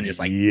walks up and just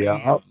like,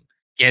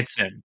 gets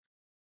him.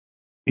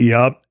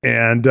 Yep.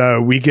 And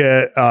we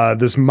get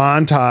this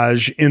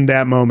montage in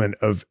that moment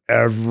of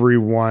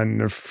everyone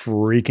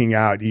freaking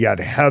out. You got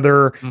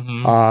Heather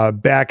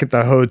back at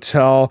the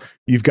hotel.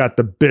 You've got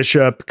the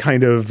bishop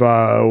kind of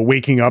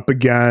waking up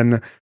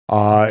again,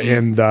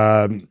 and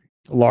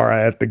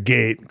Laura at the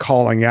gate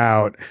calling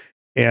out.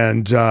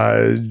 And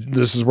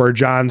this is where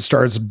John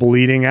starts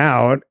bleeding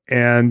out.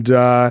 And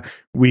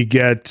we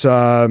get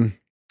all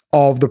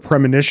of the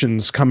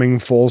premonitions coming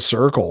full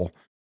circle.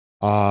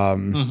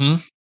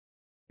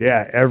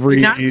 Yeah,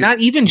 not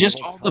even just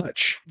all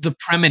the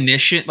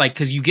premonition, like,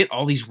 because you get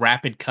all these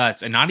rapid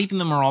cuts, and not even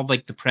them are all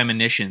like the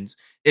premonitions.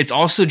 It's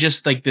also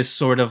just like this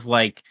sort of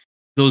like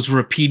those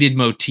repeated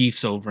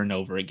motifs over and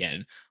over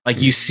again.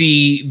 Like you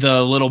see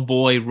the little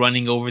boy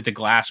running over the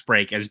glass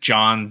break as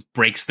John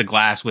breaks the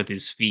glass with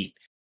his feet.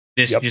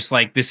 Just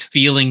like this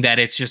feeling that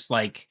it's just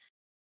like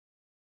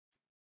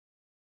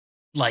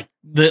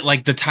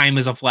the time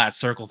is a flat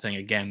circle thing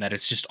again. That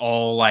it's just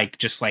all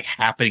like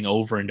happening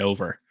over and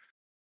over.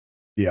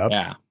 Yep.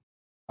 Yeah.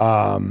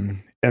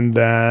 And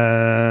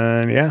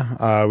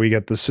then, we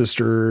get the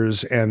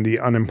sisters and the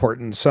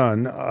unimportant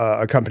son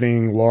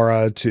accompanying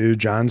Laura to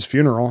John's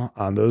funeral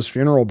on those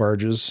funeral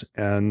barges.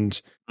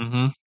 And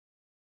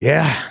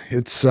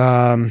it's,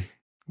 I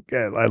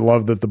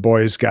love that the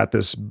boys got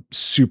this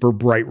super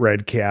bright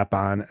red cap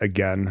on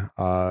again,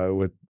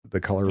 with the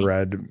color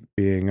red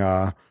being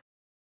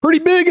pretty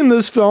big in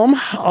this film.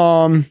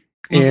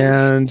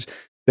 And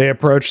they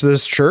approach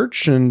this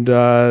church and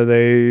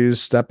they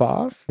step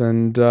off,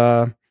 and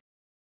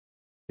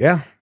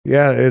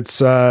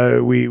it's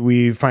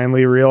we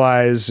finally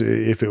realize,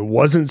 if it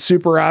wasn't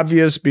super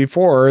obvious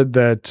before,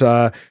 that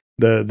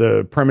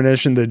the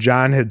premonition that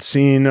John had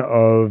seen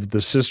of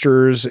the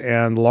sisters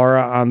and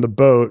Laura on the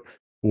boat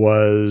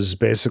was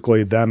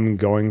basically them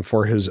going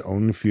for his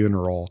own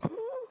funeral.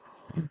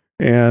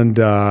 And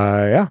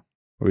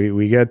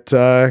we get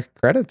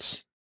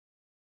credits.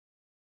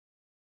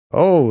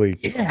 Holy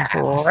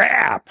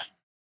crap.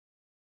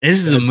 This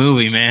is a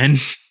movie, man.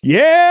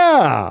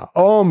 Yeah.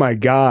 Oh my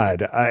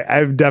God.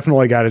 I've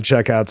definitely got to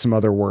check out some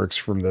other works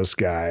from this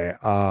guy.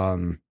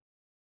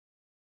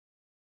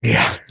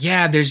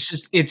 Yeah,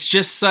 it's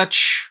just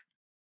such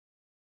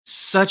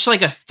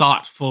like a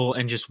thoughtful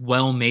and just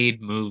well-made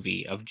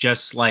movie of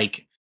just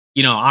like,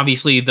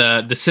 obviously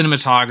the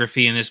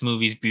cinematography in this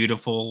movie is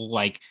beautiful.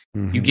 Like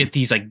you get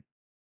these like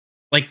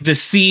like the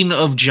scene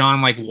of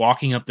John like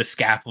walking up the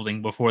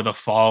scaffolding before the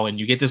fall, and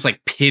you get this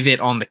like pivot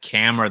on the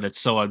camera that's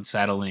so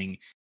unsettling,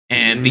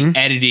 and the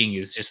editing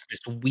is just this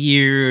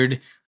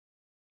weird,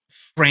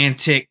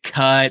 frantic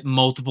cut,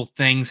 multiple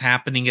things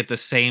happening at the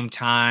same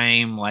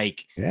time,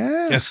 like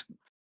just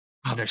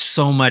there's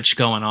so much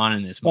going on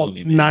in this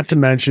movie. Man. Not to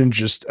mention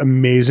just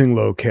amazing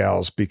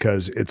locales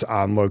because it's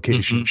on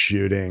location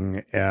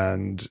shooting,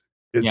 and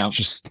it's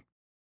just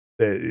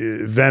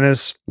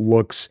Venice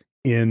looks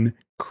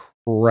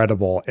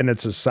incredible, and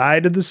it's a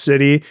side of the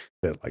city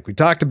that, like we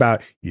talked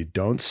about, you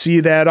don't see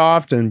that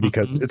often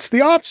because it's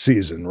the off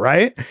season,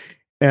 right?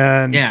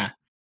 And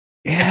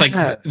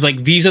it's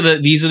like these are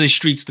the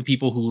streets the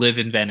people who live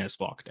in Venice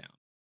walk down,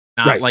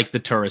 not like the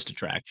tourist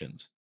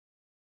attractions.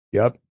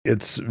 Yep,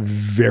 it's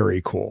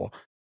very cool,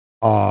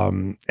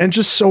 and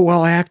just so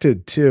well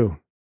acted too.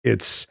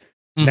 It's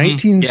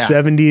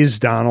 1970s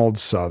Donald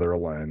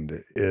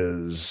Sutherland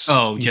is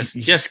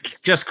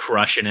just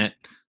crushing it.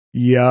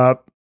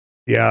 Yep.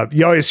 Yeah.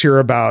 You always hear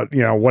about,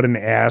 what an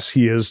ass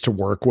he is to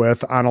work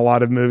with on a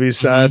lot of movie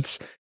sets.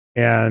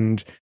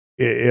 And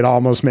it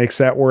almost makes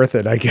that worth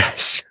it, I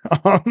guess.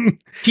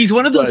 He's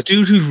one of those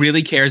dudes who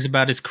really cares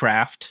about his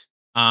craft.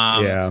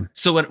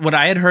 So what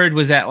I had heard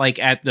was that like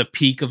at the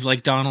peak of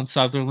like Donald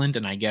Sutherland,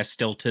 and I guess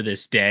still to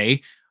this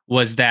day,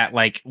 was that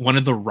like one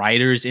of the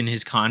writers in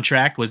his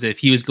contract was that if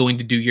he was going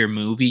to do your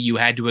movie, you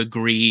had to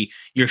agree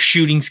your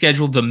shooting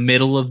schedule. The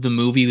middle of the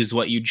movie was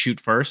what you'd shoot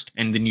first,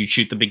 and then you'd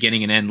shoot the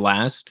beginning and end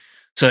last.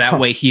 So that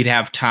way he'd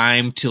have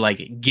time to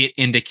like get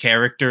into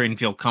character and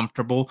feel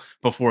comfortable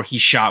before he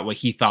shot what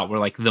he thought were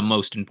like the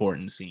most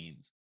important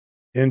scenes.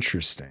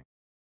 Interesting.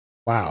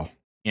 Wow.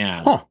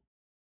 Yeah. Huh.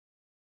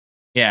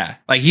 Yeah.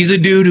 Like he's a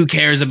dude who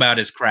cares about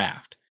his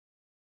craft.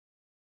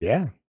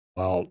 Yeah.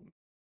 Well,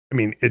 I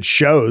mean, it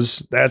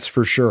shows, that's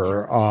for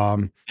sure.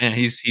 And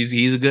he's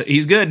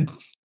good.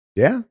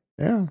 Yeah.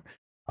 Yeah.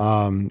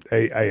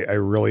 I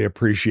really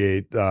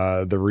appreciate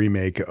the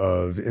remake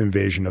of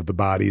Invasion of the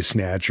Body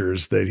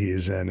Snatchers that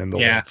he's in the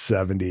late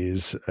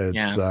 70s.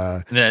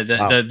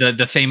 It's,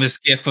 the famous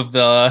gif of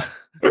the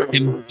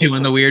him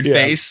doing the weird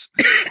face.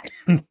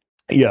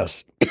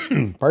 Yes.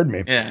 Pardon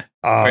me.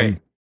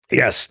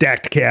 Yeah.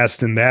 Stacked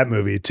cast in that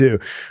movie too.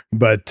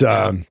 But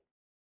God,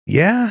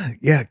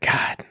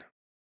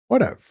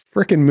 what a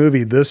freaking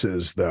movie this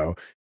is, though.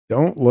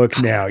 Don't look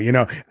now.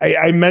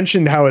 I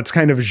mentioned how it's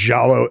kind of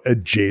giallo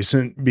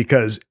adjacent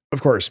because,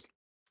 of course,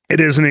 it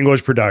is an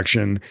English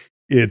production.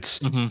 It's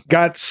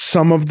got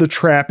some of the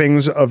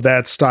trappings of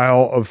that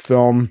style of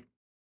film,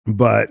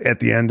 but at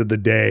the end of the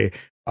day,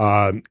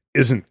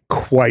 isn't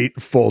quite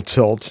full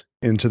tilt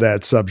into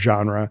that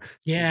subgenre.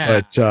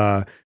 Yeah.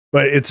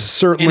 But it's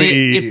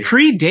certainly it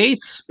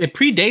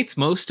predates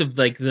most of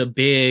like the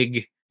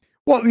big.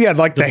 Well, yeah,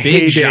 like the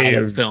heyday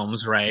of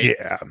films, right?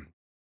 Yeah.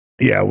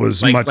 Yeah, it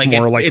was much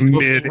more like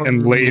mid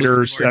and later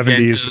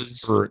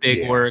 70s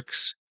big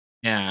works.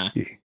 Yeah.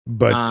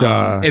 But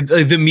I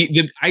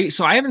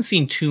haven't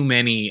seen too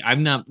many.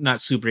 I'm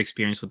not super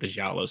experienced with the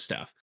giallo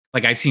stuff.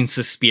 Like I've seen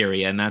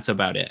Suspiria and that's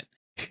about it.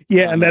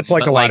 Yeah, and that's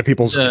like a lot of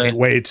people's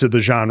way to the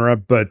genre,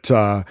 but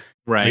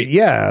right.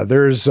 Yeah,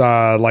 there's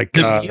like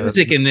the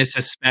music in this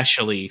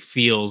especially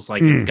feels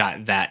like it's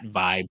got that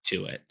vibe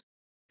to it.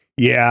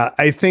 Yeah,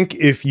 I think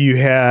if you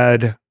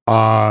had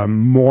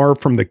more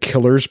from the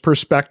killer's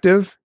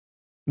perspective,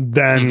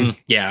 then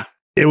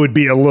it would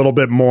be a little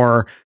bit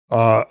more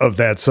of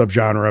that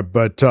subgenre.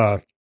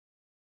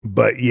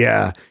 But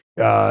yeah,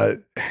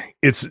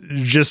 it's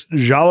just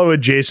giallo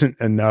adjacent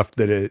enough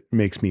that it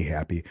makes me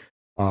happy.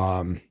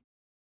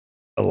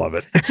 I love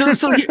it. So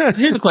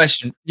here's a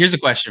question. Here's a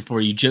question for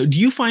you, Joe. Do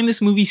you find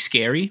this movie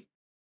scary?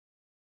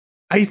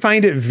 I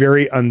find it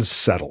very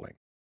unsettling.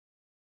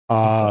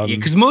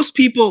 Because most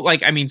people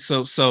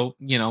so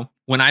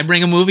when I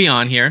bring a movie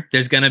on here,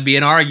 there's going to be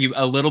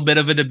a little bit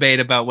of a debate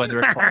about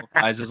whether it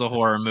qualifies as a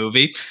horror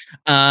movie.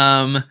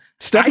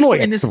 It's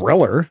definitely a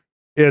thriller.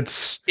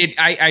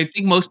 I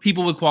think most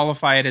people would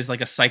qualify it as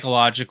like a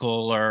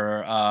psychological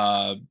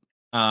or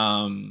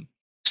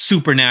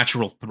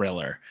supernatural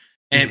thriller.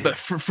 But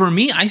for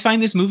me, I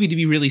find this movie to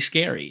be really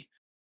scary.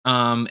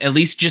 At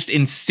least just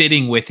in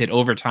sitting with it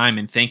over time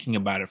and thinking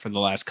about it for the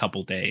last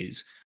couple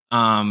days.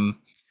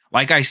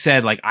 Like I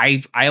said, like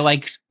I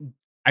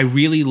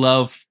really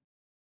love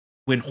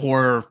when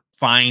horror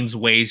finds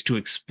ways to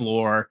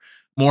explore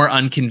more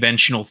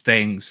unconventional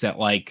things that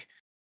like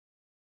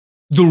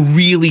the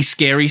really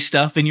scary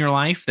stuff in your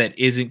life that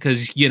isn't,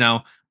 because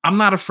I'm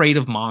not afraid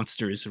of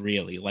monsters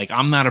really. Like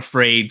I'm not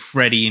afraid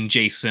Freddy and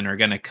Jason are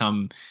gonna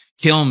come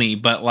kill me,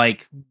 but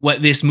like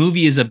what this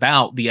movie is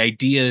about, the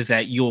idea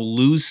that you'll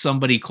lose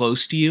somebody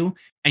close to you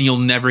and you'll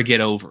never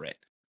get over it.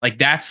 Like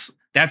that's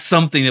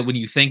something that when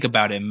you think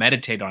about it and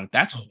meditate on it,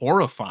 that's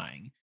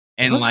horrifying.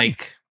 And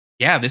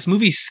this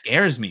movie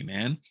scares me,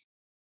 man.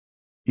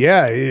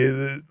 Yeah,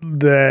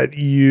 that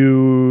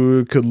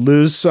you could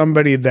lose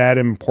somebody that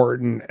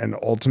important and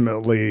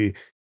ultimately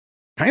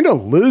kind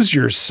of lose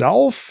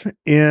yourself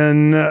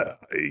in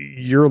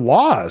your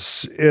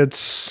loss.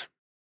 It's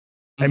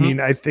I mean,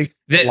 I think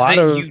that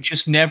you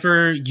just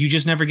never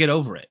get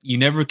over it. You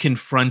never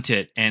confront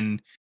it,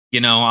 and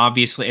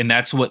obviously, and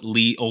that's what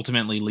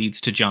ultimately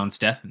leads to John's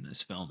death in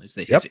this film, is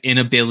that his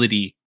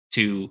inability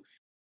to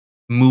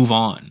move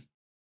on.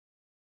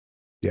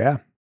 Yeah.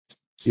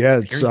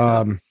 It's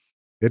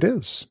it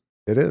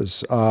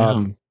is.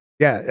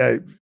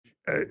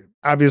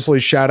 Obviously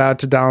shout out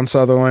to Don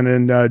Sutherland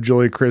and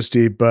Julie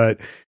Christie, but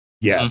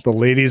the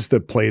ladies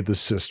that played the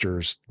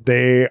sisters,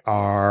 they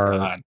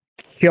are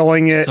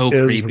killing it so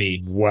as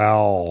creepy.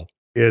 Well.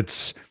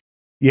 It's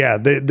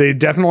they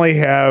definitely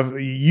have,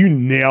 you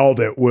nailed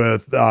it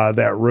with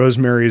that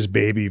Rosemary's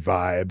Baby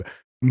vibe.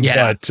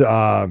 Yeah.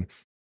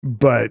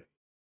 But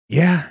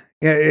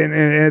and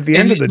at the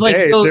end of the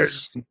day,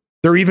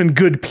 they're even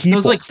good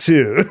people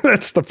too.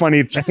 That's the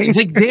funny thing.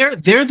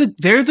 They're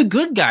the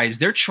good guys.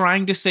 They're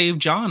trying to save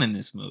John in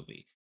this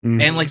movie.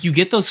 And you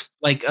get those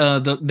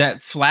that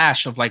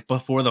flash of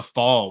before the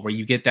fall, where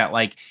you get that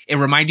it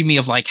reminded me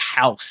of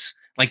House,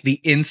 the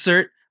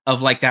insert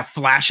of that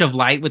flash of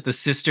light with the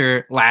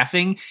sister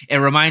laughing. It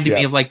reminded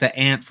me of the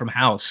aunt from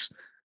House.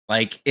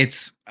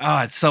 It's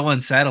so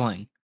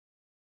unsettling.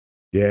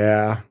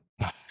 Yeah.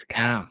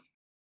 Yeah.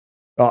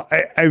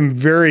 I'm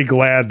very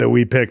glad that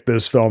we picked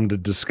this film to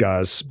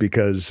discuss,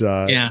 because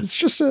it's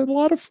just a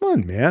lot of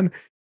fun, man.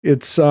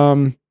 It's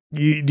do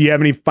you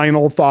have any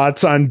final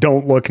thoughts on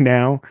Don't Look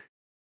Now?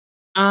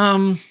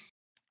 I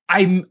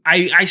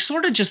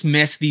sort of just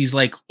miss these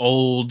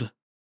old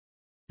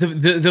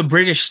the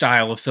British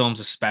style of films,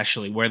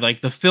 especially where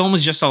the film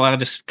is just allowed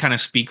to kind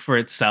of speak for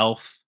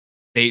itself.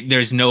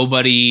 There's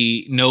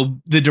nobody,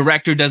 the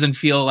director doesn't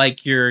feel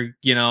like you're,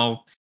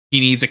 he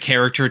needs a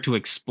character to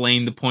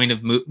explain the point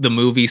of the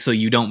movie so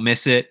you don't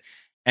miss it.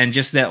 And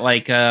just that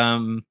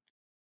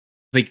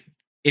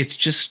it's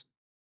just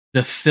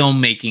the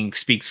filmmaking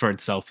speaks for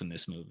itself in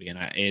this movie. And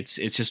it's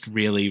just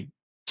really,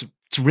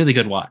 it's a really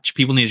good watch.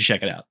 People need to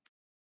check it out.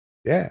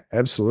 Yeah,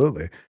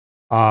 absolutely.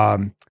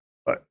 I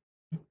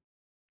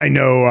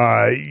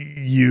know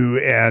you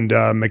and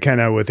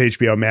McKenna with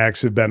HBO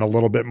Max have been a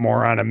little bit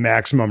more on a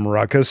Maximum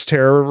Ruckus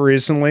tear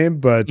recently,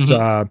 but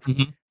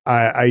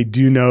I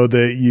do know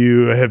that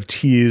you have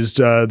teased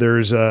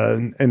there's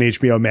an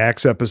HBO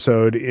Max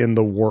episode in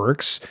the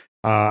works.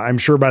 I'm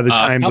sure by the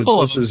time that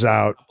this is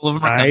out.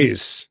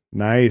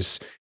 Nice.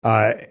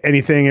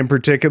 Anything in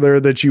particular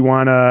that you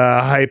want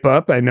to hype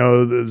up? I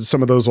know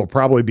some of those will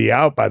probably be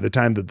out by the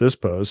time that this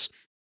posts.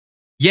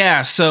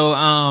 Yeah, so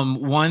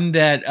one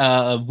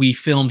that we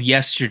filmed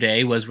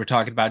yesterday was, we're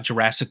talking about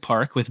Jurassic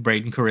Park with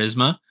Braden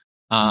Charisma.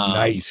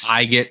 Nice.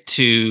 I get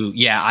to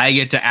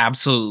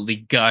absolutely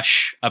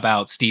gush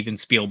about Steven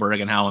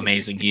Spielberg and how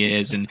amazing he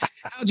is, and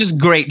how just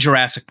great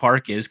Jurassic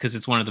Park is, because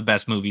it's one of the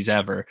best movies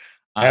ever.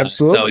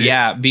 Absolutely.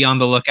 So be on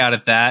the lookout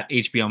at that,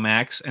 HBO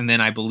Max. And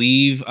then I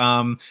believe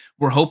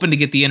we're hoping to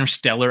get the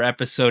Interstellar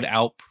episode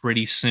out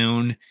pretty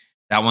soon.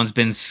 That one's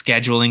been,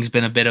 scheduling's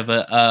been a bit of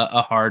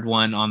a hard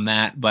one on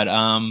that, but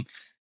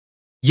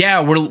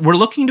we're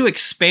looking to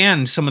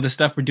expand some of the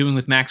stuff we're doing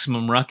with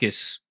Maximum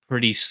Ruckus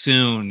pretty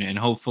soon, and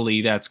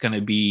hopefully that's going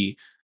to be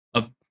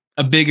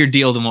a bigger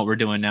deal than what we're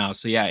doing now.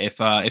 So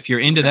if you're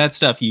into that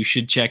stuff, you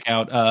should check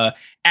out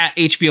at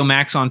HBO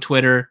Max on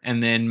Twitter,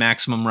 and then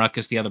Maximum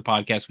Ruckus, the other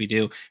podcast we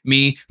do.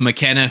 Me,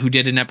 McKenna, who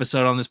did an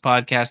episode on this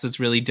podcast that's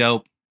really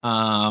dope.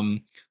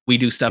 We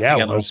do stuff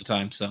together all the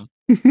time. So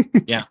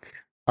yeah.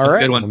 All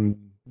right. Good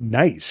one.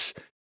 Nice.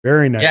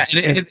 Very nice.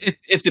 Yeah,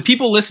 if the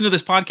people listen to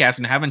this podcast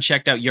and haven't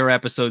checked out your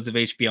episodes of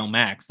HBO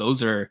Max,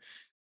 those are,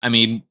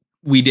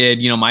 we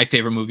did, my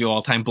favorite movie of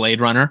all time,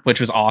 Blade Runner, which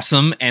was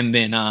awesome. And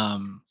then,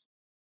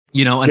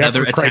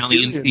 another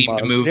Italian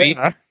themed movie.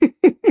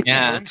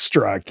 Yeah.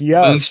 Moonstruck.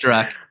 Yes.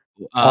 Moonstruck.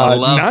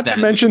 Not to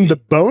mention the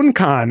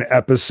BoneCon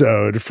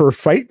episode for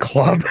Fight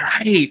Club.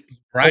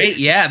 Right.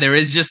 Yeah. There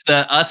is just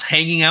us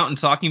hanging out and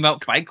talking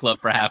about Fight Club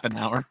for half an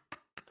hour.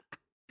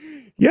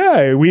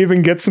 Yeah, we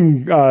even get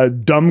some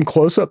dumb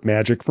close-up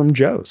magic from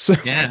Joe. So.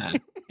 Yeah.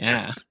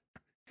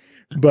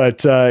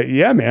 But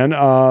man.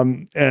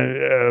 And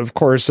of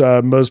course,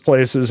 most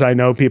places I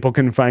know people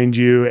can find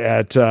you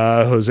at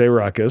Jose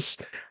Ruckus.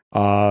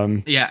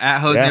 At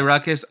Jose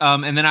Ruckus.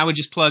 And then I would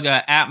just plug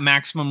at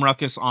Maximum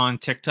Ruckus on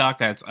TikTok.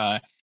 That's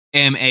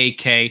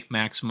MAK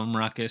Maximum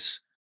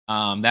Ruckus.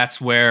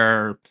 That's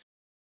where,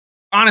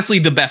 honestly,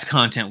 the best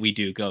content we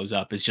do goes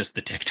up, is just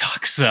the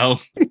TikTok. So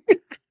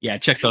yeah,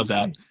 check those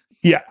out.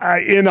 Yeah,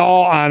 in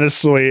all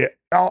honesty,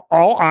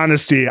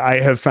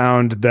 I have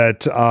found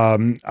that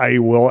I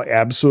will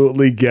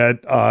absolutely get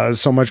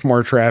so much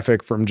more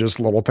traffic from just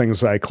little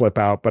things that I clip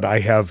out, but I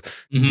have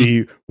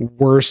the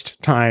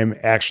worst time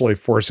actually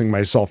forcing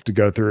myself to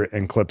go through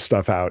and clip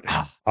stuff out.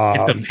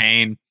 It's a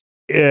pain.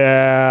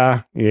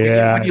 Yeah.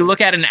 When you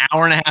look at an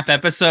hour and a half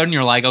episode and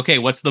you're like, okay,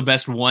 what's the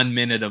best 1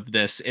 minute of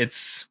this?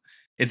 It's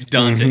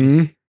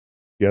daunting.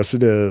 Yes,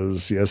 it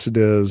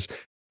is.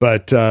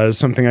 but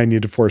something I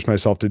need to force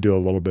myself to do a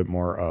little bit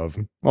more of.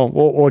 Well,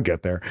 we'll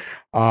get there.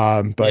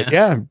 But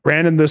yeah,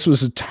 Brandon, this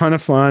was a ton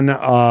of fun.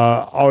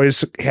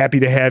 Always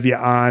happy to have you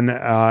on.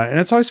 And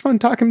it's always fun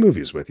talking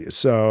movies with you.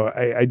 So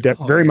I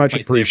very much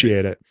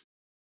appreciate it.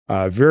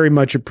 Very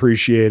much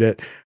appreciate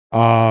it.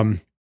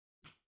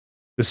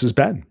 This has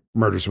been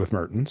Murders with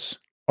Mertens,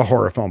 a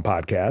horror film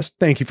podcast.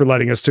 Thank you for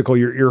letting us tickle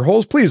your ear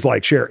holes. Please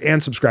like, share,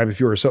 and subscribe if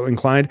you are so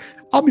inclined.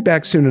 I'll be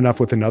back soon enough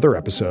with another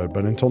episode.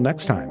 But until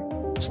next time,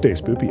 stay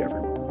spoopy,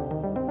 everyone.